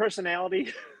have a good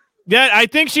personality. Yeah, I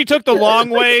think she took the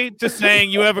long way to saying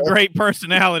you have a great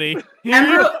personality.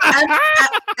 I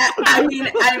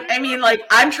mean, like,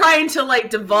 I'm trying to like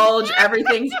divulge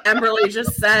everything Emberly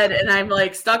just said, and I'm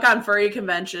like stuck on furry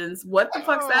conventions. What the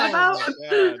fuck's that about?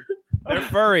 They're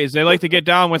furries. They like to get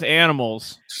down with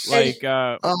animals. And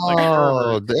Jay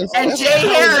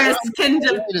Harris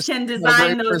can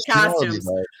design those costumes.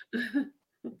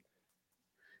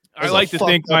 I like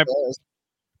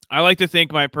to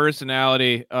think my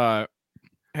personality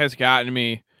has gotten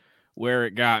me where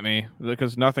it got me,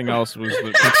 because nothing else was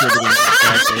the contributing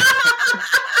factor.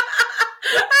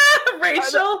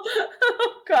 Rachel,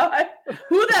 oh God,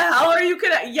 who the hell are you?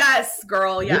 Yes,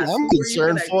 girl. Yes, I'm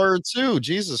concerned for her too.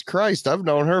 Jesus Christ, I've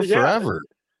known her forever.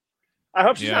 I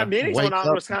hope she's not meeting someone out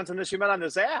in Wisconsin that she met on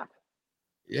this app.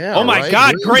 Yeah. Oh my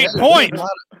God, great point.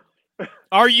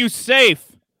 Are you safe?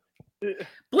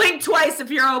 Blink twice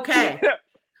if you're okay.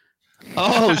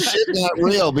 Oh shit, not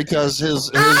real, because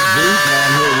his dude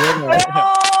down here with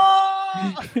her.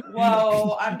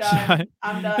 Whoa, I'm done.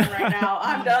 I'm done right now.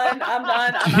 I'm done. I'm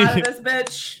out of this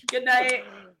bitch. Good night.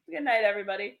 Good night,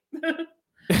 everybody.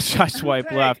 I swipe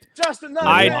left. Just another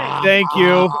Thank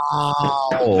you.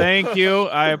 Wow. Thank you.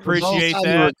 I appreciate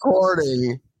that.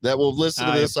 Recording that will listen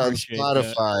to this on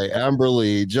Spotify.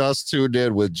 Amberly just tuned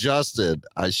in with Justin.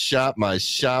 I shot my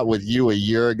shot with you a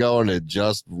year ago, and it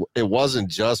wasn't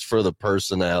just for the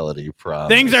personality problem.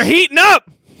 Things are heating up.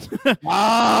 Coming in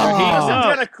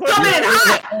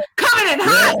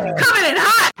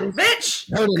hot, bitch.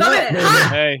 Coming in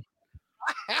hot. Hey.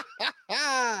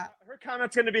 Her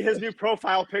comment's gonna be his new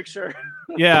profile picture.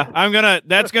 Yeah,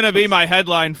 that's gonna be my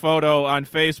headline photo on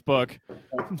Facebook,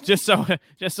 just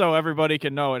so everybody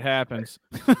can know it happens.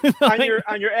 on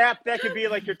your app, that could be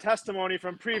like your testimony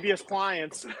from previous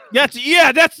clients. That's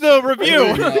the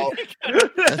review.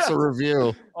 That's a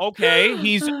review. Okay,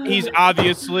 he's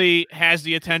obviously has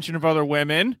the attention of other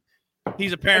women.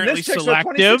 He's apparently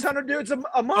selective. 2,600 dudes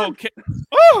a month. Okay.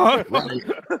 Oh,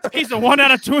 he's a 1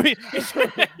 out of 2.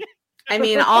 I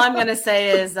mean, all I'm gonna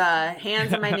say is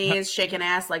hands on my knees, shaking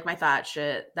ass like my thought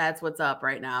shit. That's what's up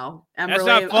right now. Emberly. That's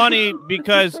not funny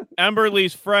because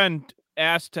Emberly's friend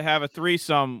asked to have a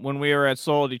threesome when we were at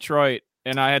Soul Detroit,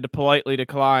 and I had to politely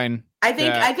decline. I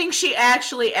think she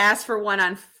actually asked for one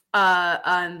on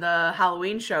the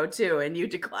Halloween show too, and you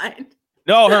declined.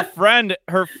 No, her friend.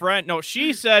 No,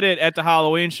 she said it at the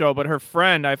Halloween show, but her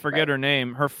friend, I forget her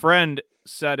name. Her friend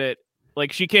said it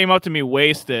like she came up to me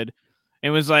wasted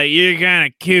and was like, "You're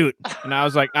kind of cute," and I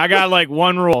was like, "I got like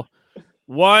one rule.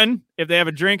 One, if they have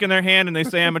a drink in their hand and they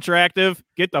say I'm attractive,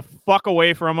 get the fuck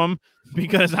away from them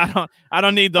because I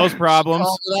don't need those problems."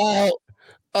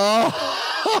 Oh.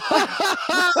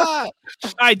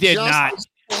 I did not.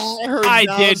 I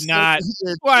did not.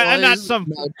 Why? I'm not some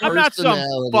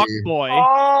fuck boy.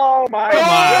 Oh my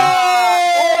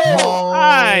God! Oh,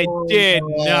 I did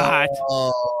not.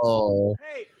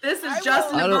 Hey, this is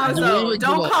Justin DeMozo.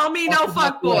 Don't call me no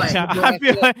fuck boy.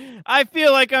 I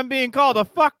feel like I'm being called a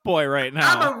fuck boy right now.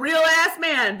 I'm a real ass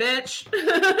man, bitch.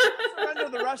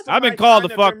 I've been called a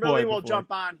fuck boy. We'll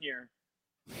jump on here.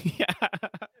 Yeah.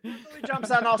 If Billy jumps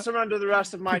on, I'll surrender the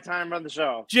rest of my time on the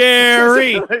show.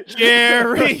 Jerry.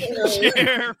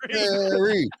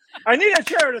 I need a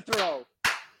chair to throw.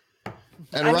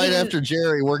 And after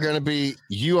Jerry, we're going to be,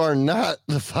 you are not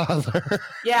the father.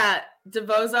 Yeah,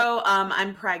 DeVozo,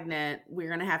 I'm pregnant. We're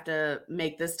going to have to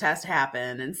make this test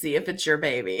happen and see if it's your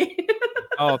baby.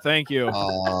 Oh, thank you.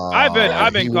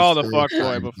 I've been called a fuck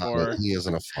boy before. He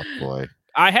isn't a fuck boy.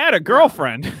 I had a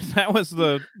girlfriend. That was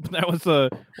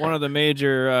one of the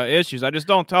major issues. I just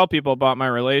don't tell people about my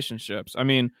relationships. I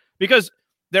mean, because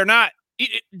they're not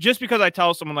just because I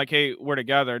tell someone like, "Hey, we're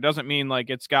together," doesn't mean like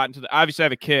it's gotten to the. Obviously, I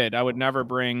have a kid. I would never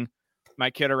bring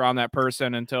my kid around that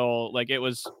person until like it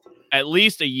was at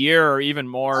least a year or even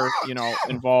more,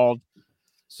 involved.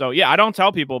 So yeah, I don't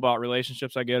tell people about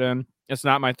relationships I get in. It's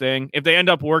not my thing. If they end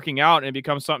up working out and it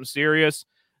becomes something serious,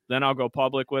 then I'll go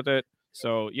public with it.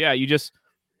 So yeah, you just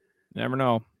never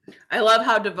know. I love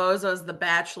how DeVozo's the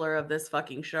bachelor of this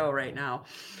fucking show right now.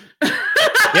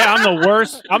 Yeah, I'm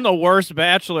the worst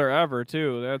bachelor ever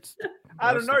too.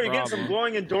 I don't know. You're getting some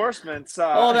glowing endorsements.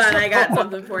 Hold on, I got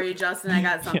something for you, Justin. I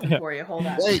got something for you. Hold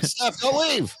on. Wait, Steph, don't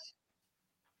leave.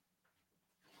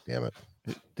 Damn it.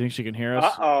 Think she can hear us?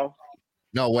 Uh-oh.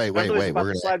 No, wait. We're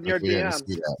gonna slide in your DM.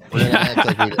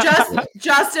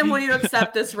 Justin, will you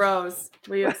accept this rose?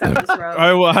 Will you accept this rose?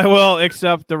 I will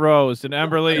accept the rose. And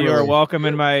Emberly, you are welcome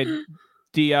in my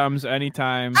DMs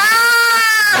anytime.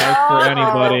 For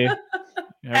anybody.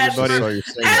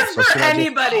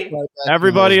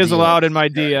 Everybody is allowed in my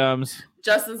DMs.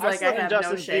 Justin's like, I have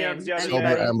no shame.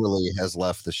 Emberly has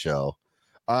left the show.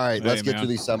 All right, let's get to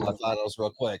these semifinals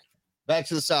real quick. Back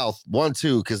to the South,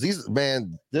 1-2, because this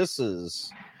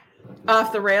is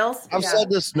off the rails. I've said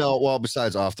this. No, well,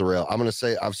 besides off the rail, I'm going to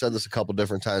say I've said this a couple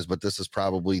different times, but this is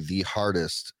probably the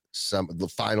hardest,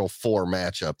 the final four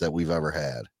matchup that we've ever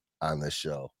had on this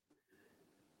show.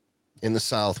 In the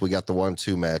South, we got the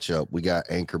 1-2 matchup. We got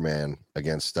Anchorman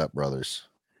against Step Brothers.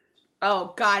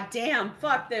 Oh, goddamn.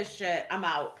 Fuck this shit. I'm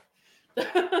out.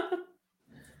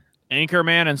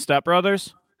 Anchorman and Step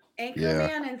Brothers?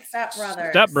 Anchorman and Step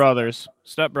Brothers.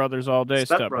 Step Brothers all day.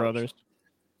 Step Brothers.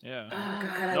 Yeah. Oh,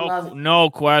 God, no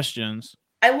questions.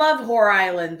 I love Whore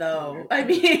Island, though. I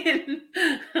mean,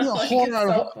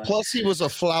 plus he was a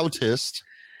flautist.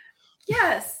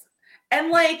 Yes.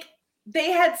 And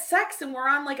they had sex and were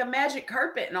on like a magic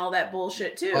carpet and all that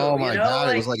bullshit too. Oh my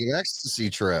God. It was like an ecstasy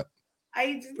trip.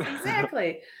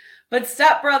 Exactly. But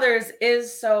Step Brothers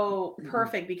is so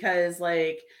perfect because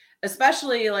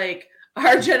especially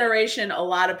our generation, a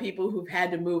lot of people who've had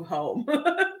to move home,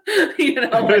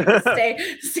 stay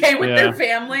with their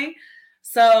family.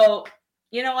 So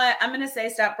You know what? I'm going to say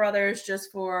Step Brothers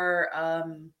just for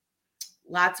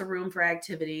lots of room for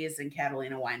activities and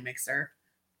Catalina wine mixer.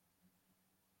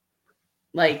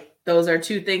 Like, those are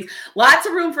two things. Lots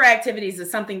of room for activities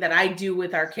is something that I do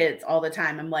with our kids all the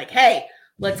time. I'm like, hey,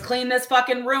 let's clean this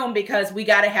fucking room because we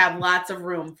got to have lots of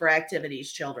room for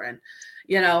activities, children.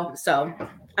 You know, so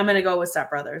I'm going to go with Step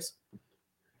Brothers.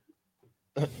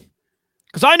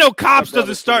 Because I know Cops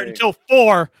doesn't start until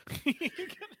 4.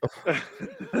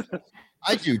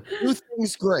 I do 2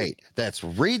 things great. That's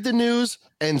read the news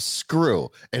and screw.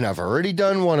 And I've already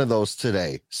done one of those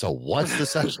today. So what's the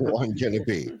second one going to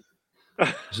be?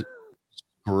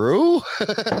 Screw?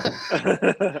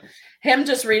 Him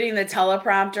just reading the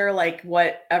teleprompter, like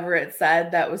whatever it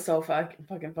said, that was so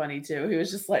fucking funny too. He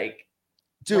was just like,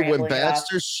 dude, when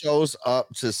Baxter shows up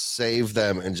to save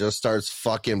them and just starts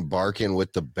fucking barking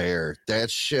with the bear, that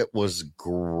shit was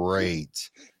great.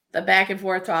 The back and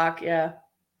forth talk, yeah.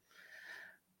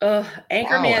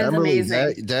 Anchorman's Emily,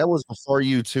 amazing. That was before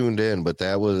you tuned in, but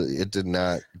it did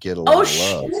not get a lot of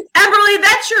love. Emily,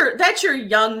 that's your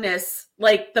youngness.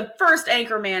 Like, the first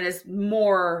Anchorman is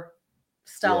more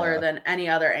stellar than any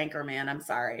other Anchorman. I'm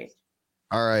sorry.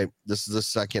 All right, this is the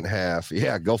second half.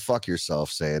 Yeah, go fuck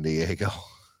yourself, San Diego.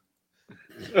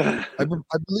 I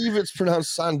believe it's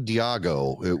pronounced San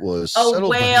Diego. It was a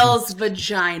whale's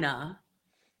vagina.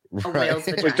 Right. A whale's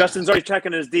vagina. But Justin's already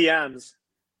checking his DMs.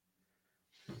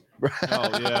 Oh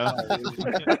yeah,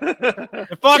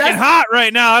 it's fucking hot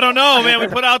right now. I don't know, man. We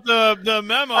put out the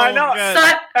memo. I know.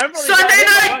 Sunday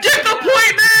night dick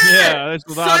appointment. Yeah, there's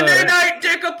a lot Sunday night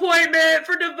dick appointment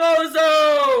for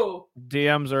DeVozo.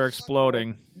 DMs are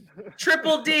exploding.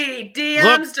 Triple D,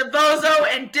 DMs, DeVozo,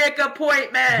 and dick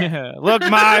appointment. Yeah. Look,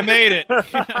 I made it.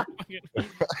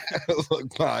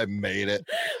 Look, I made it.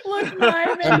 Look,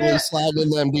 I made I'm it.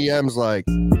 sliding them DMs like.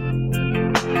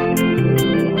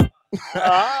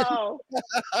 Oh,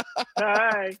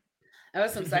 hi. That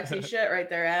was some sexy shit right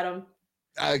there, Adam.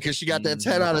 Because she got that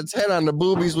 10 out of 10 on the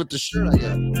boobies with the shirt I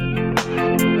got.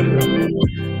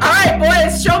 All right,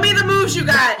 boys, show me the moves you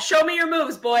got. Show me your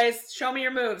moves, boys. Show me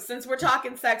your moves. Since we're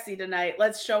talking sexy tonight,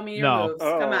 let's show me your moves.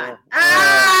 Come on.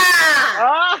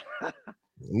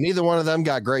 Neither one of them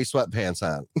got gray sweatpants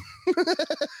on.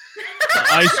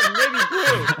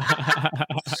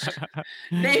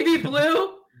 Navy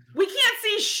blue? We can't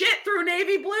see shit through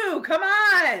navy blue. Come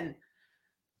on.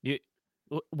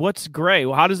 What's gray?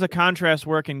 How does the contrast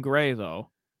work in gray, though?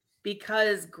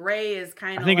 Because gray is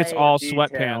kind of I think it's all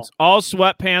sweatpants. All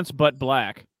sweatpants but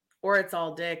black. Or it's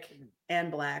all dick and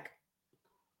black.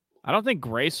 I don't think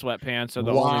gray sweatpants are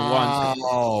the only ones.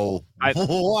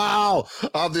 Wow.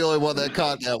 I'm the only one that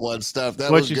caught that one stuff. That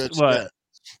was good shit.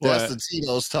 That's the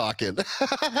Tito's talking.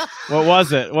 What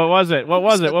was it? What was it?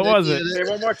 Say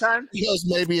one more time. He goes,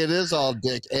 maybe it is all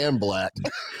dick and black.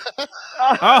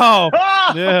 Oh,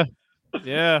 yeah.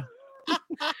 Yeah.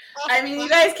 I mean, you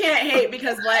guys can't hate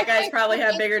because black guys probably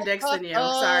have bigger dicks than you.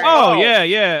 Sorry. Oh,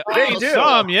 yeah. They do.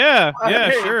 Some, yeah.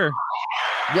 Yeah, sure.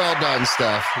 Well done,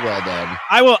 Steph. Well done.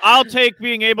 I'll take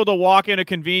being able to walk in a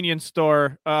convenience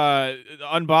store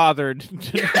unbothered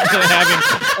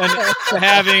to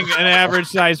having an average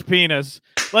sized penis.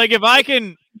 Like if I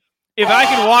can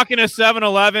walk in a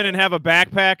 7-Eleven and have a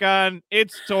backpack on,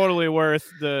 it's totally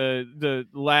worth the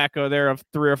lack of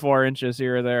 3 or 4 inches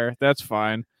here or there. That's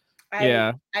fine.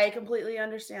 I completely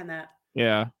understand that.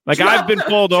 Yeah. Like I've been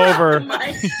pulled over.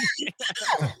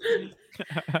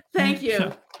 Thank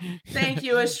you. Thank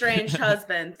you, estranged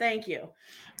husband. Thank you.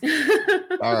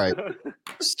 All right.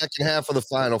 Second half of the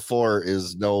Final Four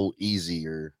is no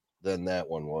easier than that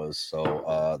one was.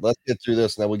 So let's get through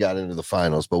this, and then we got into the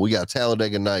finals. But we got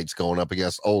Talladega Nights going up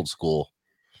against Old School.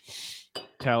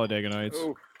 Talladega Nights.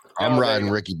 Ooh, I'm riding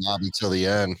Ricky Bobby till the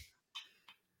end.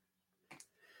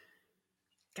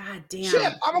 God damn.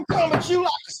 Shit, I'm gonna come at you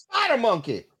like a spider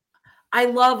monkey. I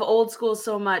love Old School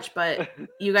so much, but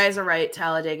you guys are right.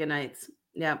 Talladega Nights.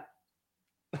 Yep.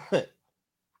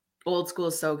 Old School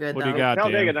is so good, What though. do you got,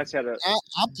 Talladega Dan? Nights had I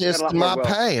pissed in my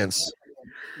pants.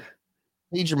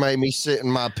 Teacher made me sit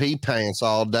in my pee pants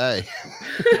all day.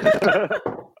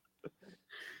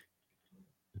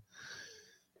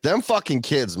 Them fucking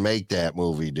kids make that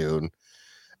movie, dude.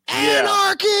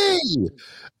 Anarchy!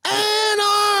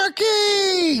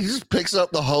 Anarchy! Just picks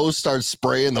up the hose, starts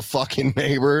spraying the fucking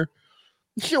neighbor.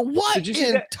 What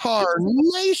in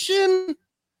tarnation?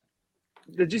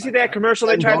 Did you see that commercial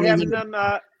they tried having them,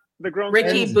 the grown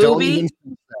Ricky kids? Booby?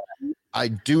 I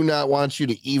do not want you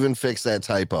to even fix that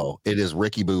typo. It is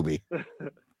Ricky Booby.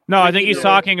 No, I think he's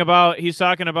talking about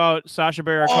Sacha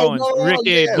Baron Cohen's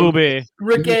Ricky Booby.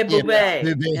 Ricky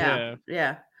Booby.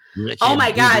 Yeah. Oh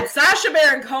my God, Sacha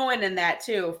Baron Cohen in that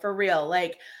too, for real.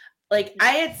 Like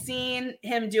I had seen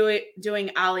him doing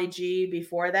Ali G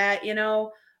before that, you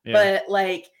know, but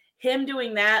like him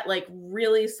doing that like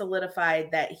really solidified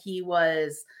that he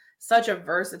was such a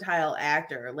versatile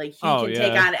actor. Like he can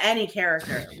take on any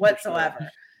character whatsoever,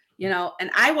 you know.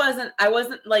 And I wasn't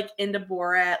like into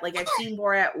Borat. Like I've seen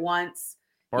Borat once,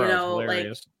 you know, like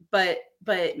but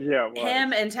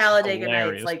him and Talladega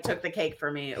Nights like took the cake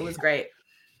for me. It was great.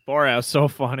 Borat's so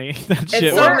funny. That it's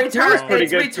shit so retarded.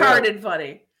 It's retarded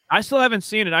funny. I still haven't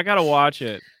seen it. I gotta watch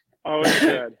it. Oh, it's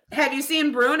good. Have you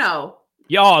seen Bruno?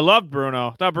 Yeah, I loved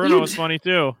Bruno. Thought Bruno was funny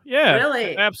too. Yeah,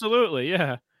 really, absolutely.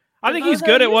 Yeah, I think he's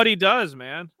good at what he does,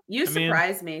 man. You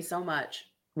surprised me so much.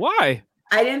 Why?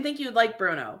 I didn't think you'd like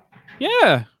Bruno.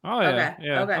 Yeah. Oh yeah. Okay.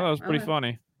 Yeah. Okay. That was pretty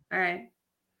funny. All right.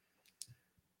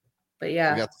 But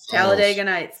yeah, Talladega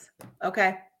Nights.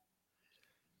 Okay.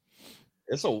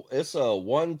 It's a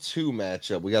 1-2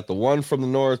 matchup. We got the 1 from the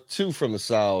north, 2 from the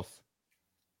south.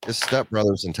 It's Step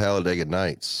Brothers and Talladega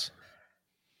Nights.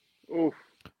 Oof.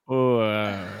 Oh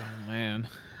man.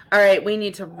 All right, we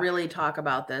need to really talk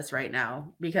about this right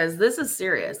now because this is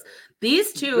serious.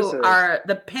 These two are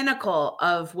the pinnacle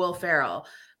of Will Ferrell,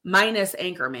 minus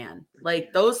Anchorman.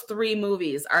 Like those 3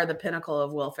 movies are the pinnacle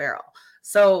of Will Ferrell.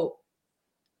 So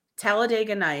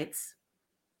Talladega Nights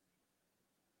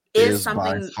is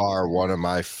something by far one of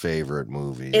my favorite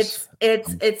movies.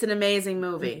 It's an amazing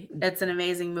movie. It's an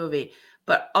amazing movie.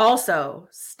 But also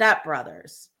Step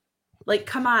Brothers. Like,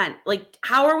 come on. Like,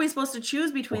 how are we supposed to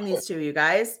choose between these two, you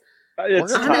guys?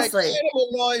 Honestly. Animal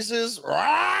noises.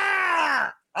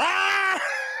 I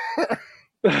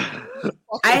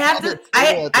have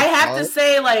to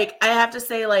say,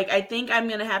 I think I'm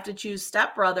gonna have to choose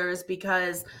Step Brothers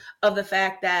because of the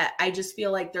fact that I just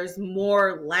feel like there's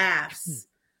more laughs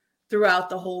throughout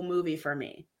the whole movie for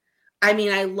me. I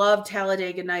mean, I love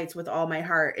Talladega Nights with all my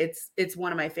heart. It's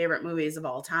one of my favorite movies of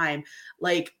all time.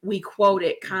 Like we quote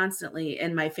it constantly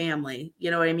in my family.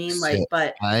 You know what I mean? Like,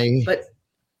 but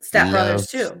Step Brothers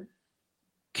too.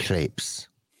 Crepes.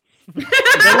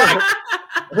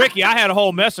 Ricky, I had a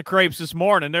whole mess of crepes this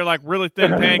morning. They're like really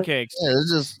thin pancakes. Yeah,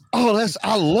 it's just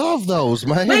I love those,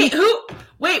 man.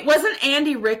 Wait, wasn't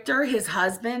Andy Richter his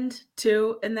husband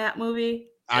too in that movie?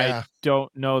 I don't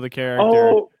know the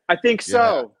character. Oh, I think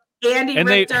so. Andy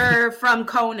Richter from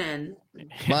Conan.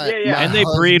 And they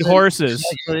breed horses.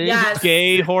 Yes.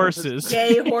 Gay horses.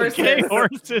 Gay horses. Gay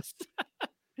horses.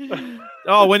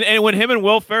 Oh, when him and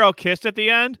Will Ferrell kissed at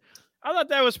the end, I thought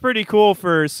that was pretty cool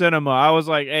for cinema. I was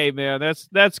like, hey man,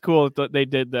 that's cool that they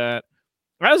did that.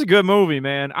 That was a good movie,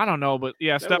 man. I don't know, but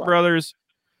yeah, Step Brothers.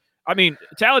 I mean,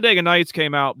 Talladega Nights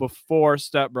came out before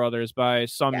Step Brothers by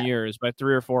some years, by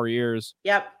 3 or 4 years.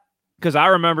 Yep. Because I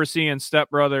remember seeing Step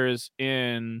Brothers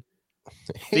in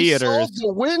theaters. He sold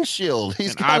the windshield.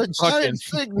 He's got a giant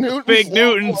Big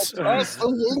Newtons. Across the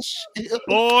windshield.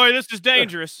 Boy, this is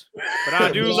dangerous. But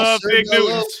I do love Big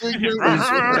Newtons.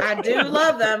 I do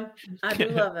love them.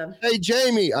 Hey,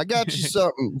 Jamie, I got you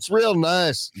something. It's real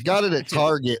nice. Got it at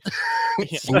Target.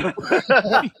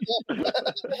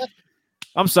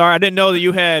 I'm sorry. I didn't know that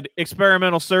you had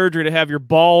experimental surgery to have your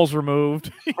balls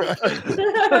removed.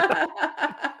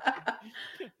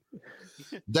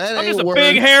 That ain't a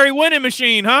big hairy winning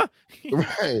machine, huh?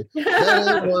 Right.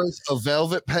 That ain't worth a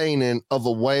velvet painting of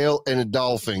a whale and a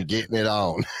dolphin getting it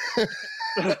on.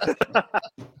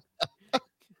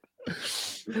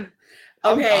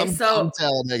 Okay, I'm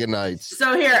Talladega Nights.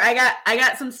 So here, I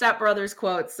got some Step Brothers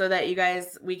quotes so that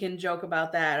we can joke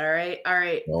about that. All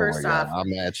right. Oh First off,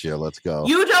 I'm at you. Let's go.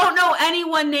 You don't know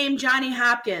anyone named Johnny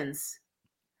Hopkins.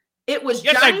 It was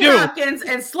Johnny Hopkins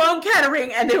and Sloan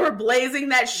Kettering, and they were blazing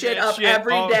that shit up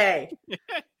every day.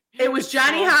 It was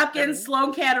Johnny Hopkins,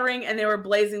 Sloan Kettering, and they were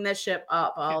blazing that shit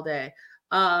up all day.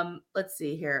 Let's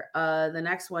see here. The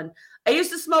next one. I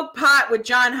used to smoke pot with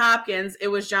John Hopkins. It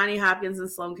was Johnny Hopkins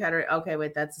and Sloan Kettering. Okay,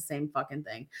 wait, that's the same fucking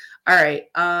thing. All right.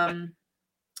 Dad,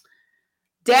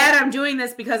 I'm doing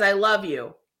this because I love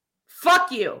you.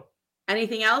 Fuck you.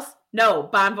 Anything else? No.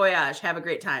 Bon voyage. Have a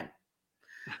great time.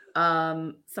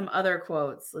 Some other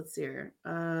quotes. Let's see here.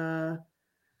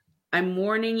 I'm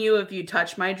warning you, if you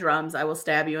touch my drums, I will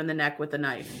stab you in the neck with a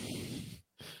knife.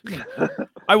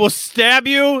 I will stab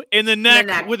you in the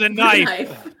neck with a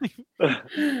knife.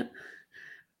 I'm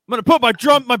gonna put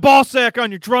my ball sack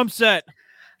on your drum set.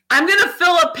 I'm gonna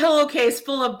fill a pillowcase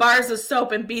full of bars of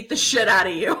soap and beat the shit out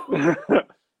of you.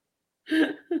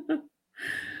 Wait,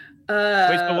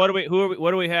 so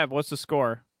what do we have? What's the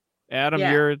score? Adam,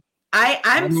 you're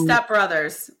I'm Step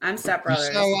Brothers. You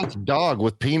sound like a dog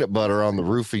with peanut butter on the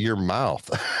roof of your mouth.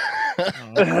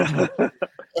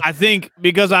 I think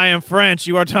because I am French,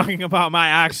 you are talking about my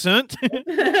accent.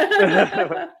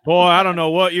 Boy, I don't know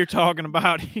what you're talking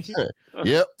about.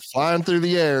 Yep, flying through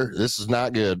the air. This is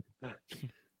not good.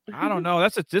 I don't know.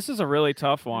 This is a really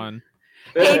tough one.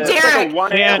 Hey, Derek.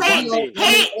 Wait.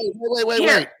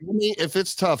 If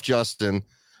it's tough, Justin,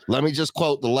 let me just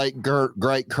quote the late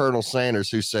great Colonel Sanders,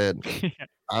 who said,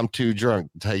 "I'm too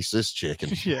drunk to taste this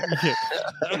chicken." Yeah.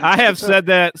 I have said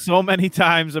that so many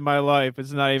times in my life.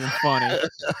 It's not even funny.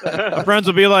 My friends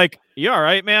will be like, "You all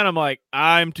right, man?" I'm like,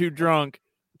 "I'm too drunk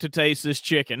to taste this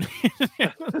chicken."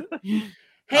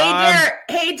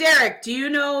 Hey, Derek, do you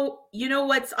know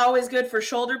what's always good for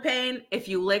shoulder pain? If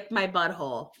you lick my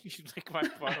butthole. You lick my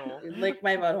butthole. You lick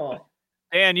my butthole.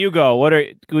 Dan, you go.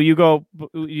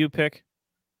 You pick?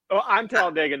 Oh, I'm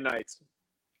Talladega Nights.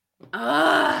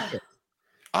 I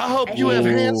hope you have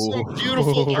handsome,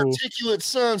 beautiful, articulate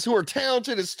sons who are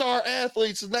talented and star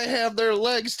athletes, and they have their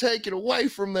legs taken away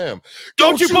from them.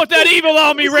 Don't you put that evil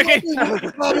on me, Ricky!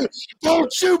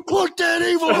 Don't you put that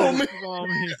evil on me!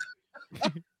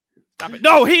 Stop it.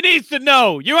 No, he needs to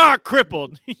know. You are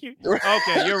crippled.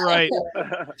 Okay, you're right.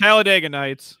 Talladega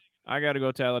Nights. I got to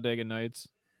go Talladega Nights.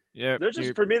 Yeah.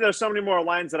 For me, there's so many more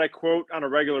lines that I quote on a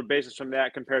regular basis from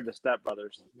that compared to Step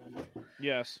Brothers.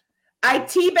 Yes. I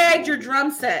teabagged your drum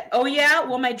set. Oh, yeah?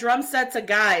 Well, my drum set's a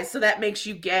guy, so that makes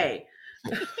you gay.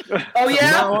 Oh,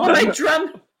 yeah? Well,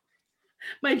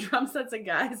 my drum set's a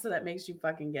guy, so that makes you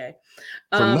fucking gay.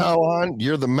 From now on,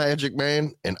 you're the Magic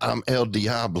Man, and I'm El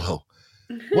Diablo.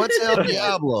 What's El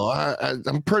Diablo?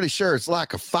 I'm pretty sure it's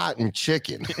like a fighting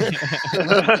chicken.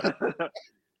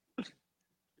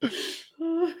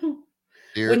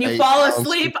 When you fall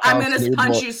asleep, I'm going to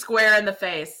punch you square in the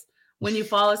face. When you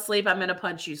fall asleep, I'm going to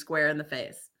punch you square in the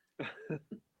face.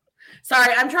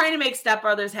 Sorry, I'm trying to make Step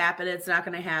Brothers happen. It's not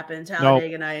going to happen.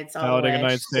 Talladega Nights. Talladega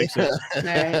Nights takes it. All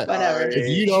right, whatever. If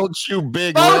you don't chew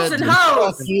big boats and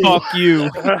hoes. Fuck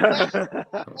you.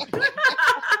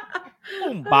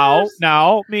 Bow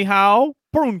now, me how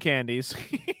prune candies.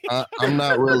 I'm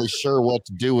not really sure what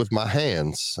to do with my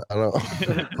hands. I don't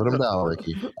put them down,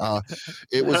 Ricky.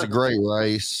 It was a great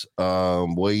race.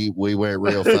 We went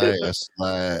real fast.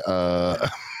 I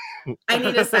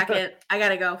need a second. I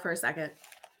gotta go for a second.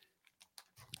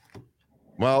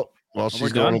 Well,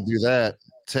 she's going to do that.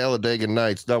 Talladega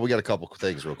Nights. No, we got a couple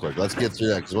things real quick. Let's get through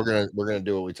that because we're gonna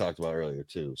do what we talked about earlier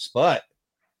too. But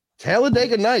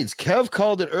Talladega Nights. Kev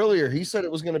called it earlier. He said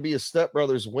it was going to be a Step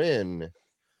Brothers win.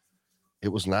 It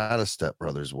was not a Step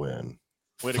Brothers win.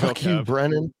 Way to Fuck go, you, Kev.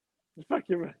 Brennan. Fuck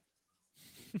you, man.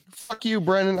 Fuck you,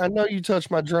 Brennan. I know you touched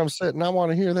my drum set, and I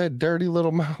want to hear that dirty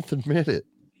little mouth admit it.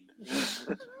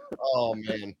 Oh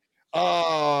man.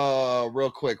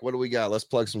 Real quick, what do we got? Let's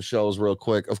plug some shows real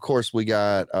quick. Of course, we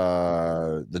got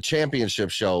the championship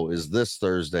show is this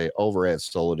Thursday over at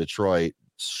Sola Detroit.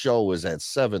 Show is at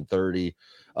 7:30.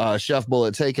 Chef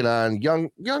Bullet taking on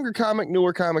younger comic,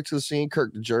 newer comic to the scene,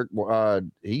 Kirk the Jerk.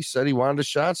 He said he wanted a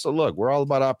shot. So look, we're all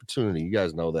about opportunity. You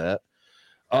guys know that.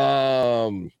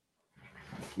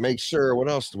 Make sure. What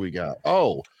else do we got?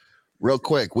 Oh, real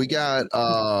quick, we got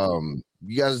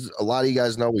you guys. A lot of you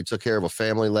guys know we took care of a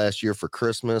family last year for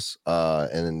Christmas.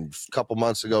 And a couple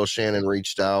months ago, Shannon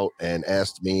reached out and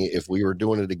asked me if we were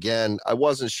doing it again. I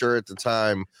wasn't sure at the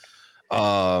time.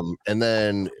 And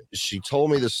then she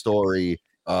told me the story.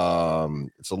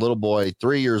 It's a little boy,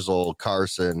 3 years old,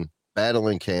 Carson,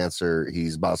 battling cancer.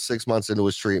 He's about 6 months into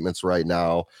his treatments right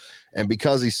now. And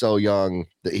because he's so young,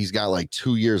 that he's got like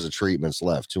 2 years of treatments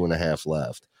left, 2.5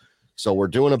 left. So we're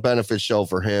doing a benefit show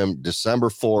for him December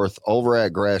 4th over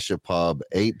at Gratiot Pub,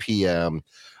 8 p.m.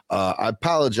 I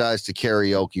apologize to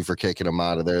Karaoke for kicking him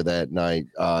out of there that night.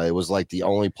 It was like the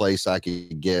only place I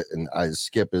could get, and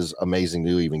Skip is amazing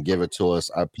to even give it to us.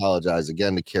 I apologize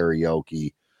again to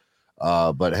Karaoke.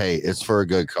 But hey, it's for a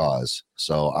good cause.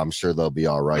 So I'm sure they'll be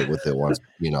all right with it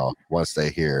once they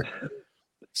hear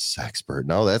Sexpert.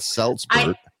 No, that's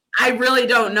Seltzpert. I really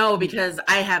don't know because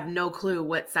I have no clue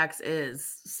what sex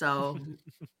is. So,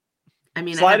 I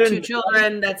mean, I have 2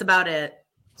 children. That's about it.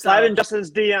 Slide in Justin's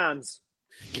Dion's.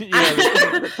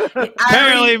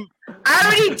 Apparently, I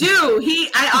already do.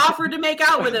 I offered to make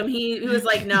out with him. He was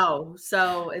like, no.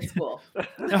 So it's cool.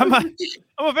 I'm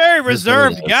a very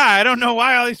reserved guy. I don't know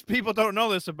why all these people don't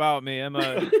know this about me. I'm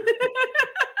a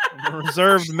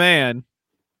reserved man.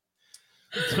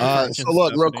 So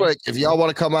look, real quick, if y'all want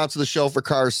to come out to the show for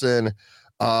Carson,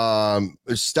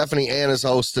 Stefanie Ann is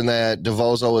hosting that.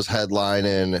 DeVozo is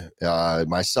headlining.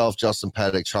 Myself, Justin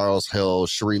Pettick, Charles Hill,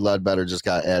 Cherie Ledbetter just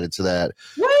got added to that.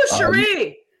 Woo,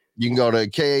 Cherie! You can go to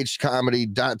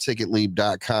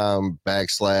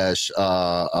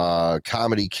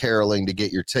khcomedy.ticketleap.com/comedy caroling to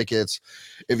get your tickets.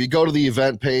 If you go to the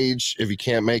event page, if you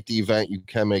can't make the event, you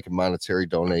can make a monetary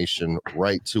donation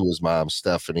right to his mom,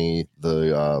 Stephanie.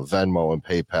 The Venmo and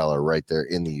PayPal are right there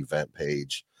in the event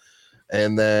page.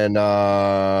 And then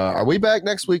are we back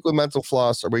next week with Mental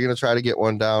Floss? Are we going to try to get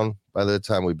one down by the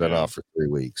time we've been off for 3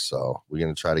 weeks? So we're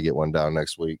going to try to get one down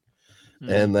next week.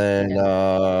 And then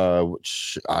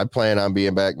I plan on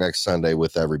being back next Sunday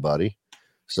with everybody.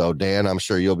 So Dan, I'm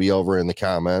sure you'll be over in the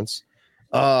comments.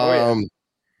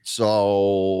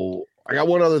 So I got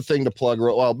one other thing to plug.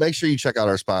 Well, make sure you check out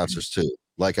our sponsors too.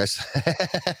 Like I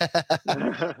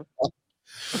said,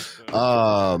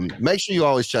 make sure you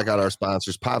always check out our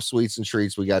sponsors. Pop Sweets and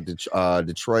Treats. We got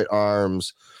Detroit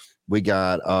Arms. We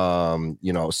got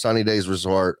Sunny Days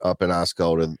Resort up in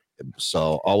Oscoda.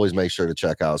 So always make sure to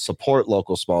check out, support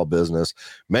local small business.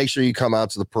 Make sure you come out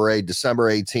to the parade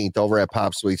December 18th over at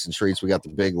Pop Sweets and Treats. We got the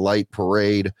big light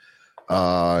parade,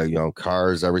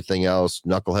 cars, everything else.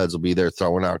 Knuckleheads will be there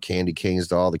throwing out candy canes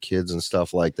to all the kids and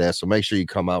stuff like that. So make sure you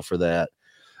come out for that.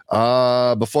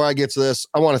 Before I get to this,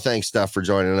 I want to thank Steph for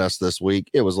joining us this week.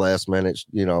 It was last minute,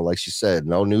 like she said,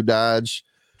 no new Dodge.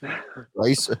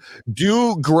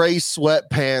 Do gray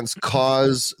sweatpants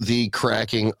cause the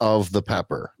cracking of the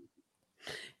pepper?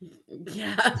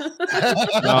 Yeah.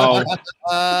 No.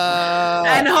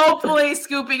 And hopefully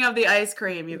scooping of the ice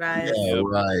cream, you guys. Yeah,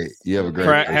 right. You have a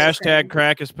great hashtag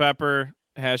crack his pepper,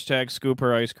 hashtag scoop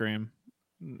her ice cream.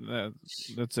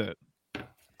 That's it.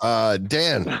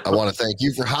 Dan, I want to thank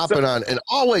you for hopping on and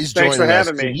always joining us. Thanks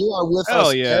for having me. You are with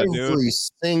us every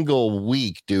single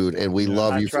week, dude, and we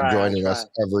love you for joining us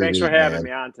every Thanks week. Thanks for having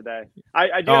me on today.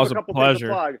 I do have a couple things to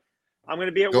plug. I'm going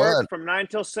to be at work from 9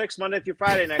 till 6 Monday through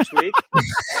Friday next week.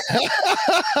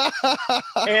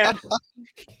 And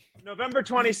November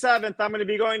 27th, I'm going to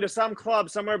be going to some club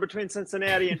somewhere between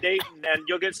Cincinnati and Dayton, and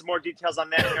you'll get some more details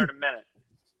on that here in a minute.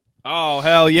 Oh,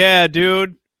 hell yeah,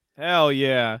 dude. Hell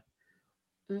yeah.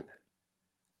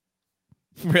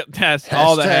 That's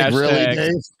all the hashtags. Really,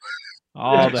 Dave?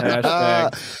 All the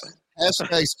hashtags.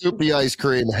 Hashtag scoop the ice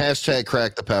cream. Hashtag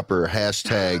crack the pepper.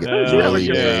 Hashtag really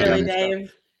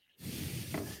Dave.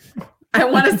 I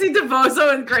want to see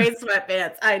DeVoso in gray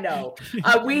sweatpants. I know.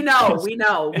 We know.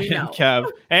 And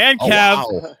Kev. Wow.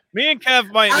 Me and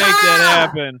Kev might make that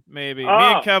happen. Maybe. Me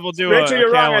and Kev will do Rachel,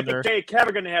 you're calendar. wrong. I think Kev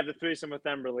are going to have the threesome with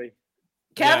Emberly.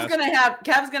 Kev's gonna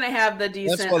have the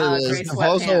decent. That's what it is.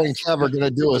 DeVoso and Kev are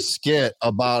gonna do a skit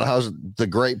about how the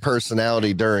great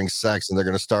personality during sex, and they're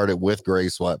gonna start it with gray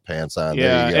sweatpants on.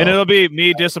 Yeah, and it'll be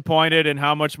me disappointed in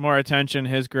how much more attention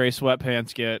his gray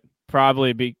sweatpants get.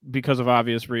 Probably because of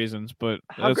obvious reasons, but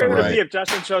how great would it be if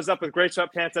Justin shows up with gray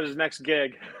sweatpants at his next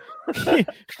gig?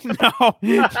 No,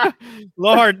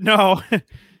 Lord, no.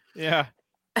 Yeah.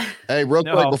 Hey, real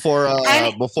quick before we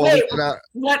get out.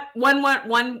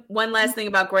 One last thing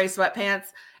about gray sweatpants.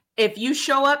 If you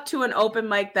show up to an open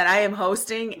mic that I am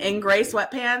hosting in gray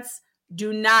sweatpants,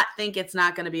 do not think it's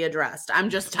not going to be addressed. I'm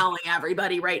just telling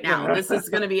everybody right now, this is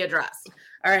going to be addressed.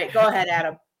 All right, go ahead,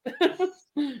 Adam.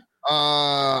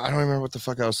 I don't remember what the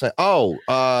fuck I was saying.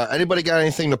 Anybody got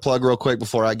anything to plug real quick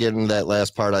before I get into that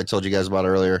last part I told you guys about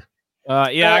earlier?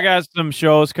 I got some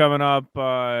shows coming up.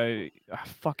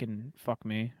 Fucking fuck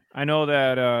me. I know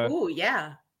that. Oh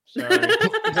yeah. Sorry.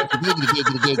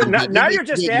 now you're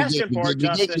just asking for it,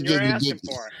 Justin. You're asking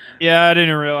for it. Yeah, I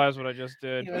didn't realize what I just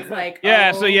did. He was like,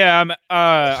 So I'm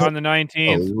on the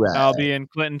 19th. Right. I'll be in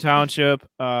Clinton Township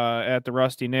at the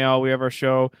Rusty Nail. We have our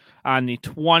show on the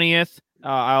 20th.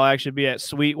 I'll actually be at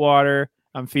Sweetwater.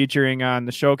 I'm featuring on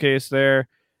the showcase there.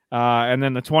 And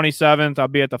then the 27th, I'll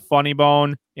be at the Funny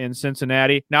Bone in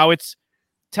Cincinnati. Now, it's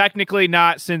technically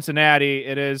not Cincinnati.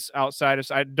 It is outside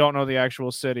of, I don't know the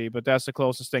actual city, but that's the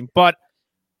closest thing. But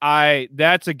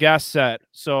that's a guest set.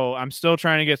 So I'm still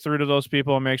trying to get through to those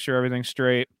people and make sure everything's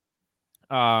straight.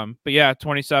 But yeah,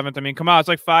 27th. I mean, come on, it's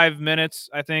like 5 minutes,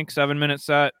 I think, 7-minute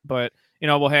set. But,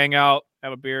 we'll hang out,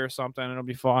 have a beer or something. It'll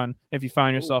be fun if you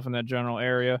find yourself in that general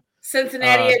area.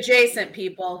 Cincinnati adjacent,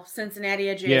 people. Cincinnati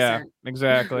adjacent. Yeah,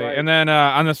 exactly. Right. And then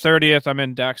on the 30th, I'm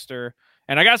in Dexter.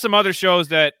 And I got some other shows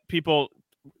that people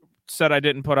said I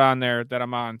didn't put on there that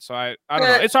I'm on. So I don't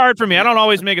know. It's hard for me. I don't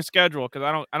always make a schedule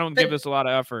because I don't give this a lot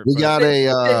of effort. We got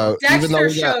the Dexter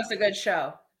show is a good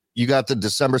show. You got the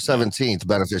December 17th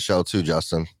benefit show too,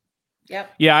 Justin.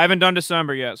 Yep. Yeah, I haven't done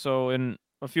December yet. So in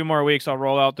a few more weeks, I'll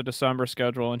roll out the December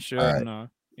schedule and shit. Right.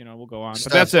 And we'll go on.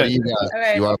 Steph, but that's it. You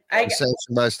want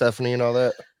sanctioned by Stephanie and all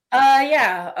that? So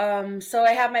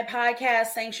I have my podcast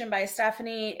sanctioned by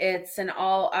Stefanie. It's an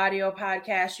all audio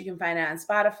podcast. You can find it on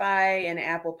Spotify and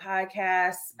Apple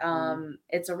Podcasts.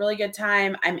 It's a really good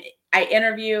time. I've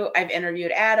interviewed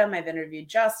Adam, I've interviewed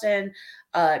Justin,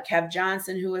 Kev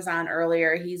Johnson, who was on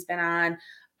earlier. He's been on.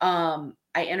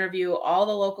 I interview all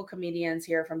the local comedians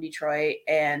here from Detroit,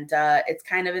 and it's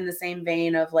kind of in the same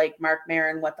vein of like Mark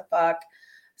Maron, What the Fuck.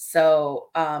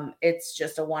 So it's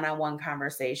just a one-on-one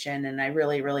conversation, and I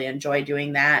really, really enjoy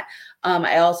doing that.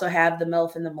 I also have the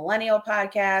MILF and the Millennial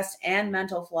podcast and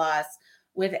Mental Floss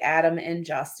with Adam and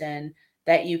Justin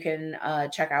that you can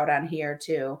check out on here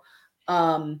too.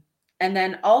 And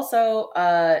then also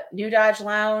New Dodge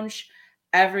Lounge.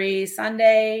 Every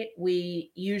Sunday,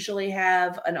 we usually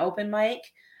have an open mic.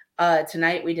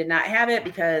 Tonight, we did not have it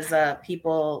because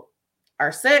people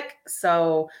are sick,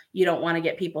 so you don't want to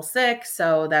get people sick,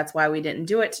 so that's why we didn't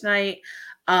do it tonight.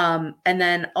 And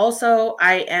then also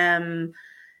I am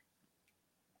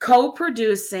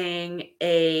co-producing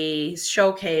a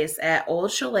showcase at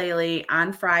Old Shillelagh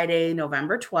on Friday,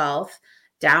 November 12th,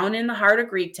 down in the heart of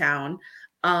Greektown.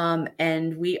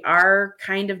 And we are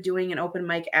kind of doing an open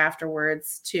mic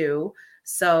afterwards too.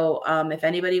 So if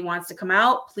anybody wants to come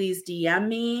out, please DM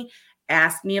me.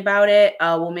 Ask me about it.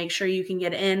 We'll make sure you can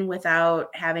get in without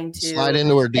having to slide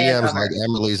into her DMs like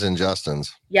Emily's and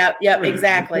Justin's. Yep,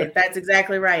 exactly. That's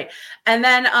exactly right. And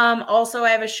then also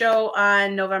I have a show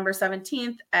on November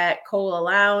 17th at Cola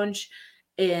Lounge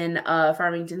in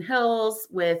Farmington Hills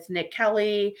with Nick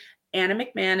Kelly, Anna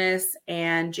McManus,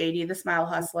 and JD the Smile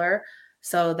Hustler.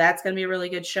 So that's going to be a really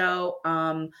good show.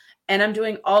 And I'm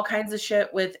doing all kinds of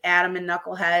shit with Adam and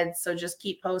Knuckleheads. So just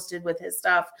keep posted with his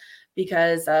stuff,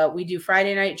 because we do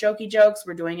Friday night jokey jokes.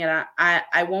 We're doing it on,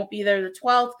 I won't be there the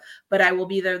 12th, but I will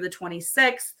be there the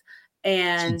 26th.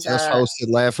 And she just hosted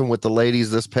Laughing with the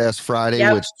Ladies this past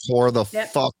Friday, which tore the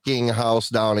fucking house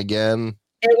down again.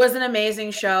 It was an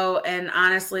amazing show. And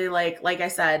honestly, like I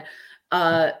said,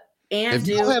 if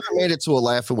you haven't made it to a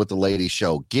Laughing with the Ladies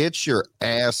show, get your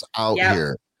ass out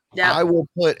here. Yep. I will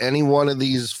put any one of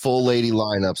these full lady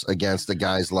lineups against the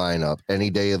guys lineup any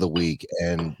day of the week.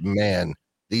 And man,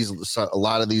 a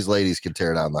lot of these ladies can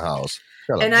tear down the house.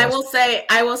 And I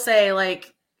will say,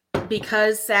 like,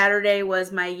 because Saturday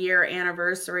was my year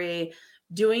anniversary,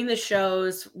 doing the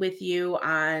shows with you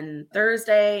on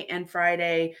Thursday and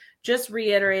Friday just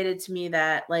reiterated to me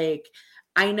that, like,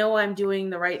 I know I'm doing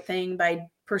the right thing by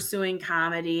pursuing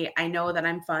comedy. I know that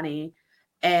I'm funny.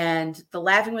 And the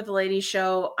Laughing with the Ladies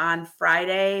show on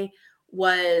Friday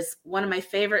was one of my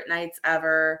favorite nights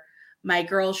ever. My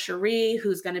girl Cherie,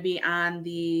 who's going to be on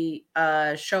the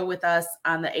show with us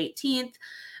on the 18th,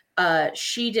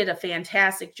 she did a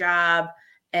fantastic job.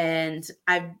 And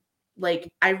I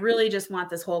really just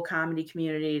want this whole comedy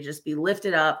community to just be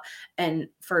lifted up, and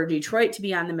for Detroit to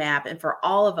be on the map, and for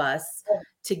all of us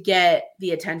to get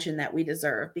the attention that we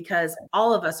deserve, because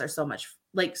all of us are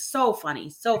so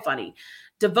funny.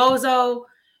 DeVozo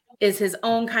is his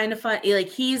own kind of funny. Like,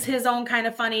 he's his own kind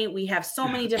of funny. We have so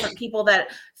many different people that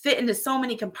fit into so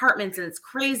many compartments, and it's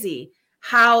crazy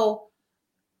how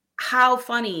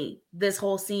funny this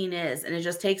whole scene is. And it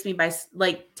just takes me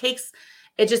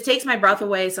it just takes my breath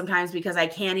away sometimes, because I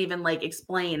can't even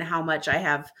explain how much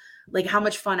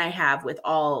fun I have with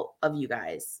all of you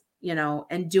guys,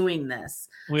 and doing this.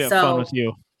 We have fun with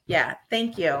you. Yeah.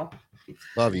 Thank you.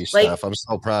 Love you, Steph. I'm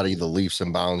so proud of you, the leaps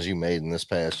and bounds you made in this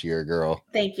past year, girl.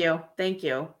 Thank you.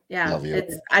 Yeah. Love you.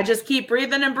 I just keep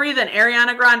breathing and breathing.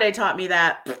 Ariana Grande taught me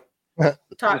that.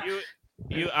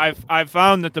 I've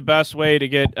found that the best way to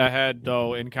get ahead,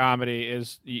 though, in comedy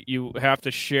is you have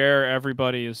to share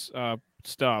everybody's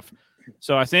stuff.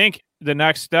 So I think the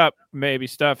next step, maybe,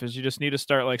 Steph, is you just need to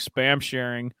start spam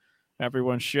sharing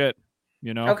everyone's shit.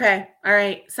 Okay. All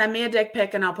right. Send me a dick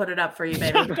pic and I'll put it up for you,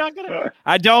 baby.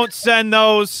 I don't send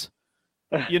those.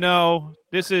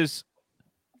 This is.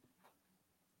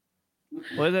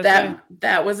 What did that say?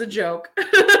 That was a joke.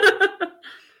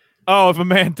 Oh, if a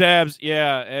man dabs,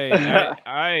 yeah. Hey,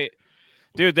 I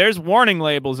dude, there's warning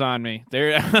labels on me.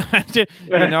 There,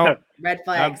 red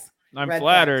flags. I'm red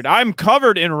flattered. Flags. I'm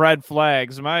covered in red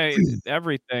flags. My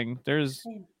everything. There's,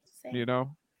 Same.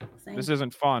 This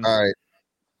isn't fun. All right.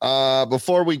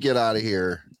 Before we get out of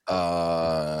here,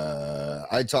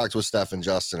 I talked with Steph and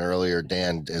Justin earlier.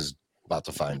 Dan is about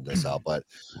to find this out, but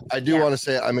I do want to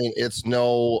say, I mean, it's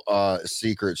no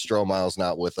secret Stromile's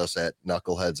not with us at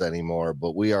Knuckleheads anymore,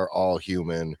 but we are all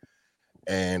human.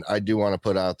 And I do want to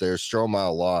put out there,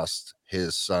 Stromile lost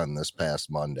his son this past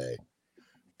Monday.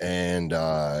 And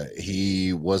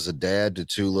he was a dad to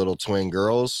two little twin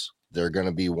girls. They're going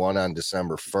to be one on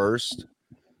December 1st.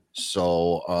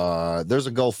 So there's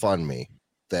a GoFundMe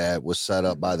that was set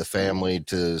up by the family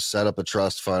to set up a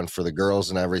trust fund for the girls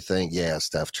and everything. Yeah,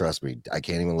 Steph, trust me, I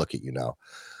can't even look at you now.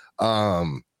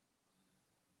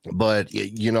 But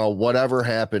you know, whatever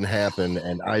happened,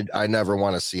 and I never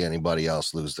want to see anybody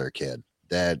else lose their kid.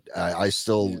 That I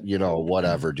still, you know,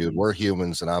 whatever, dude. We're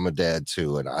humans, and I'm a dad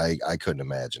too, and I couldn't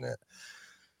imagine it.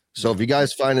 So if you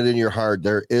guys find it in your heart,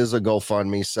 there is a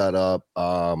GoFundMe set up.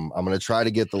 I'm gonna try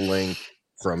to get the link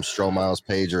from Stromile's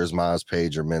page or his mom's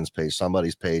page or Min's page,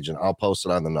 somebody's page, and I'll post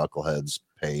it on the Knuckleheads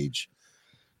page.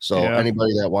 So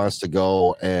anybody that wants to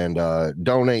go and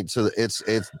donate to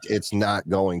it's not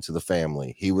going to the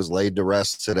family. He was laid to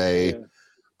rest today.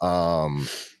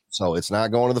 So it's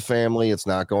not going to the family. It's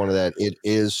not going to that. It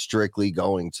is strictly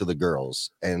going to the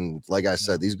girls. And like I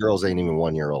said, these girls ain't even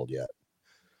 1 year old yet.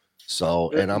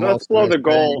 So, and I'm let's blow the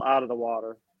goal out of the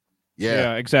water.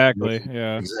 Yeah, exactly.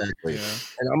 Yeah, exactly. Yeah.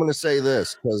 And I'm going to say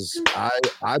this because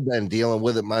I've been dealing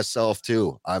with it myself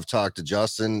too. I've talked to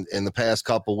Justin in the past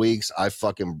couple weeks. I've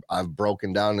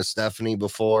broken down to Stefanie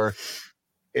before.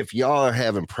 If y'all are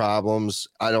having problems,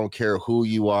 I don't care who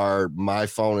you are. My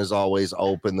phone is always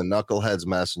open. The Knuckleheads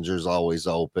Messenger is always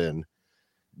open.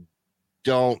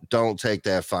 Don't take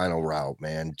that final route,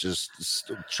 man.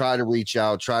 Just try to reach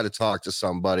out, try to talk to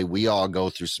somebody. We all go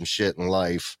through some shit in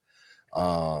life.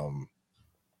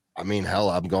 I mean, hell,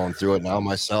 I'm going through it now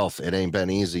myself. It ain't been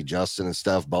easy. Justin and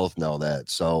Steph both know that.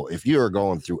 So if you are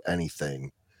going through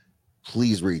anything,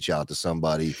 please reach out to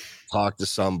somebody, talk to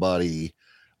somebody.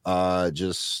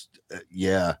 It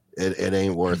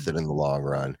ain't worth it in the long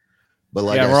run. But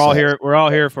like we're all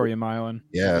here for you, Mylan.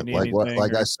 Yeah,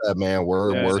 like I said, man,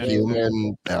 we're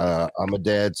human. I'm a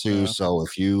dad too, so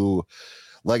if you,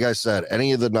 like I said,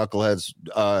 any of the Knuckleheads,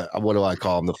 what do I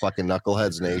call them? The fucking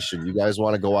Knuckleheads Nation. You guys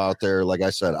want to go out there? Like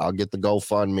I said, I'll get the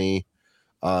GoFundMe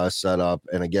set up,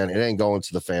 and again, it ain't going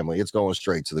to the family; it's going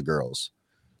straight to the girls.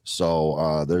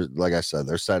 So there's, like I said,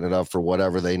 they're setting it up for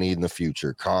whatever they need in the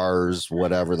future, cars,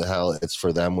 whatever the hell it's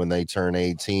for them when they turn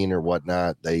 18 or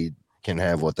whatnot. They can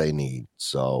have what they need.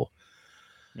 So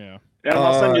yeah,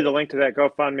 I'll send you the link to that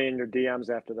GoFundMe in your DMs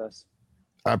after this.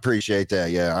 I appreciate that.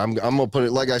 Yeah, I'm gonna put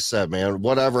it, like I said, man,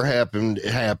 whatever happened,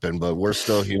 it happened, but we're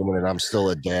still human and I'm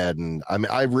still a dad. And I mean,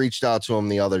 I reached out to him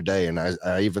the other day and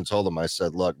I even told him, I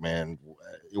said, look, man,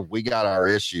 we got our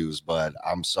issues, but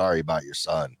I'm sorry about your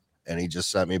son. And he just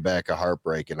sent me back a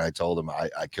heartbreak. And I told him I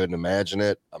couldn't imagine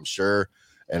it, I'm sure.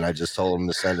 And I just told him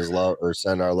to send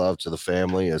send our love to the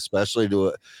family, especially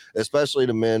to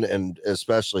Min and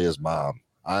especially his mom.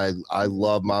 I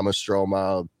love Mama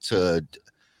Stromile to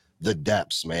the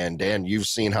depths, man. Dan, you've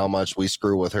seen how much we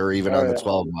screw with her, even on the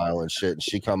 12 mile and shit. And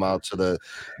she come out to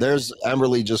there's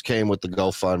Emberly just came with the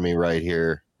GoFundMe right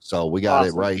here. So we got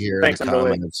it right here. Thanks, in the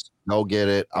comments. Go get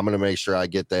it. I'm going to make sure I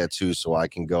get that too, so I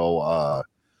can go,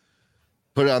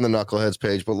 put it on the Knuckleheads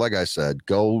page. But like I said,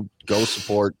 go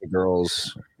support the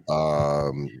girls,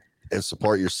 and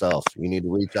support yourself. You need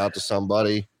to reach out to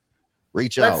somebody.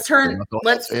 Reach out.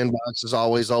 Inbox is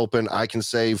always open. I can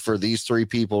say for these three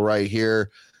people right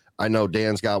here, I know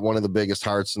Dan's got one of the biggest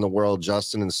hearts in the world.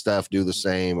 Justin and Steph do the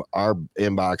same. Our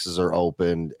inboxes are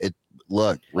open.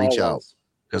 Reach out,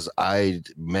 because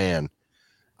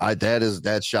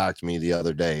that shocked me the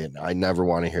other day, and I never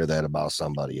want to hear that about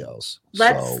somebody else.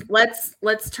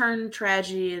 Let's turn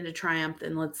tragedy into triumph,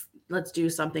 and let's do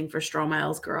something for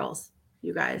Stromile's girls,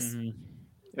 you guys.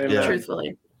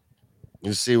 Truthfully.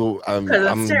 You see, I'm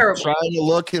trying to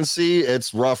look and see.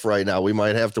 It's rough right now. We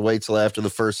might have to wait till after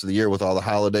the first of the year with all the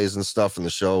holidays and stuff and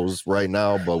the shows right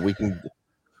now, but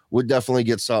we'll definitely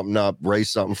get something up,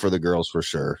 raise something for the girls for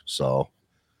sure. So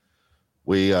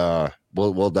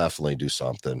we'll definitely do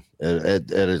something.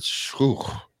 It's whew.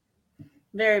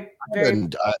 Very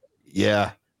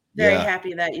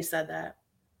happy that you said that.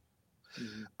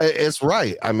 It's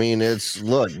right. I mean,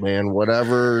 look, man,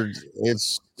 whatever,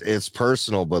 it's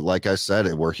personal, but like I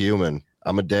said, we're human.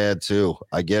 I'm a dad too.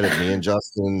 I get it. Me and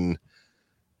Justin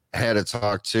had a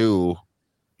talk too,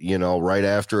 right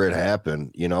after it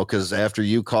happened, because after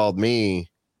you called me,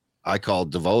 I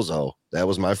called DeVozo. That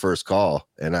was my first call.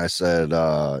 And I said,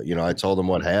 I told him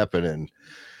what happened. And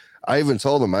I even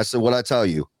told him, I said, what'd I tell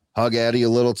you? Hug Addie a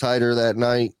little tighter that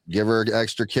night, give her an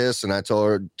extra kiss. And I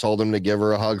told him to give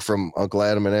her a hug from Uncle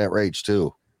Adam and Aunt Rach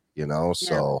too,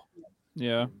 so.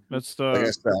 Yeah, that's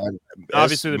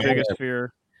obviously the biggest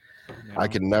fear. I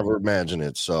can never imagine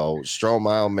it. So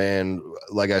Stromile, man,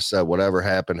 like I said, whatever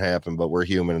happened, but we're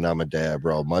human and I'm a dad,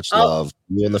 bro. Much love.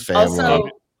 You and the family.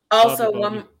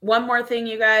 Also, one more thing,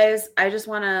 you guys. I just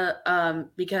want to,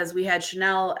 because we had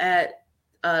Chanel at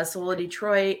Soul of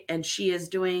Detroit, and she is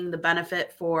doing the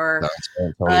benefit for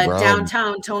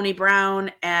Downtown Tony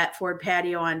Brown at Ford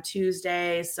Patio on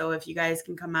Tuesday. So if you guys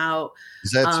can come out.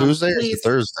 Is that Tuesday or is it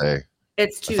Thursday?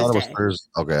 It's Tuesday. I thought it was Thursday.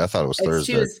 Okay, I thought it was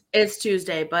Thursday. It's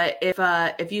Tuesday, but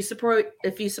if you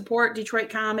support Detroit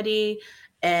comedy,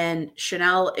 and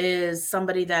Chanel is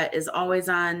somebody that is always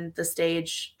on the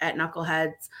stage at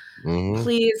Knuckleheads,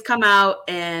 please come out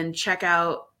and check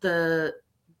out the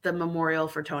memorial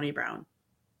for Tony Brown.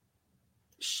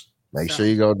 Make sure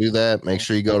you go do that. Make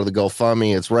sure you go to the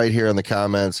GoFundMe. It's right here in the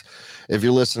comments. If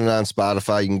you're listening on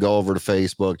Spotify, you can go over to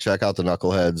Facebook, check out the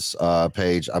Knuckleheads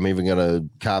page. I'm even going to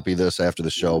copy this after the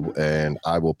show, and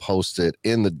I will post it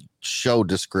in the show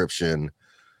description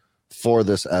for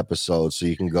this episode. So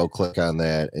you can go click on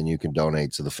that and you can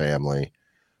donate to the family,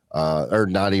 or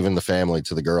not even the family,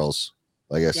 to the girls.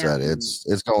 Like I said,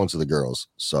 it's going to the girls.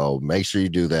 So make sure you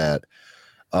do that.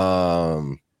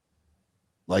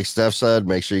 Like Steph said,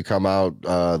 make sure you come out.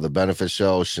 The benefit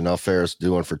show Chanel Ferris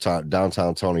doing for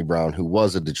Downtown Tony Brown, who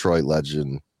was a Detroit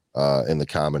legend in the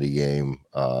comedy game.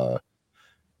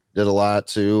 Did a lot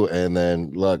too. And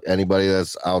then look, anybody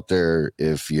that's out there,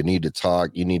 if you need to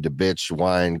talk, you need to bitch,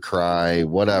 whine, cry,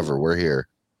 whatever, we're here.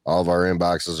 All of our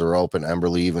inboxes are open.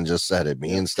 Emberly even just said it.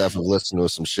 Me and Steph have listened to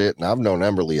some shit, and I've known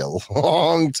Emberly a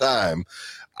long time.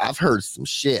 I've heard some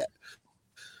shit.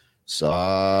 So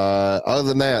other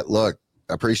than that, look,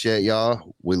 I appreciate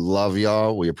y'all. We love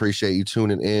y'all. We appreciate you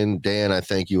tuning in. Dan, I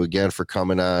thank you again for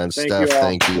coming on. Steph,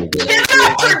 thank you again. Give it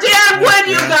up for Dan Wood,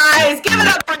 you guys. Give it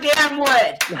up for Dan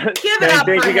Wood. Give it up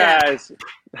for him. Thank you, guys.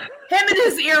 Him and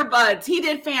his earbuds. He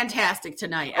did fantastic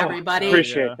tonight, everybody.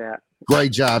 Appreciate that.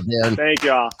 Great job, Dan. Thank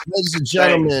y'all. Ladies and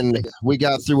gentlemen, we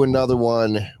got through another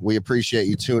one. We appreciate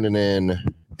you tuning in.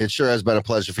 It sure has been a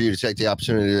pleasure for you to take the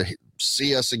opportunity to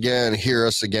see us again, hear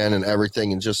us again, and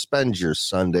everything, and just spend your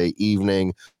Sunday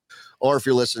evening, or if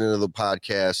you're listening to the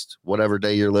podcast, whatever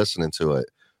day you're listening to it.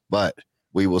 But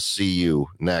we will see you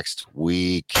next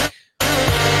week.